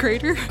turn,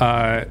 Crater?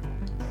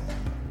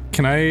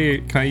 Can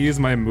I use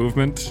my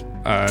movement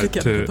to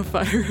get to the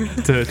fire?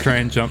 to try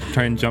and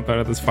jump out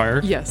of this fire?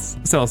 Yes.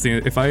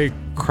 Celestine, if I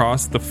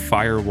cross the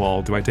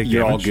firewall, do I take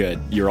You're damage? all good.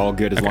 You're all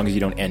good as long as you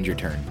don't end your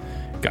turn.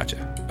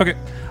 Gotcha. Okay.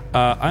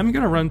 I'm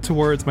gonna run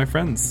towards my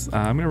friends.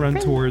 I'm gonna run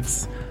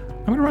towards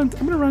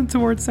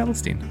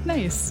Celestine.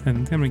 Nice. And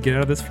I'm gonna get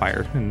out of this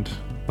fire and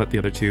let the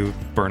other two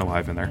burn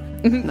alive in there.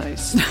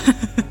 Nice.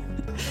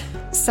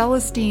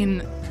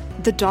 Celestine,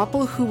 the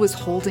doppel who was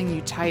holding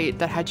you tight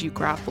that had you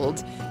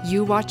grappled,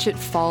 you watch it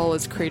fall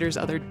as Crater's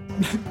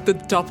the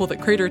doppel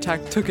that Crater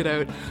attacked took it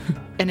out,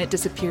 and it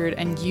disappeared,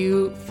 and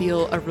you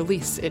feel a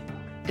release. It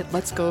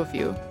lets go of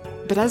you.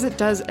 But as it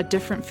does, a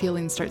different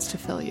feeling starts to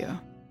fill you.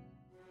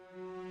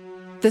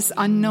 This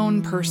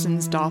unknown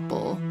person's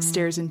doppel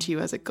stares into you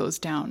as it goes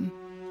down,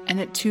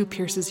 and it too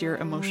pierces your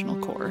emotional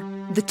core.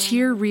 The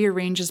tear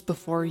rearranges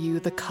before you,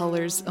 the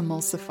colors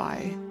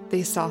emulsify,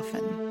 they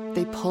soften,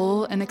 they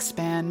pull and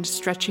expand,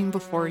 stretching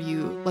before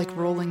you like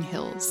rolling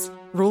hills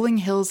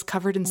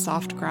covered in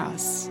soft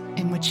grass,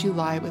 in which you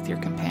lie with your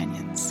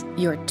companions.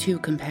 Your two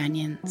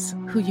companions,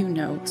 who you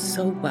know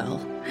so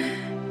well.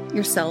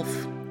 Yourself,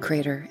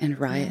 Crater, and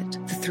Riot,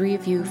 the three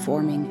of you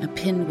forming a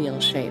pinwheel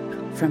shape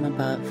from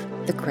above.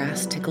 The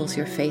grass tickles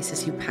your face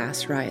as you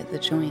pass Riot the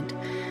joint.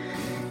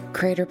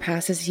 Crater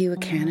passes you a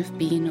can of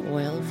bean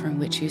oil from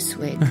which you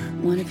swig.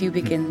 One of you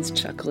begins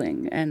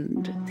chuckling,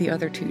 and the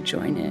other two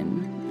join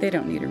in. They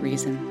don't need a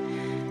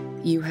reason.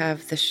 You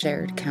have the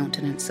shared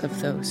countenance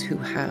of those who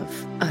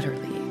have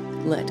utterly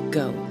let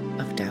go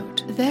of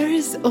doubt. There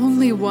is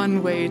only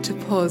one way to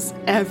pause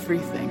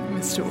everything,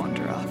 Mr.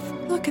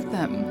 Wanderoff. Look at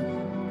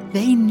them.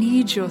 They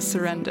need your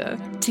surrender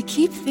to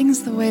keep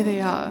things the way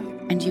they are.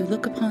 And you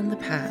look upon the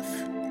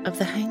path of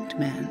the hanged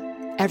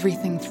man.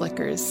 Everything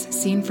flickers.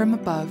 Seen from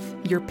above,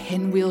 your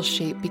pinwheel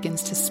shape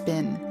begins to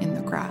spin in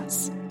the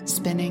grass,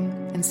 spinning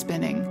and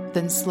spinning,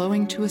 then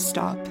slowing to a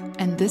stop.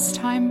 And this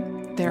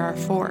time, there are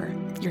four.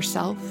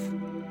 Yourself,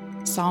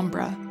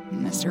 Sombra,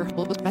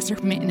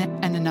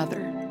 and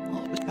another.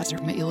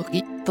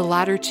 The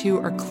latter two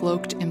are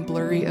cloaked in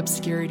blurry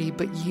obscurity,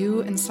 but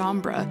you and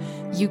Sombra,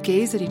 you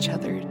gaze at each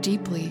other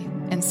deeply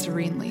and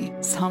serenely.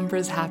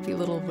 Sombra's happy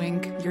little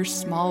wink, your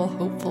small,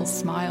 hopeful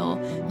smile.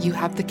 You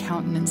have the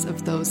countenance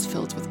of those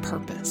filled with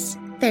purpose.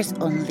 There's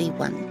only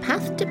one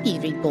path to be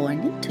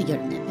reborn into your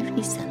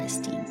memory,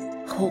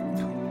 Celestine. Hope.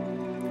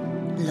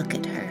 Look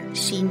at her.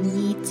 She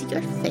needs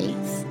your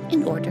faith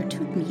in order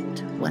to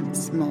meet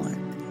once more.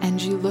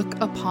 And you look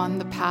upon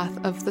the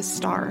path of the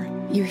star.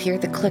 You hear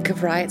the click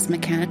of Riot's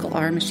mechanical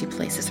arm as she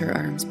places her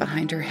arms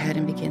behind her head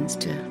and begins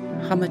to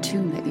hum a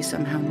tune that you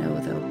somehow know,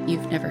 though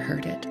you've never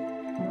heard it.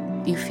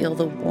 You feel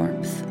the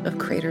warmth of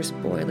Crater's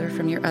boiler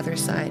from your other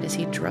side as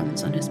he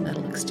drums on his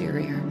metal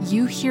exterior.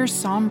 You hear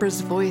Sombra's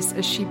voice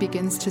as she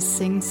begins to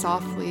sing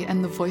softly,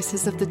 and the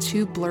voices of the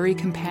two blurry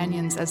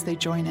companions as they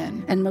join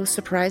in. And most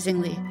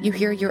surprisingly, you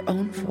hear your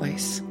own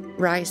voice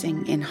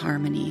rising in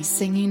harmony,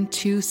 singing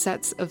two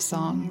sets of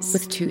songs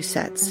with two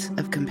sets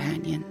of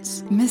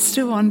companions.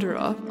 Mr.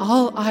 Wanderer,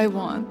 all I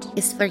want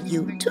is for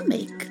you to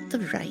make the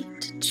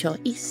right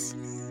choice.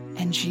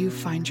 And you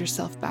find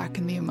yourself back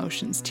in the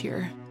emotions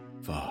tier.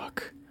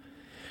 Fuck.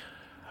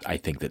 I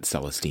think that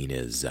Celestine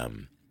is,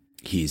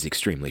 he's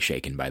extremely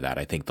shaken by that.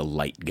 I think the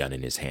light gun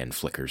in his hand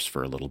flickers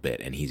for a little bit,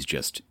 and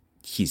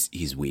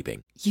he's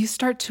weeping. You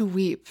start to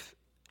weep,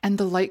 and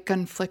the light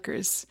gun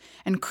flickers.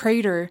 And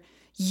Crater,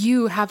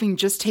 you having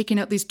just taken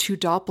out these two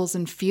doppels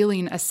and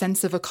feeling a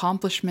sense of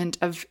accomplishment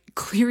of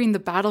clearing the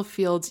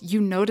battlefield, you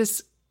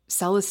notice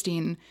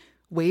Celestine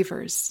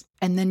wavers,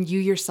 and then you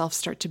yourself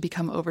start to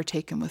become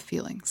overtaken with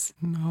feelings.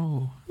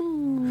 No.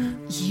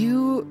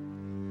 You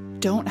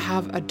don't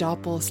have a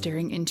doppel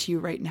staring into you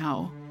right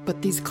now,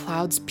 but these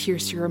clouds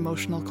pierce your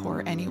emotional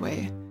core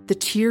anyway. The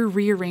tier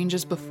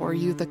rearranges before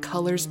you, the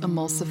colors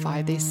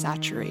emulsify, they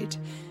saturate.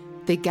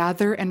 They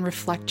gather and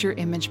reflect your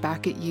image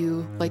back at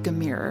you like a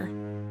mirror.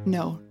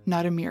 No,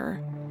 not a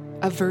mirror.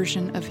 A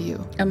version of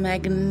you. A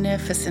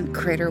magnificent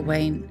Crater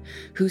Wayne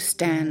who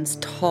stands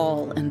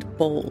tall and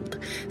bold,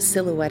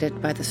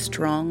 silhouetted by the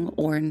strong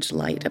orange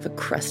light of a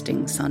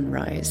crusting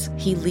sunrise.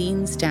 He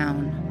leans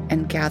down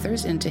and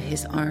gathers into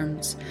his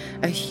arms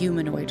a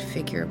humanoid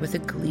figure with a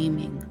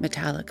gleaming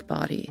metallic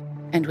body.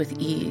 And with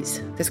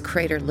ease, this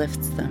Crater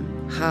lifts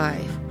them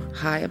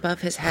high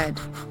above his head,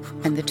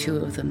 and the two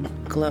of them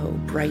glow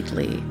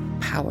brightly,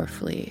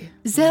 powerfully.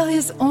 There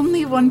is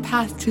only one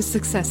path to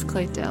success,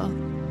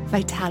 Claytel.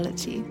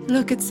 Vitality.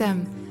 Look at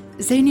them.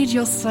 They need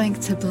your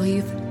strength to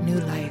breathe new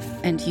life.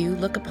 And you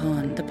look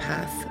upon the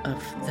path of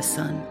the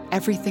sun.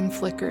 Everything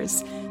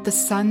flickers. The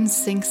sun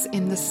sinks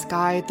in the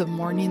sky. The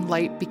morning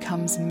light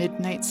becomes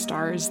midnight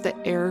stars. The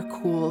air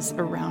cools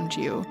around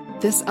you.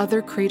 This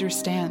other Crater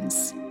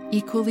stands,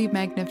 equally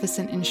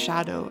magnificent in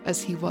shadow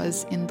as he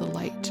was in the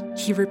light.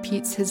 He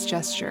repeats his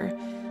gesture,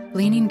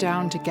 leaning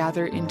down to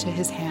gather into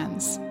his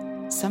hands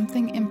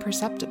something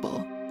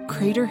imperceptible.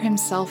 Crater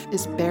himself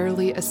is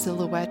barely a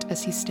silhouette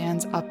as he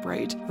stands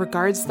upright,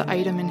 regards the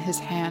item in his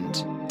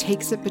hand,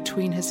 takes it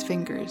between his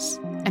fingers,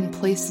 and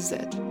places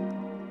it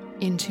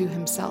into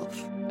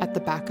himself at the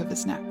back of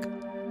his neck.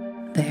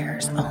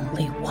 There's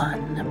only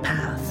one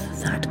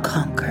path that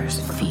conquers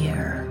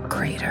fear,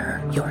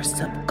 Crater, your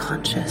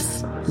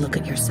subconscious. Look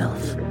at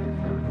yourself.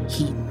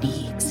 He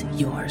needs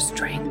your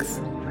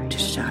strength to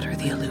shatter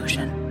the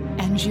illusion.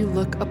 And you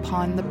look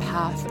upon the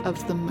path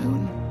of the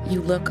moon.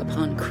 You look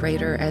upon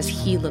Crater as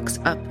he looks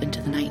up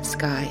into the night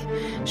sky,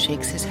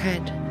 shakes his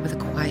head with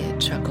a quiet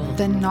chuckle.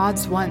 Then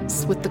nods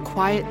once with the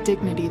quiet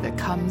dignity that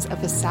comes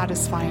of a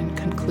satisfying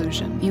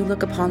conclusion. You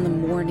look upon the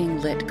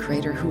morning-lit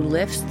Crater who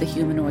lifts the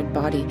humanoid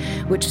body,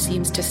 which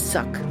seems to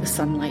suck the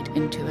sunlight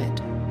into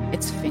it.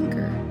 Its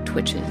finger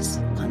twitches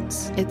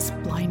once. It's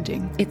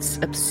blinding. It's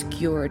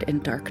obscured in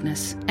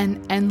darkness.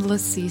 An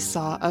endless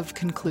seesaw of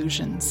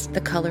conclusions.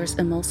 The colors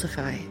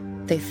emulsify.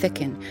 They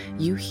thicken.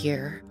 You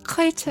hear,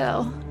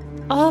 Claytel,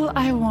 all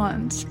I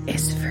want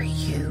is for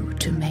you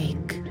to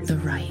make the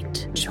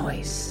right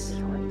choice.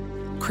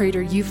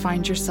 Crater, you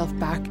find yourself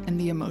back in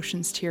the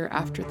emotions tier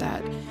after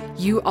that.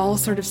 You all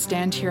sort of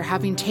stand here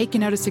having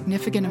taken out a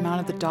significant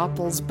amount of the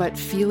doppels, but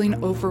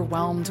feeling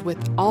overwhelmed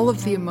with all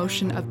of the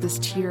emotion of this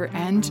tier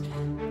and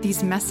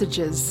these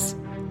messages,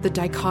 the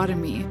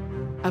dichotomy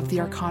of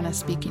the Arcana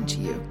speaking to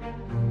you.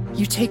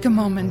 You take a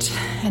moment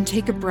and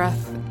take a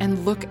breath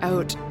and look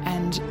out,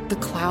 and the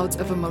clouds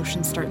of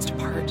emotion starts to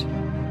part.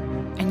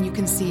 And you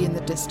can see in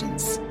the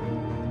distance,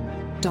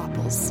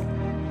 doppels,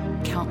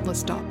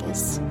 countless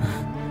doppels,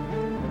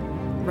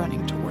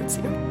 running towards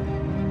you.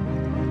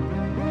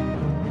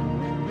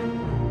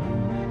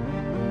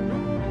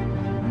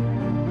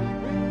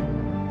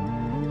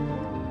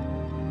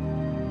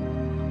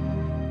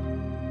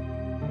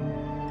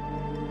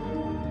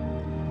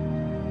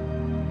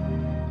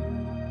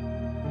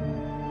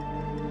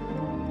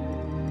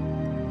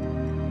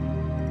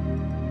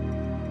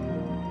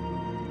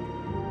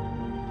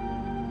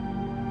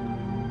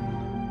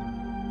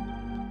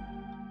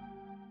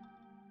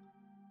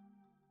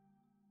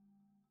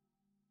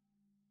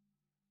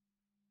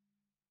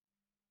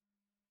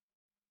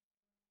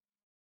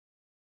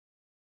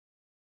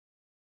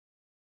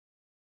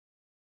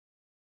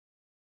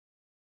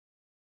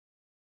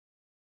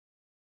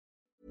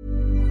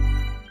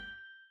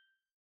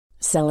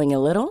 Selling a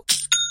little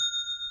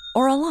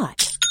or a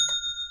lot?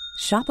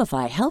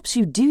 Shopify helps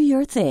you do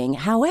your thing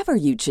however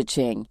you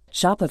cha-ching.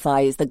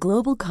 Shopify is the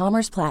global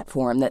commerce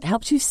platform that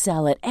helps you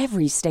sell at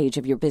every stage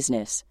of your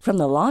business. From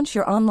the launch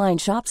your online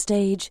shop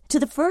stage to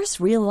the first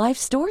real-life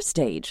store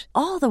stage,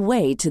 all the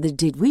way to the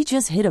did we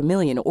just hit a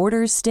million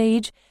orders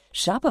stage.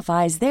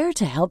 Shopify is there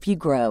to help you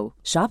grow.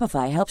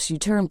 Shopify helps you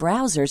turn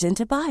browsers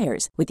into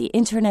buyers with the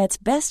internet's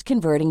best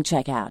converting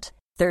checkout.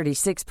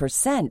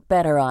 36%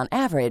 better on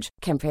average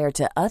compared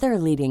to other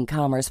leading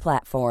commerce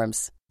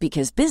platforms.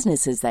 Because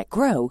businesses that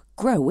grow,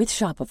 grow with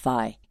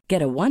Shopify.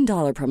 Get a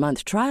 $1 per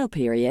month trial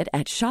period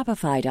at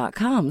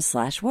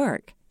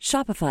shopify.com/work.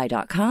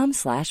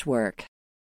 Shopify.com/work.